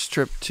your first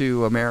trip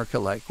to America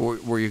like?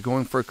 Were you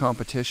going for a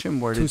competition?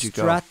 Where did you go?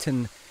 To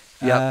Stratton,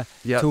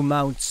 Yep. to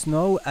Mount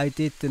Snow. I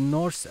did the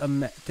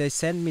they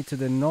sent me to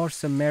the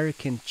North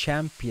American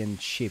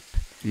Championship.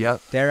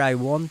 Yep. There I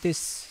won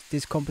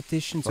this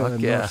competition, so Fuck I'm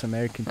yeah. North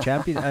American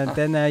champion. And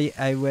then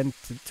I went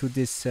to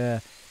this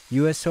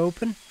US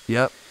Open.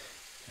 Yep.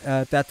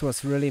 That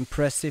was really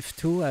impressive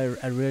too.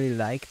 I really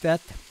liked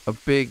that. A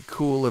big,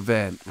 cool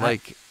event,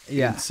 like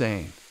yeah.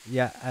 insane.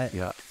 Yeah.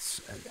 Yeah.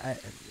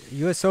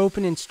 US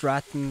Open in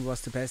Stratton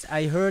was the best.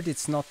 I heard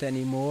it's not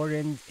anymore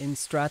in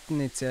Stratton.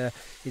 It's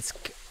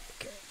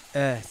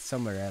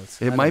somewhere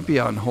else. It might be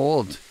on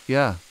hold.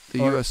 Yeah.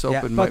 The US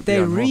Open might but be they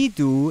on hold.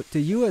 redo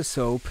the US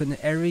Open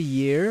every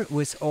year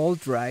with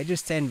old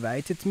riders. They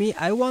invited me.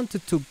 I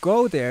wanted to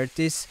go there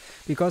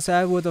because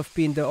I would have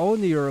been the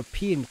only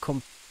European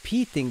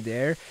competing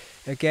there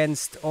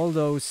against all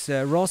those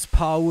Ross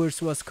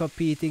Powers was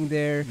competing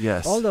there.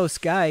 Yes. All those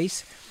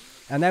guys,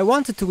 and I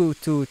wanted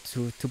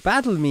to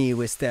battle me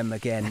with them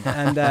again,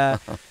 and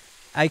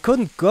I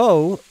couldn't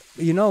go.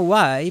 You know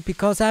why?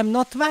 Because I'm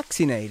not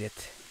vaccinated.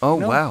 Oh,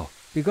 you know? wow.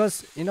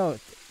 Because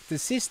the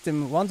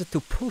system wanted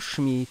to push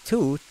me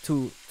to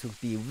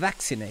be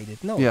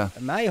vaccinated. No, Yeah.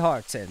 my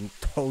heart said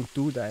don't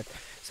do that.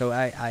 So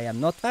I am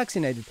not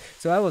vaccinated.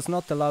 So I was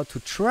not allowed to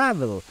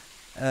travel.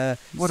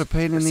 What a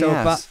pain in the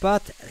ass.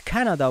 But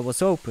Canada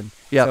was open.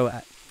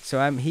 Yeah. So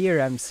I'm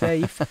here. I'm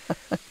safe.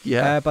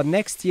 Yeah. But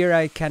next year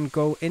I can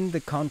go in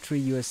the country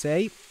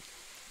USA,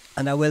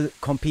 and I will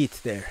compete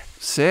there.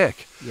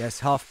 Sick. Yes,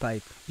 half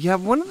pipe. Yeah,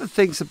 one of the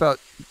things about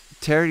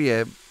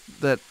Terje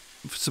that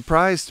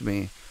surprised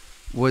me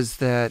was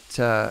that,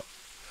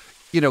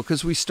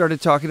 because we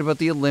started talking about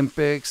the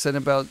Olympics and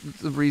about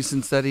the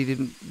reasons that he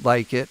didn't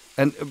like it,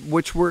 and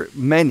which were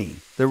many.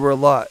 There were a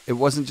lot. It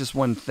wasn't just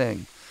one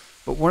thing.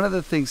 But one of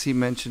the things he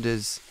mentioned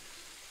is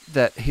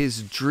that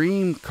his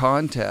dream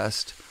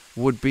contest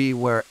would be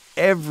where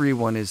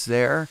everyone is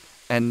there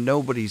and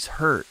nobody's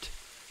hurt,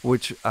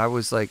 which I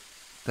was like,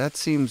 that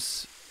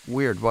seems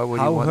weird. Why would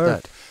he want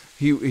hurt? that?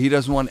 He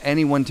doesn't want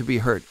anyone to be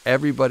hurt.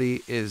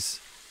 Everybody is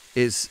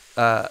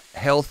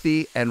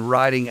healthy and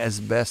riding as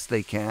best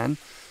they can,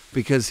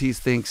 because he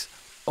thinks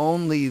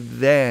only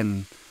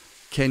then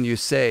can you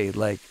say,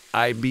 like,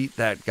 I beat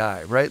that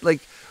guy, right?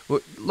 Like,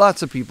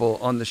 lots of people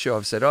on the show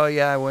have said, oh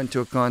yeah, I went to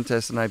a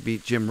contest and I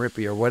beat Jim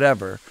Rippey or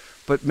whatever,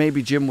 but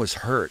maybe Jim was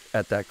hurt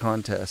at that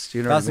contest.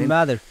 You know Doesn't what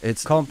I mean? matter.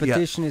 It's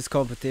competition is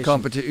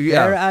competition.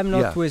 Yeah, I'm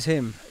not yeah. with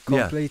him.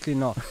 Completely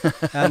not.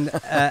 And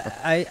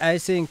I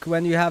think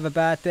when you have a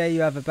bad day,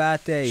 you have a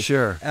bad day.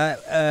 Sure.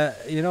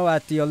 At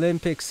the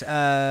Olympics,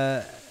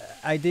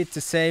 I did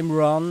the same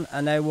run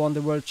and I won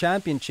the world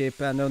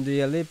championship, and on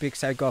the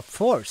Olympics I got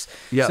fourth.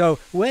 Yeah. So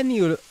when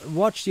you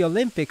watch the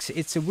Olympics,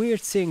 it's a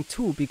weird thing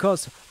too,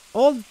 because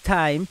all the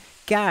time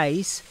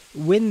guys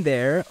win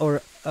there,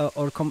 or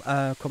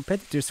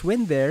competitors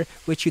win there,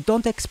 which you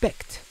don't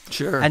expect.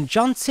 Sure. And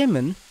John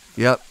Simon,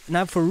 Yep.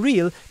 now for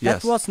real,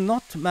 Yes. that was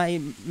not my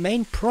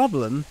main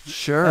problem.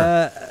 Sure.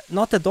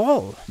 Not at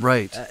all.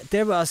 Right.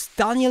 There was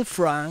Daniel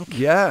Frank.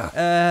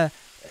 Yeah.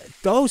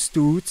 Those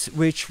dudes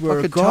which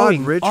were Fucking going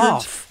Todd Richards?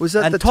 off. Was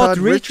that and the Todd Todd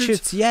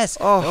Richards? Yes.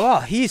 Oh.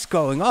 He's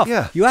going off.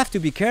 Yeah. You have to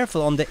be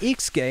careful on the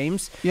X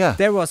Games. Yeah.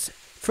 There was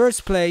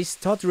first place,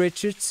 Todd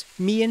Richards,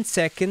 me in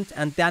second,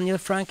 and Daniel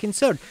Frank in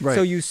third. Right.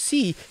 So you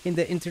see, in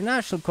the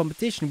international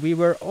competition, we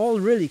were all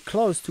really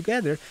close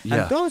together,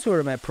 and those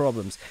were my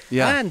problems.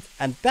 Yeah.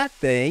 And that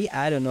day,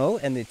 I don't know,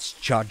 and it's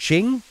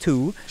judging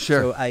too.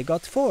 Sure. So I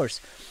got fourth.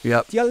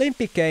 Yep. The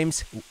Olympic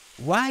Games,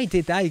 why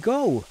did I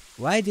go?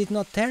 Why did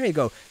not Terry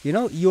go? You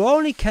know, you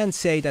only can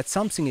say that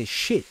something is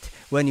shit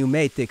when you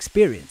made the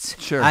experience.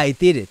 Sure. I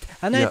did it.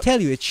 And I tell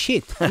you, it's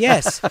shit.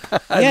 Yes.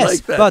 I yes.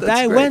 like that. But That's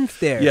I great. went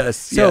there. Yes.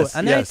 So, yes.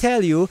 and yes. I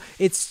tell you,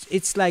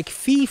 it's like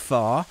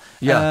FIFA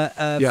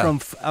from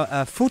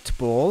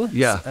football,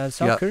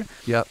 soccer.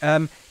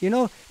 Yeah. You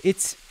know,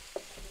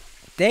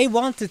 they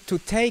wanted to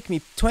take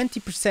me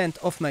 20%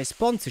 of my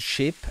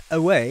sponsorship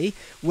away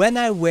when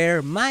I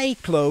wear my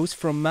clothes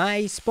from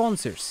my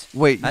sponsors.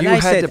 Wait, and you I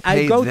had said, to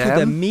pay I go them? to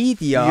the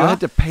media, You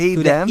had to pay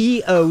to them?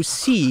 the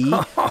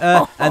EOC,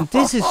 and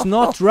this is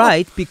not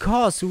right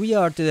because we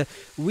are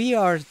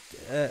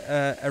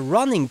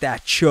running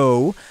that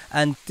show,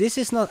 and this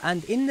is not.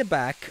 And in the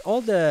back, all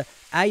the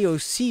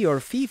IOC or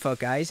FIFA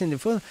guys in the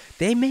front,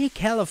 they make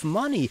hell of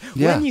money.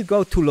 Yeah. When you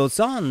go to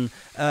Lausanne,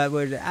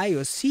 where the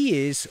IOC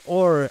is,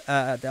 or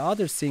the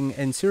other thing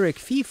in Zurich,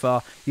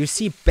 FIFA, you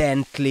see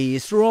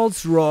Bentleys,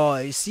 Rolls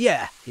Royce.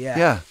 Yeah.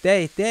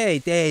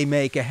 They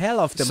make a hell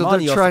of the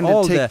money. So they're trying of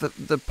all to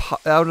take the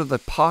out of the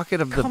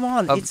pocket of the. Come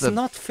on, it's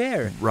not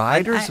fair.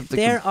 Riders of the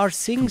there are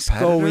things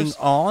going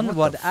on.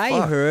 What I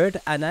fuck?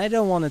 heard, and I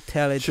don't want to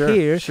tell it Sure,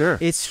 here. sure.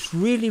 It's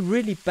really,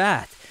 really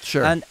bad.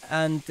 Sure.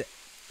 And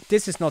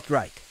this is not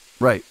right.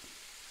 Right.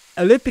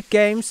 Olympic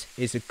Games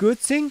is a good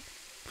thing.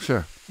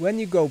 Sure. When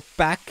you go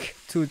back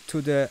to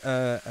the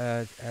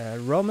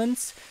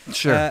Romans,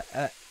 Sure.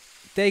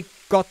 they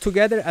got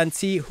together and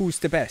see who's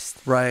the best.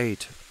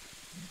 Right.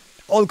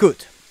 All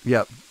good.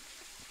 Yep.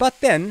 But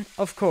then,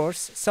 of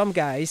course, some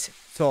guys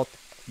thought,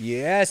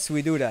 yes,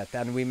 we do that,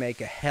 and we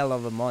make a hell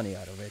of a money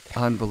out of it.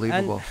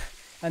 Unbelievable.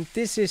 And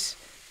this is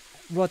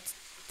what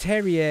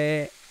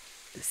Terrier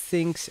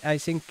thinks, I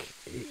think,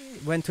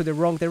 went to the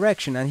wrong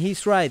direction, and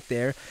he's right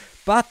there.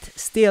 But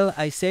still,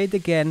 I say it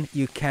again,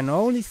 you can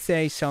only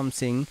say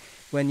something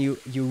when you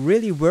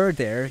really were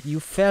there, you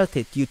felt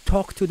it, you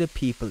talked to the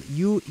people.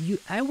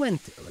 I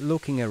went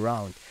looking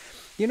around.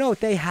 You know,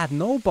 they had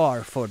no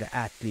bar for the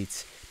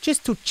athletes,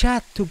 just to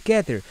chat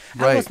together.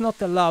 Right. I was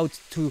not allowed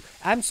to.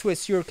 I'm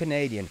Swiss, you're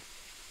Canadian.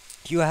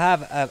 You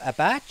have a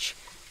badge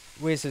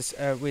with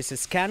a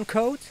scan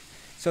code.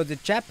 So the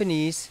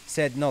Japanese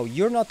said, no,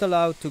 you're not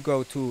allowed to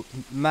go to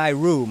my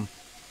room.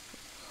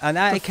 And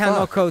I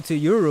cannot go to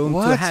your room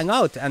to hang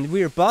out. And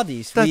we're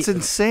buddies. That's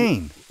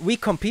insane. We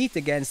compete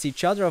against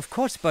each other, of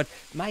course. But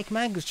Mike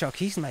Manguschuk,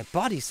 he's my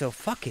buddy, so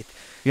fuck it.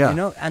 Yeah. You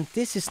know, and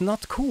this is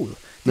not cool.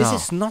 This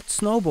is not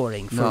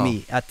snowboarding for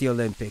me at the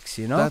Olympics,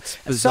 you know. That's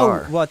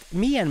bizarre. So what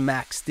me and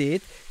Max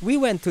did, we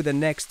went to the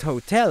next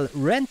hotel,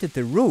 rented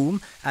the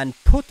room, and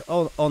put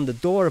on the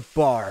door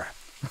bar.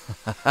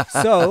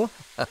 So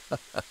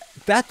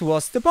that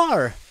was the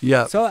bar.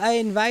 Yeah. So I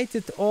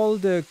invited all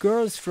the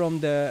girls from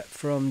the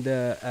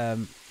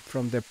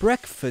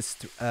breakfast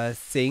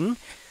thing,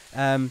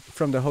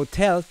 from the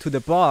hotel to the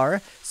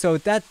bar, so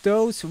that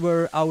those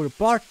were our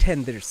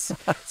bartenders.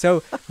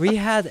 So we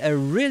had a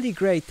really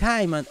great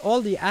time, and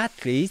all the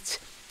athletes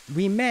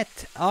we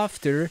met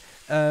after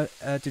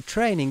the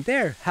training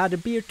there, had a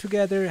beer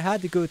together,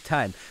 had a good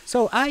time.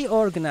 So I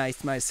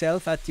organized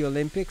myself at the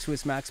Olympics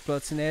with Max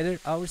Plotzeneder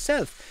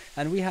ourselves,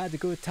 and we had a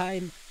good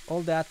time,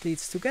 all the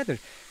athletes together.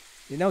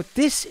 You know,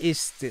 this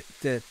is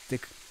the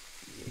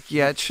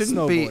yeah, it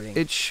shouldn't be.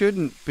 It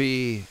shouldn't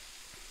be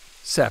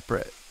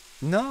separate.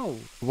 No.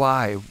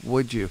 Why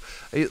would you?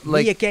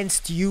 Me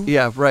against you.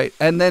 Yeah, right.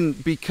 And then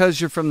because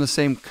you're from the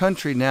same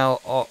country now,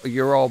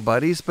 you're all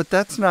buddies. But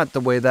that's not the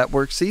way that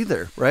works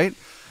either, right?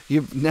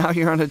 Now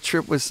you're on a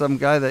trip with some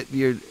guy that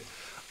you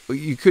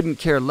couldn't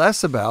care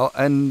less about,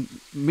 and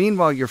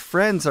meanwhile your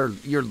friends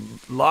you're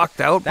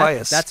locked out by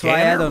a that's scanner.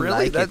 Why I don't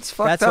really? like That's it.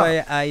 fucked That's up.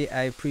 why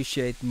I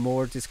appreciate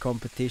more this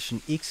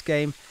competition. X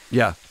Game.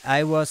 Yeah.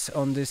 I was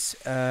on this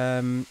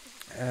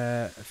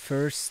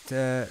first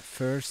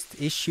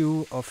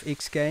issue of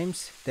X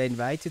Games. They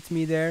invited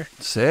me there.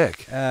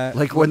 Sick.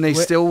 Like when they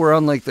still were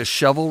on like the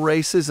shovel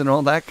races and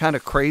all that kind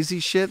of crazy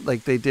shit,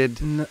 like they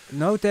did.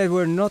 No, they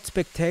were not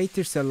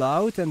spectators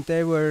allowed, and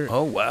they were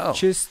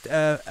just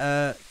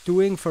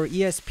doing for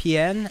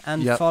ESPN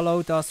and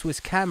followed us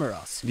with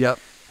cameras. Yep.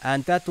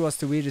 And that was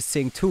the weirdest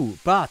thing too.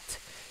 But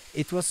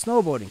it was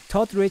snowboarding.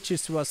 Todd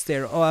Richards was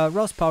there,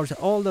 Ross Powers,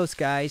 all those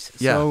guys.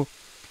 Yeah. So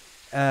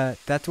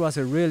that was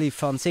a really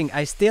fun thing.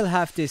 I still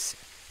have this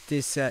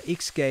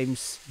X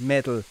Games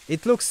medal.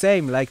 It looks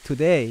same like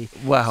today.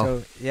 Wow.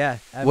 So yeah.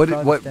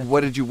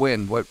 What did you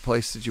win? What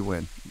place did you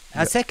win?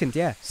 Second,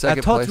 yeah.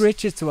 Second Todd place.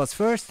 Richards was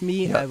first.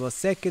 Me, I was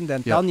second,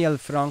 and Daniel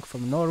Frank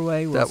from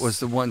Norway was. That was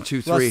the 1,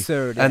 2, 3. Was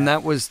third, and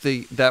that was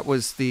the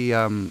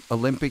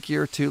Olympic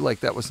year too. Like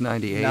that was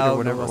 '98 or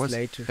whatever it was.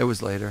 Later. It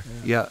was later.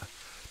 Yeah.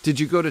 Did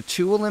you go to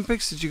 2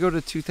 Olympics? Did you go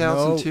to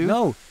 2002?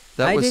 No.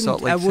 That was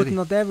Salt Lake I would City.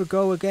 not ever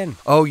go again.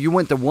 Oh, you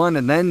went to one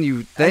and then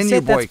you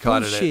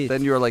boycotted it.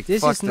 Then you were like,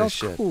 this fuck is not this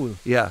shit. cool.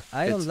 Yeah.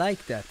 I don't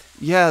like that.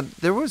 Yeah,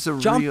 there was a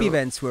Jump real...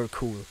 events were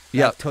cool.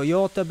 Yeah. Like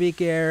Toyota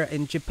Big Air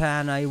in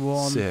Japan, I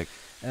won. Sick.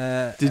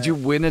 Did you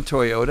win a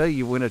Toyota?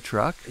 You win a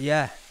truck?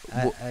 Yeah,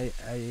 I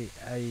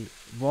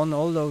won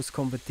all those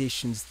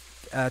competitions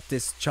at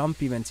this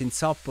jump events in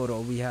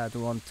Sapporo. We had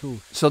one too.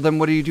 So then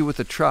what do you do with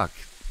the truck?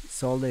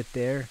 Sold it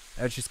there.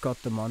 I just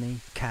got the money,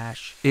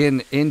 cash.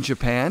 In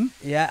Japan?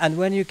 Yeah, and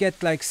when you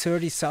get like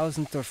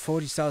 30,000 or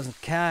 40,000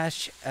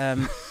 cash,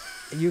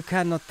 you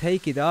cannot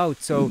take it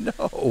out. So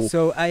No.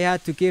 so I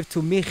had to give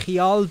to Michi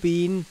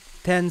Albin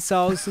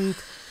 10,000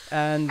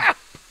 and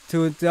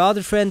to the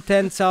other friend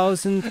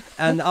 10,000,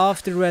 and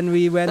after when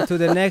we went to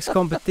the next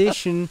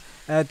competition,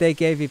 they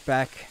gave it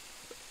back.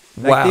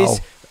 Like Wow.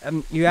 this,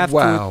 you have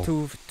Wow.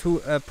 to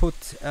put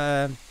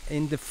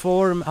in the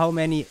form how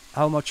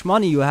much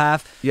money you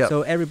have. Yep.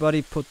 So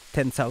everybody put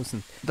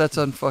 10,000. That's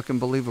unfucking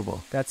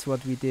believable. That's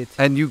what we did.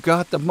 And you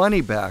got the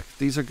money back.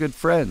 These are good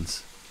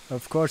friends.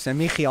 Of course, and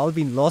Michi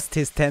Albin lost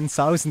his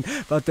 10,000,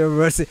 but there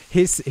was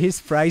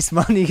his prize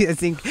money. I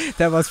think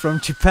that was from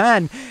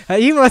Japan.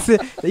 He lost.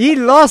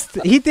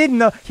 He didn't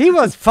know. He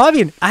was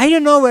Fabien. I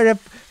don't know where.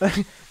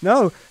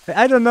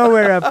 I don't know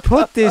where I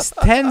put this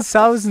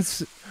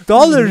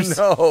 $10,000.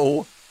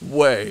 No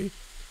way.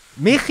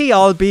 Michi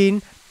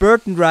Albin,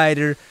 Burton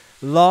rider,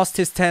 lost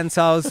his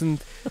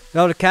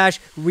 $10,000 cash.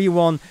 We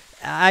won.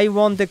 I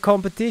won the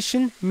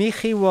competition.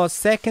 Michi was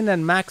second,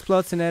 and Max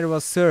Plotzener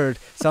was third.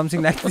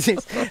 Something like this,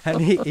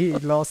 and he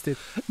lost it.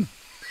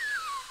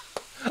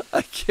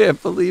 I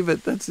can't believe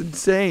it. That's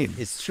insane.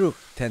 It's true.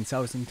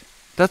 10,000.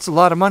 That's a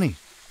lot of money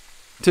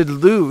to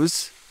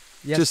lose.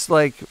 Yes. Just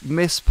like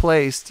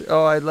misplaced.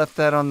 Oh, I left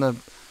that on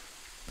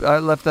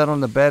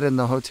the bed in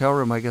the hotel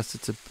room. I guess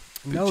it's a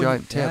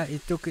giant tip. Yeah, he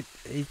took it.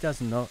 He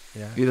doesn't know.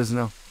 Yeah. He doesn't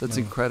know. That's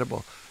No.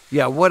 incredible.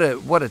 Yeah, what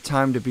a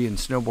time to be in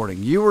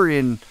snowboarding. You were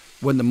in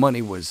when the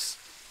money was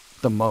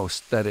the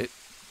most that it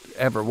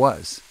ever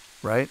was,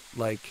 right?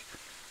 Like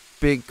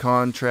big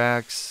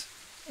contracts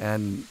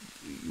and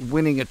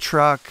winning a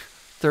truck,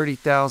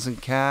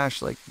 30,000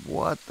 cash. Like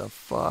what the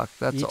fuck?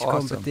 That's Each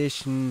awesome.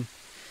 competition,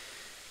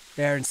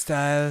 Air and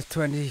Style,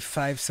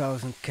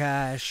 25,000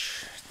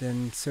 cash,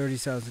 then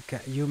 30,000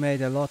 cash. You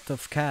made a lot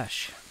of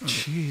cash.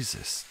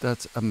 Jesus,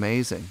 that's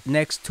amazing.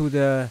 Next to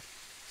the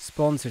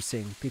sponsor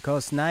thing,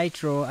 because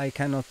Nitro, I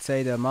cannot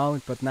say the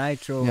amount, but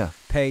Nitro Yeah.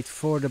 paid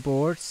for the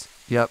boards,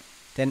 Yep.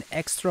 then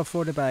extra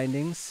for the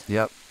bindings.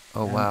 Yep.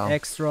 Oh and wow.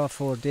 Extra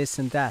for this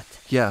and that.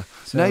 Yeah.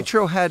 So-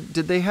 Nitro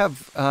did they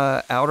have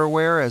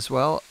outerwear as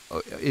well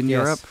in Yes.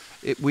 Europe?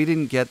 We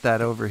didn't get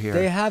that over here.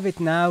 They have it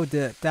now.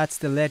 That's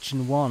the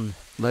Legend 1.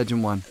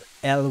 Legend 1.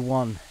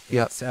 L1.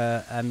 Yep. It's,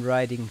 I'm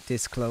riding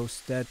this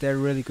close. They're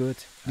really good.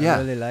 Yeah. I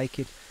really like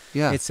it.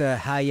 Yeah. It's a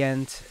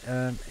high-end.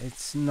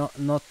 It's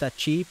not that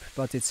cheap,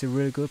 but it's a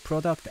really good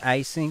product,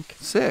 I think.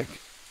 Sick.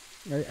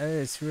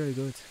 It's really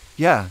good.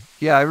 Yeah.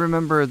 Yeah, I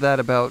remember that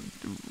about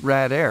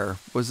Rad Air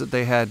was that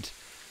they had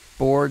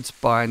boards,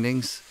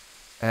 bindings,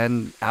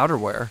 and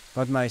outerwear.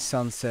 But my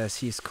son says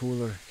he's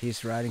cooler.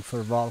 He's riding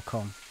for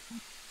Volcom.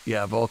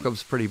 Yeah,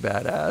 Volcom's pretty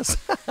badass.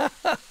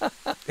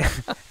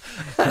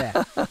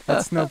 Yeah,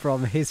 that's no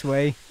problem. His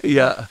way.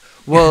 Yeah.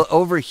 Well,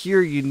 over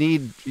here you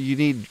need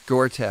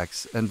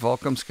Gore-Tex, and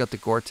Volcom's got the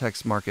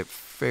Gore-Tex market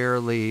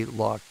fairly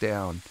locked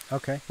down.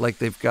 Okay. Like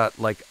they've got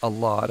like a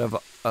lot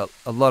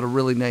of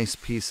really nice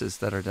pieces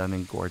that are done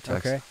in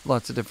Gore-Tex. Okay.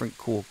 Lots of different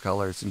cool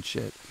colors and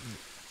shit.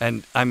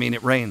 And I mean,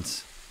 it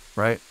rains,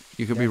 right?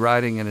 You could be Yeah.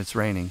 riding and it's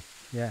raining,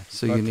 Yeah.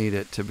 so but you need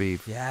it to be.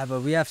 Yeah,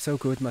 but we have so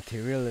good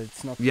material.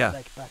 It's not Yeah.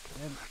 like back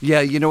then.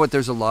 Yeah, you know what?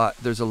 There's a lot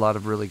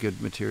of really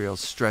good materials,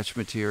 stretch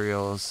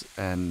materials,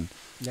 and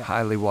Yeah.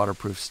 highly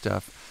waterproof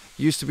stuff.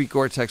 Used to be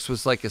Gore-Tex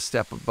was like a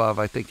step above.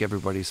 I think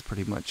everybody's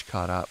pretty much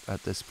caught up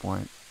at this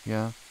point.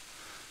 Yeah.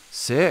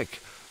 Sick.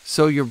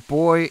 So your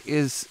boy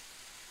is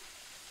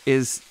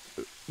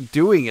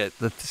doing it,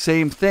 the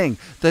same thing.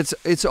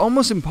 It's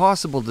almost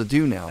impossible to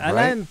do now, And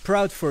right? I'm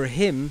proud for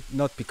him,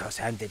 not because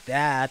I'm the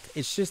dad.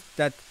 It's just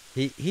that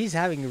he's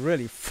having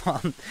really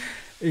fun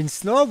in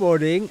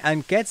snowboarding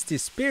and gets the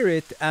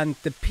spirit, and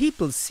the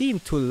people seem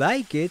to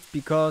like it,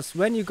 because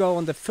when you go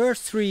on the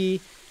first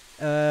 3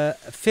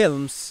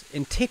 films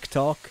in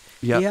TikTok,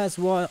 Yep. he has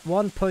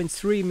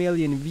 1.3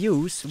 million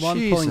views,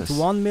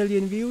 1.1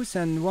 million views,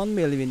 and 1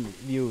 million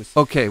views.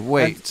 Okay,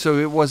 wait. And- So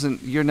it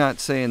wasn't. You're not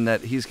saying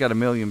that he's got 1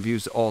 million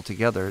views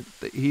altogether.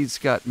 He's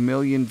got 1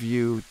 million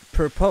view,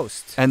 Per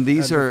post. and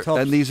these the are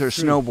top 3.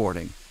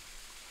 snowboarding.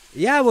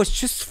 Yeah, I was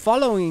just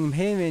following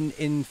him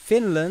in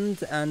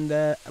Finland, and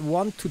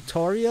 1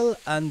 tutorial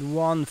and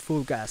 1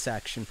 full gas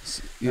action,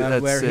 Yeah,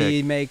 that's where he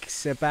sick.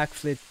 makes a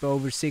backflip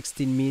over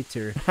 16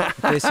 meter.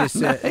 This is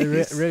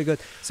Nice. really good.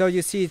 So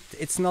you see,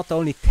 it's not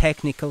only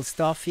technical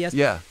stuff, yes,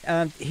 Yeah.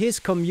 and his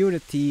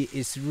community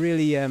is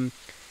really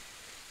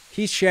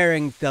he's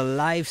sharing the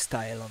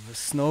lifestyle of a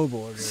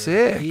snowboarder.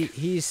 Sick.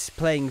 He's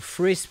playing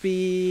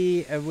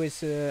frisbee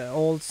with an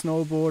old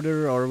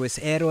snowboarder, or with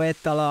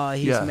Aeroetala.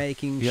 He's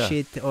making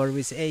shit, or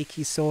with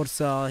Eiki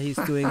Sorsa. He's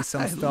doing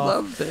some stuff. I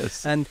love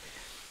this. And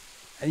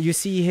you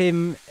see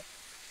him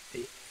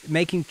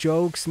making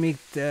jokes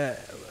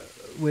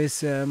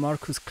with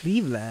Marcus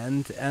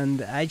Cleveland,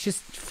 and I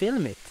just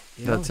film it.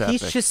 That's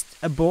He's epic. just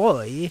a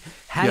boy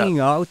hanging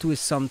out with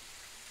some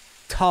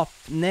top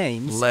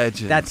names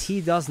Legends. that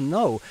he doesn't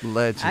know.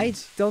 Legends. I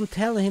don't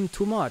tell him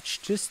too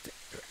much. Just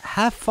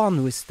have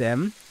fun with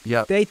them.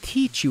 Yep. They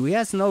teach you. He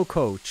has no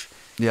coach.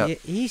 Yep.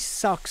 He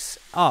sucks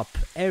up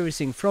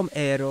everything from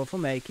Aero,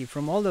 from Eiki,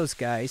 from all those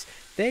guys.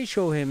 They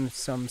show him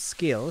some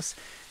skills,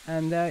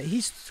 and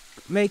he's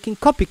making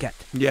copycat.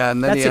 Yeah,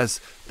 and then That's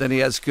he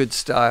has good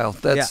style.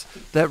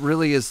 That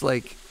really is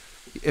like,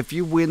 if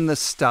you win the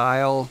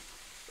style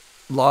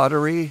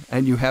lottery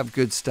and you have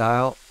good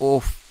style,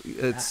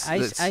 it's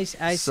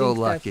so think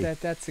lucky.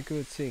 That's a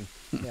good thing.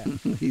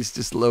 Yeah. He's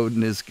just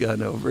loading his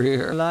gun over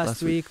here.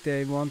 Last week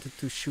they wanted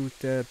to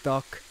shoot a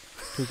duck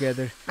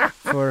together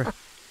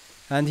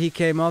and he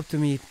came up to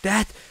me,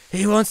 Dad,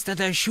 he wants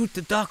that I shoot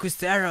the duck with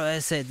the arrow. I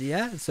said,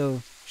 yeah,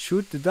 so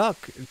shoot the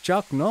duck.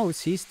 Chuck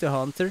knows, he's the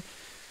hunter.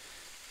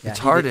 It's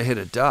hard to hit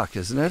a duck,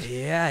 isn't it?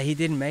 Yeah, he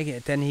didn't make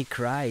it. Then he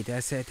cried. I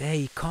said,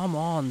 hey, come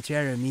on,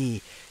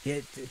 Jeremy.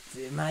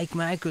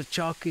 Michael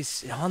Chuck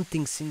is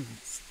hunting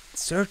since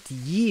 30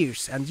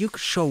 years, and you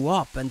show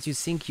up and you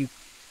think you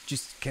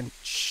just can,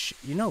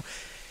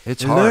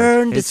 It's learn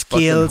hard. the It's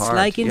skills, fucking hard.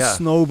 like in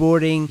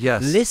snowboarding.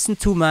 Yes. Listen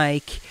to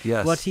Mike,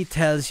 Yes. what he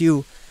tells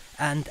you,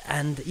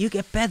 and you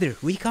get better.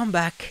 We come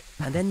back,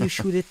 and then you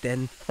shoot it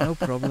then, no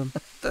problem.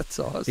 That's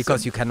awesome.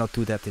 Because you cannot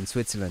do that in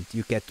Switzerland.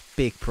 You get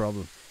big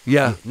problem.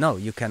 Yeah.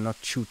 You cannot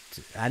shoot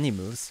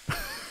animals.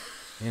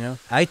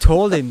 I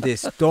told him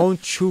this.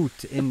 Don't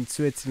shoot in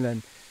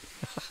Switzerland.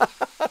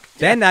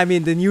 Then I'm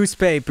in the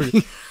newspaper.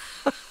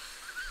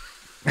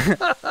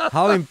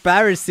 How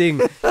embarrassing.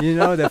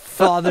 The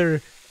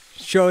father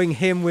showing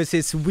him with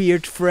his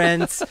weird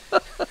friends.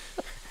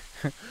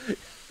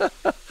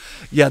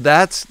 Yeah,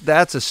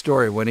 that's a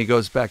story when he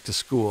goes back to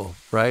school,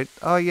 right?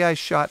 Oh yeah, I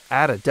shot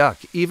at a duck.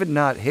 Even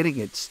not hitting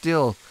it,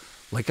 still,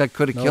 like I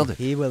could have killed it.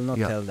 He will not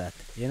tell that.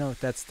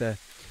 That's the...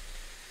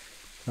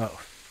 No.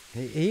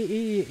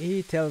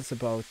 He tells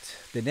about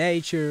the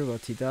nature,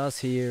 what he does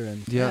here,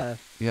 and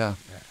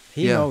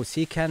he knows.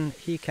 He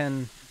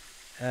can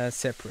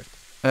separate.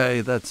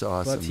 Hey, that's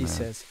awesome. What he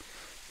says.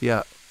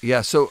 Yeah.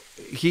 So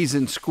he's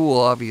in school,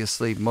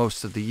 obviously,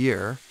 most of the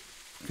year,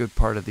 good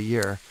part of the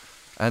year,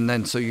 and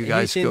then so you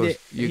guys go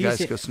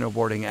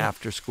snowboarding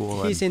after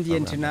school. He's in the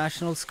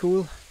international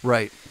school,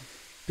 right?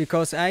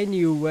 Because I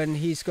knew when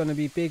he's gonna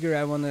be bigger,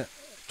 I wanna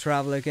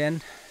travel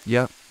again.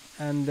 Yeah.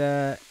 And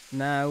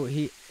now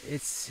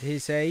it's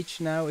his age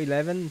now,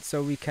 11,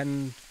 so we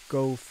can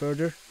go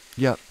further.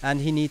 Yeah. And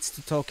he needs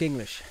to talk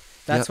English.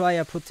 That's why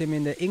I put him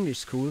in the English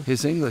school.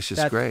 His English is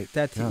great.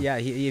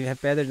 He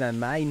better than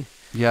mine.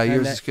 Yeah,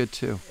 yours is good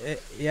too.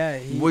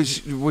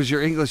 Was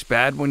your English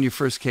bad when you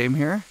first came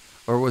here,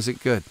 or was it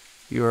good?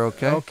 You were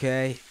okay?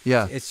 Okay.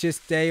 Yeah. It's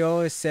just they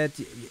always said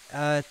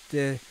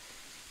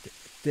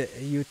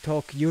you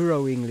talk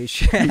Euro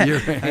English.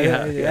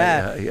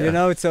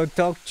 So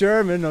talk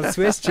German or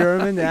Swiss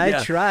German.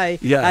 I try.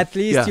 Yeah. At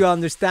least you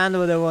understand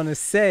what I want to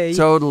say.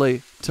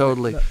 Totally.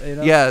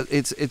 Yeah,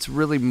 it's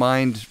really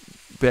mind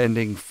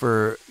bending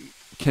for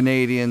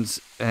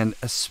Canadians and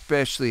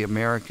especially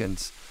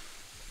Americans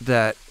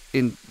that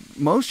in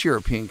most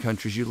European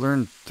countries you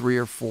learn 3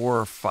 or 4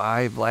 or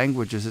 5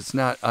 languages. It's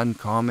not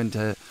uncommon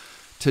to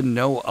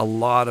know a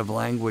lot of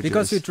languages.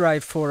 Because we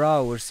drive 4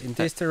 hours. In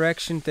this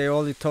direction, they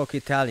only talk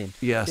Italian.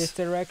 Yes. This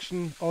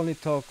direction, only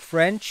talk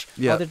French.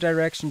 Yeah. Other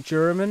direction,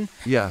 German.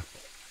 Yeah.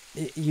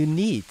 You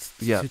need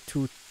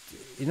to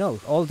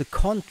all the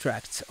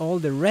contracts, all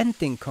the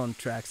renting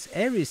contracts,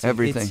 everything.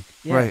 Everything,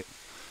 right.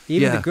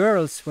 Even the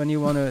girls, when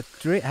you want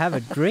to have a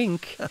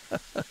drink,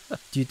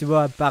 tu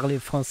dois parler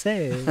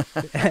français.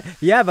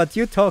 Yeah, but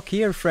you talk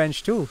here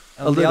French too,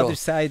 on the other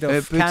side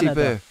of Canada.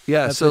 Peu.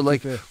 Yeah, so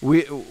like peu.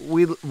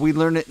 we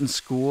learn it in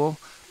school,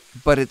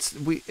 but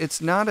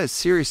it's not as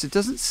serious. It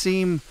doesn't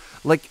seem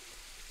like,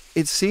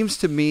 it seems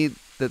to me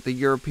that the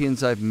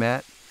Europeans I've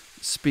met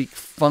speak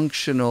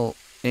functional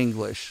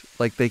English,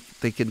 like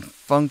they can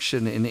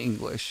function in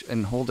English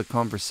and hold a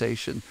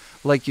conversation.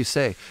 Like you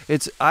say,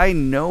 I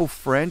know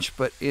French,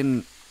 but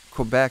in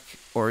Quebec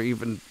or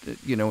even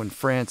in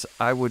France,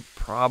 I would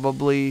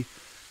probably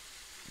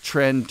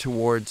trend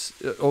towards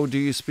do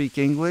you speak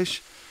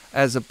English,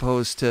 as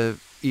opposed to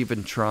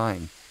even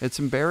trying. It's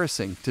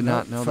embarrassing to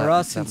not know that. For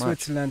us in much.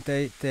 Switzerland,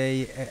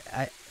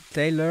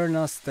 they learn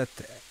us that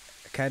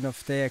kind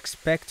of they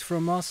expect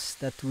from us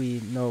that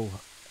we know.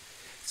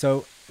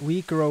 So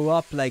we grow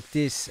up like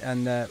this,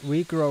 and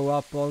we grow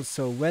up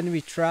also when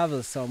we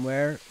travel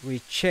somewhere,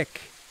 we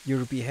check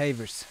your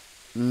behaviors.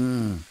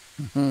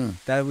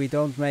 That we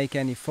don't make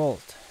any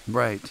fault.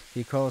 Right.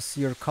 Because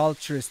your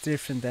culture is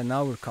different than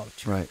our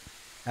culture. Right.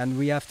 And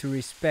we have to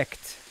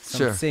respect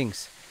some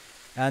things.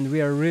 and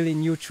we are a really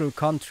neutral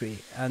country,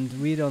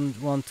 and we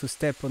don't want to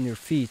step on your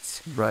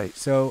feet. Right.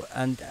 So,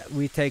 and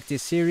we take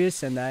this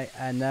serious, and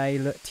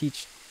I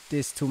teach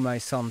this to my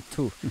son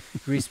too.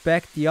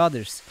 Respect the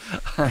others.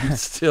 I'm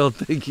still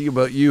thinking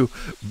about you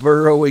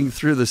burrowing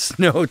through the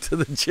snow to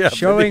the Japanese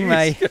Showing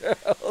my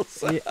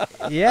girls.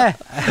 yeah,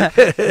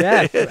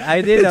 yeah.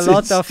 I did a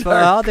lot of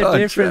other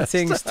different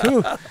things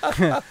too.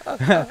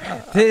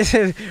 This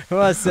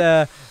was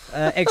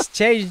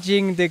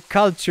exchanging the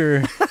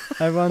culture.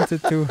 I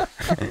wanted to.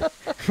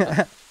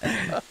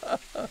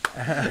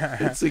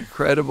 It's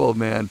incredible,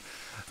 man.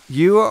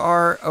 You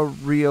are a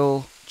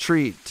real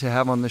treat to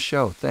have on the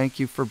show. Thank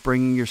you for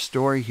bringing your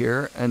story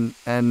here and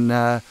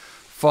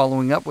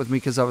following up with me,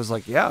 because I was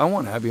like, yeah, I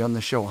want to have you on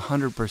the show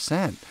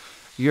 100%.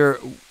 You're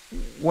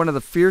one of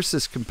the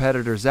fiercest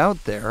competitors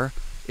out there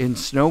in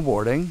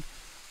snowboarding,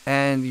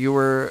 and you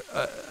were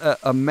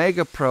a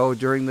mega pro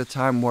during the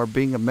time where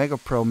being a mega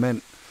pro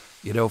meant,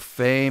 you know,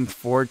 fame,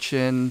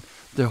 fortune,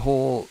 the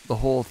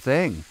whole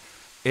thing.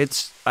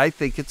 I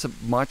think it's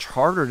much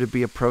harder to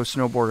be a pro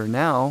snowboarder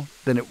now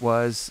than it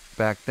was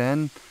back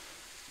then,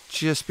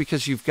 just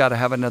because you've got to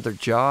have another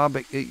job.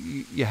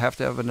 You have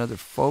to have another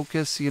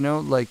focus, you know,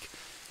 like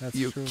That's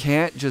you true.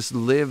 can't just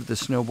live the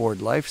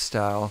snowboard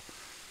lifestyle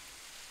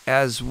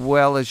as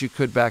well as you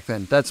could back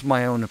then. That's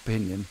my own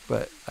opinion,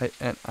 but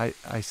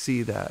I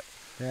see that.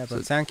 Yeah, but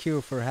So- thank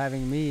you for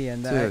having me,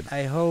 and Dude.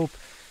 I hope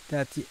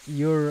that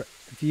your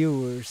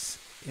viewers,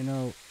 you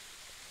know,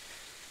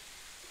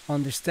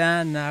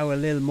 understand now a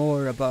little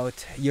more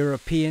about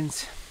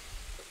Europeans,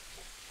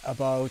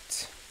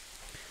 about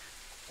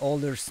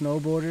older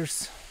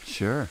snowboarders,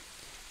 Sure.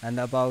 and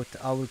about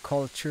our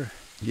culture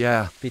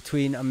Yeah.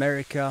 between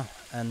America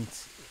and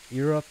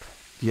Europe,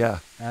 Yeah.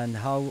 and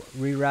how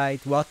we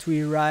ride, what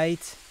we ride.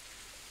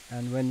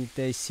 And when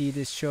they see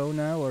this show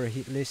now or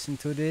listen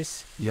to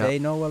this, Yeah. they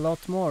know a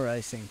lot more, I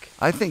think.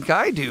 I think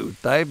I do.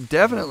 I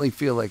definitely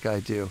feel like I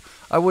do.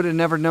 I would have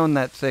never known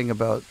that thing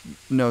about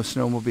no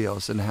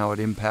snowmobiles and how it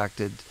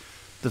impacted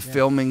the Yeah.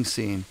 filming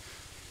scene.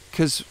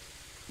 Because,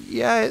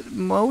 yeah,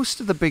 most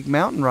of the big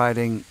mountain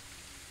riding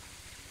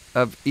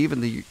of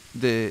even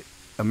the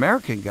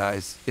American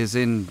guys is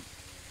in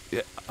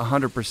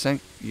 100%.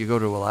 You go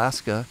to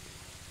Alaska,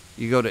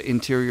 you go to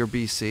interior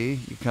BC,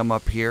 you come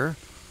up here.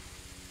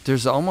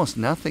 There's almost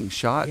nothing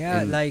shot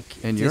Yeah, like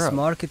in this Europe.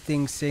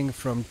 marketing thing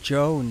from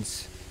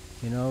Jones,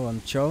 you know,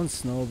 on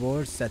Jones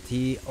snowboards, that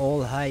he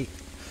all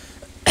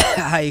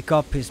hike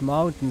up his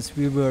mountains.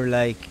 We were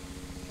like,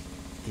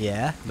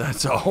 yeah,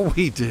 That's all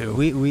we do.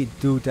 we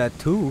do that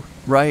too.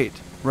 Right.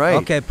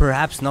 Okay,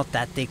 perhaps not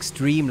that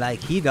extreme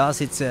like he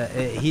does. It's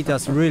he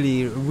does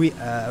really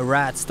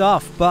rad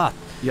stuff, but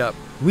Yep.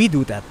 we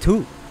do that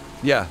too.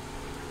 Yeah,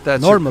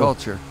 that's Normal. your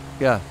culture.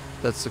 Yeah,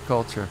 that's the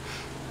culture.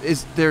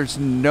 There's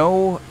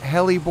no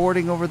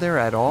heliboarding over there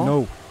at all?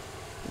 No.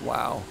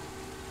 Wow.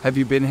 Have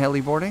you been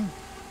heliboarding?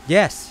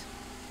 Yes.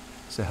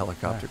 It's a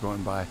helicopter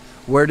going by.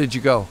 Where did you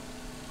go?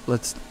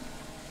 Let's.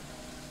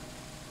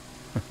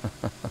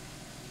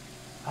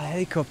 A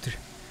helicopter.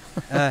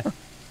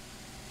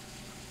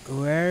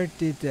 Where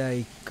did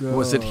I go?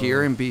 Was it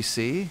here in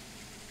BC?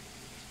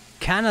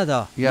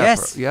 Canada? Yeah.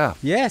 Yes. Yeah.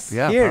 Yes.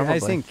 Yeah. Here, probably. I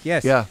think.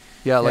 Yes. Yeah.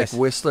 Yeah. Like Yes.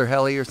 Whistler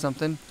Heli or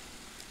something.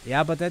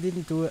 Yeah, but I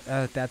didn't do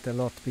that a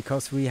lot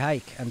because we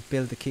hike and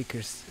build the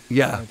kickers.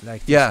 Yeah.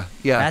 Like this. Yeah.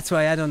 Yeah. That's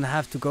why I don't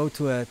have to go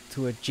to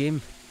a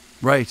gym.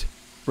 Right.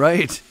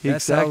 Right.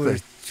 That's how Exactly. we're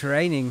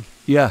training.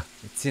 Yeah.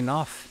 It's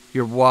enough.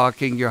 You're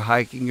walking. You're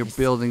hiking. You're It's-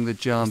 building the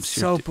jumps. It's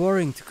you're so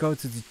boring to go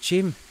to the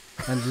gym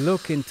and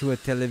look into a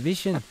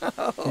television.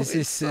 This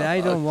is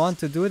I don't want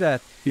to do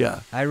that. yeah.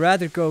 I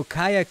rather go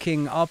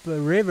kayaking up a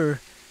river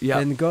Yeah.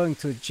 than going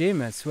to a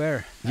gym. I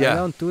swear. Yeah. I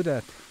don't do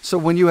that. So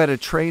when you had a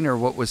trainer,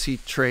 what was he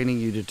training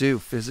you to do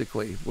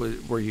physically?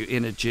 Were you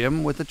in a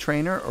gym with a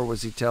trainer, or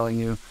was he telling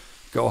you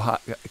go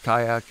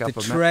kayak up The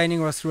a mountain?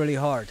 training was really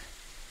hard.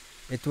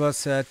 It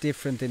was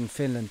different in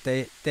Finland.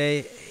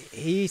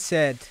 He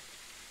said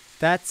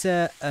that's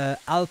a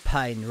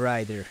alpine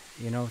rider,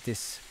 you know,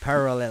 this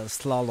parallel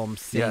slalom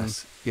thing.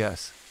 Yes,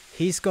 yes.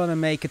 He's gonna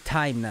make a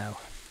time now.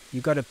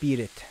 You gotta beat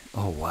it.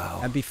 Oh,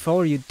 wow. And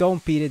before you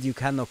don't beat it, you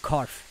cannot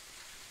carve.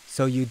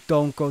 So you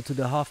don't go to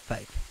the half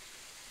pipe.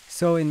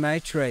 So in my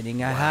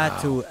training, I had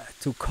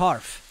to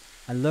carve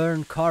and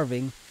learn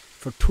carving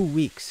for 2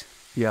 weeks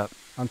Yeah.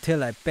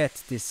 until I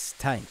bet this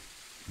time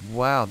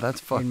Wow,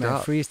 that's in fucked my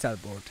up. freestyle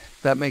board.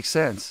 That makes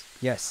sense.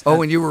 Yes.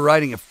 Oh, and you were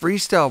riding a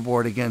freestyle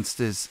board against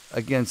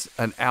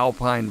an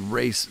alpine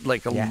race,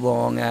 like a Yeah.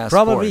 long ass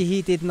Probably board.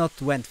 he did not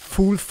went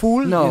full,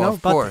 No, you know,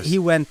 of but course. he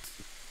went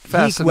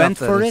Fast he enough went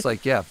that for it's it.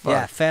 like, yeah, fuck.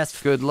 Yeah,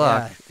 fast. Good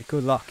luck. Yeah,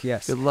 good luck.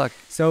 Yes. Good luck.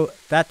 So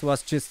that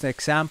was just an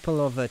example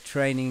of a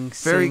training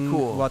Very thing,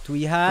 cool. what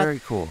we had.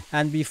 Very cool.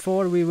 And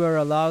before we were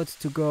allowed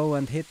to go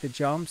and hit the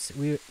jumps,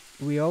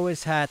 we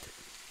always had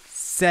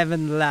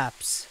 7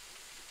 laps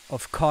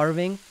of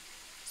carving,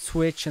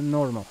 switch and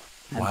normal,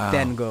 and Wow.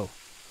 then go.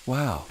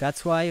 Wow.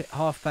 That's why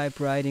half-pipe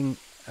riding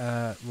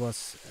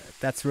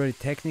that's really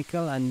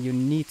technical, and you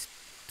need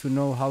to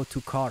know how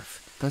to carve.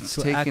 That's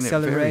to taking it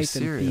very accelerate and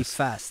serious. be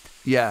fast.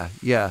 Yeah,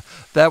 yeah.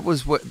 That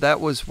was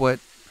what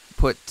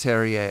put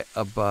Terrier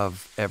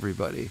above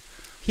everybody.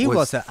 He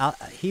was an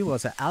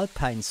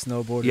alpine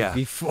snowboarder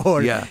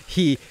before. Yeah.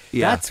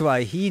 That's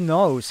why he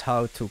knows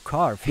how to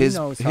carve. He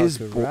knows how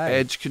to ride.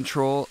 Edge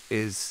control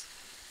is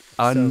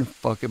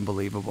unfucking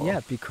believable. Yeah,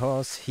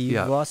 because he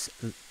was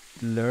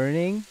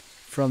learning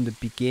from the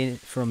beginning,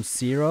 from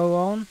zero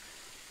on,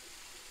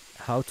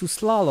 how to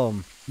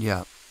slalom.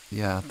 Yeah,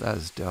 that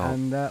is dope.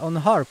 And on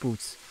hard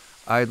boots.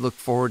 I look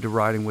forward to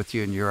riding with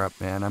you in Europe,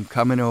 man. I'm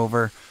coming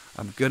over.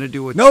 I'm gonna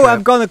do a No, trip.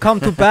 I'm gonna come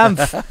to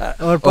Banff.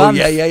 Or Banff.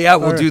 Oh yeah.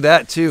 We'll do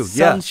that too.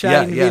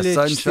 Sunshine Village.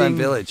 Sunshine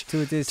Village.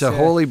 To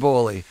Holy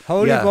Bowly.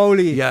 Holy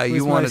Bowly. Yeah,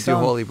 you want to do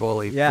Holy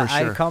Bowly? Yeah, for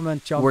sure. I'll come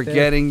and jump We're there.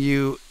 getting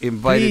you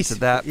invited to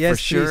that yes,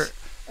 for sure. Please.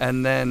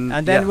 And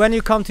then when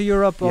you come to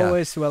Europe,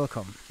 always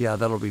welcome. Yeah,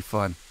 that'll be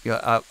fun.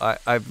 Yeah,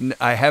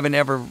 I haven't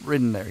ever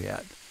ridden there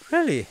yet.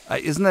 Really?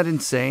 Isn't that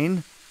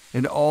insane?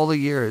 In all the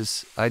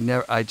years,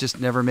 I just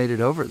never made it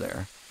over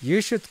there.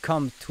 You should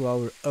come to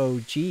our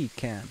OG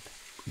camp.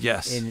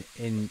 Yes.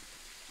 In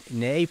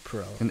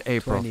April. In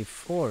April.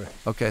 24.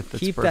 Okay, that's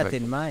Keep perfect. that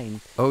in mind.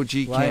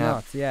 OG Why camp.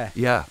 not? Yeah.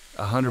 Yeah,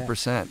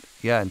 100%.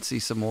 Yeah, and see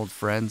some old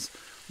friends.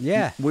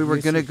 Yeah. We were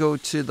gonna go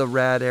to the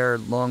Rad Air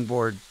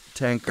Longboard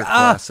Tanker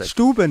Classic.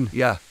 Stuben.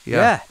 Yeah.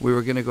 We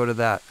were gonna go to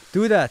that.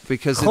 Do that.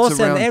 Because Jose it's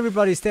around. and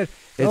everybody's there.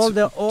 It's all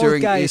the old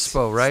during guys.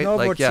 ISPO, right?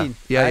 Snowboard scene.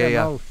 Yeah. I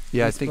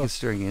ISPO. think it's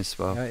during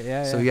ISPO.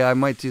 Yeah. So I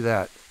might do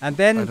that. And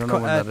then I don't know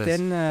when that is.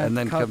 And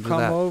then come to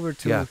that. over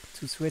to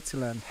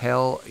Switzerland.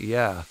 Hell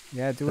yeah.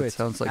 Yeah, do that it.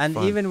 Sounds like and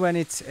fun. even when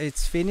it's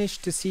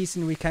finished the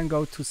season, we can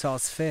go to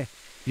Skyview.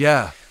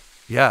 Yeah.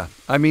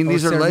 I mean,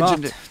 these are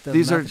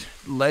Zermatt, are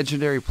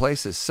legendary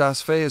places.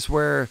 Skyview is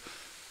where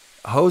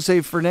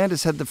Jose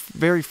Fernandez had the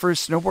very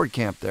first snowboard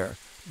camp there.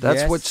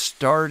 That's what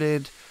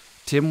started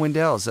Tim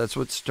Wendell's. That's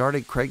what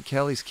started Craig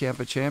Kelly's Camp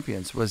of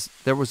Champions.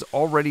 There was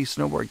already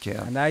snowboard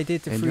camp. And I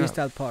did the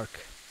freestyle park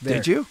there.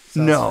 Did you?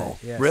 Skyview, No.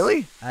 yes.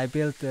 Really? I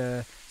built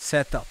a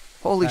setup.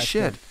 Holy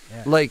shit.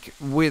 Yeah. Like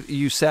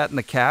you sat in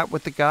the cat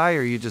with the guy,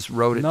 or you just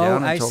wrote it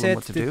down and told him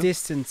what to do? No, I set the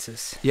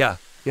distances. Yeah.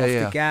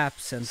 The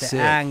gaps and the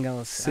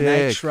angles. Sick.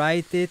 And I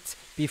tried it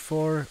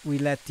before we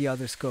let the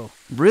others go.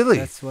 Really?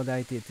 That's what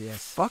I did,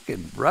 yes.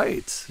 Fucking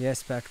right.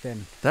 Yes, back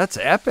then. That's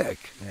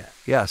epic. Yeah.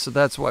 Yeah, so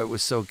that's why it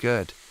was so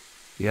good.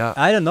 Yeah.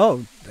 I don't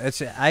know.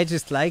 I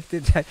just liked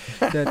it.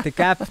 the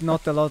gap,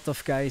 not a lot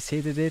of guys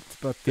hit it,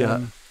 but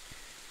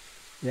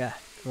it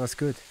was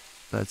good.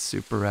 That's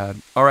super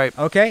rad. All right.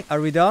 Okay,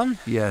 are we done?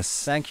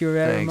 Yes. Thank you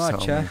very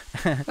much.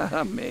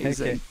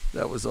 Amazing. Okay.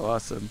 That was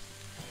awesome.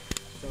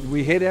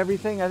 We hit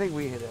everything? I think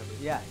we hit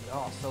everything. Yeah,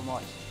 so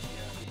much.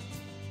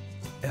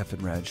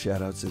 FNRad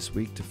shoutouts this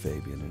week to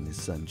Fabien and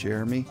his son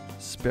Jeremy.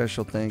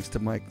 Special thanks to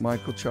Mike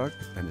Michalchuk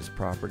and his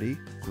property,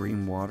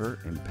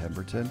 Greenwater in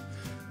Pemberton.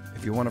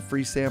 If you want a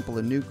free sample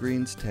of new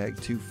greens, tag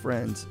 2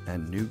 friends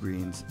and new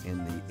greens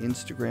in the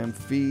Instagram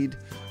feed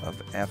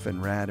of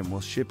FNRad and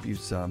we'll ship you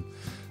some.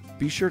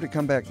 Be sure to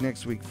come back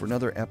next week for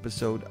another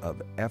episode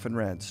of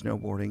FNRad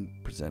Snowboarding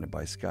presented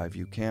by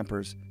Skyview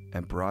Campers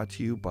and brought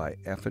to you by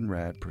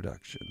FNRad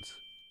Productions.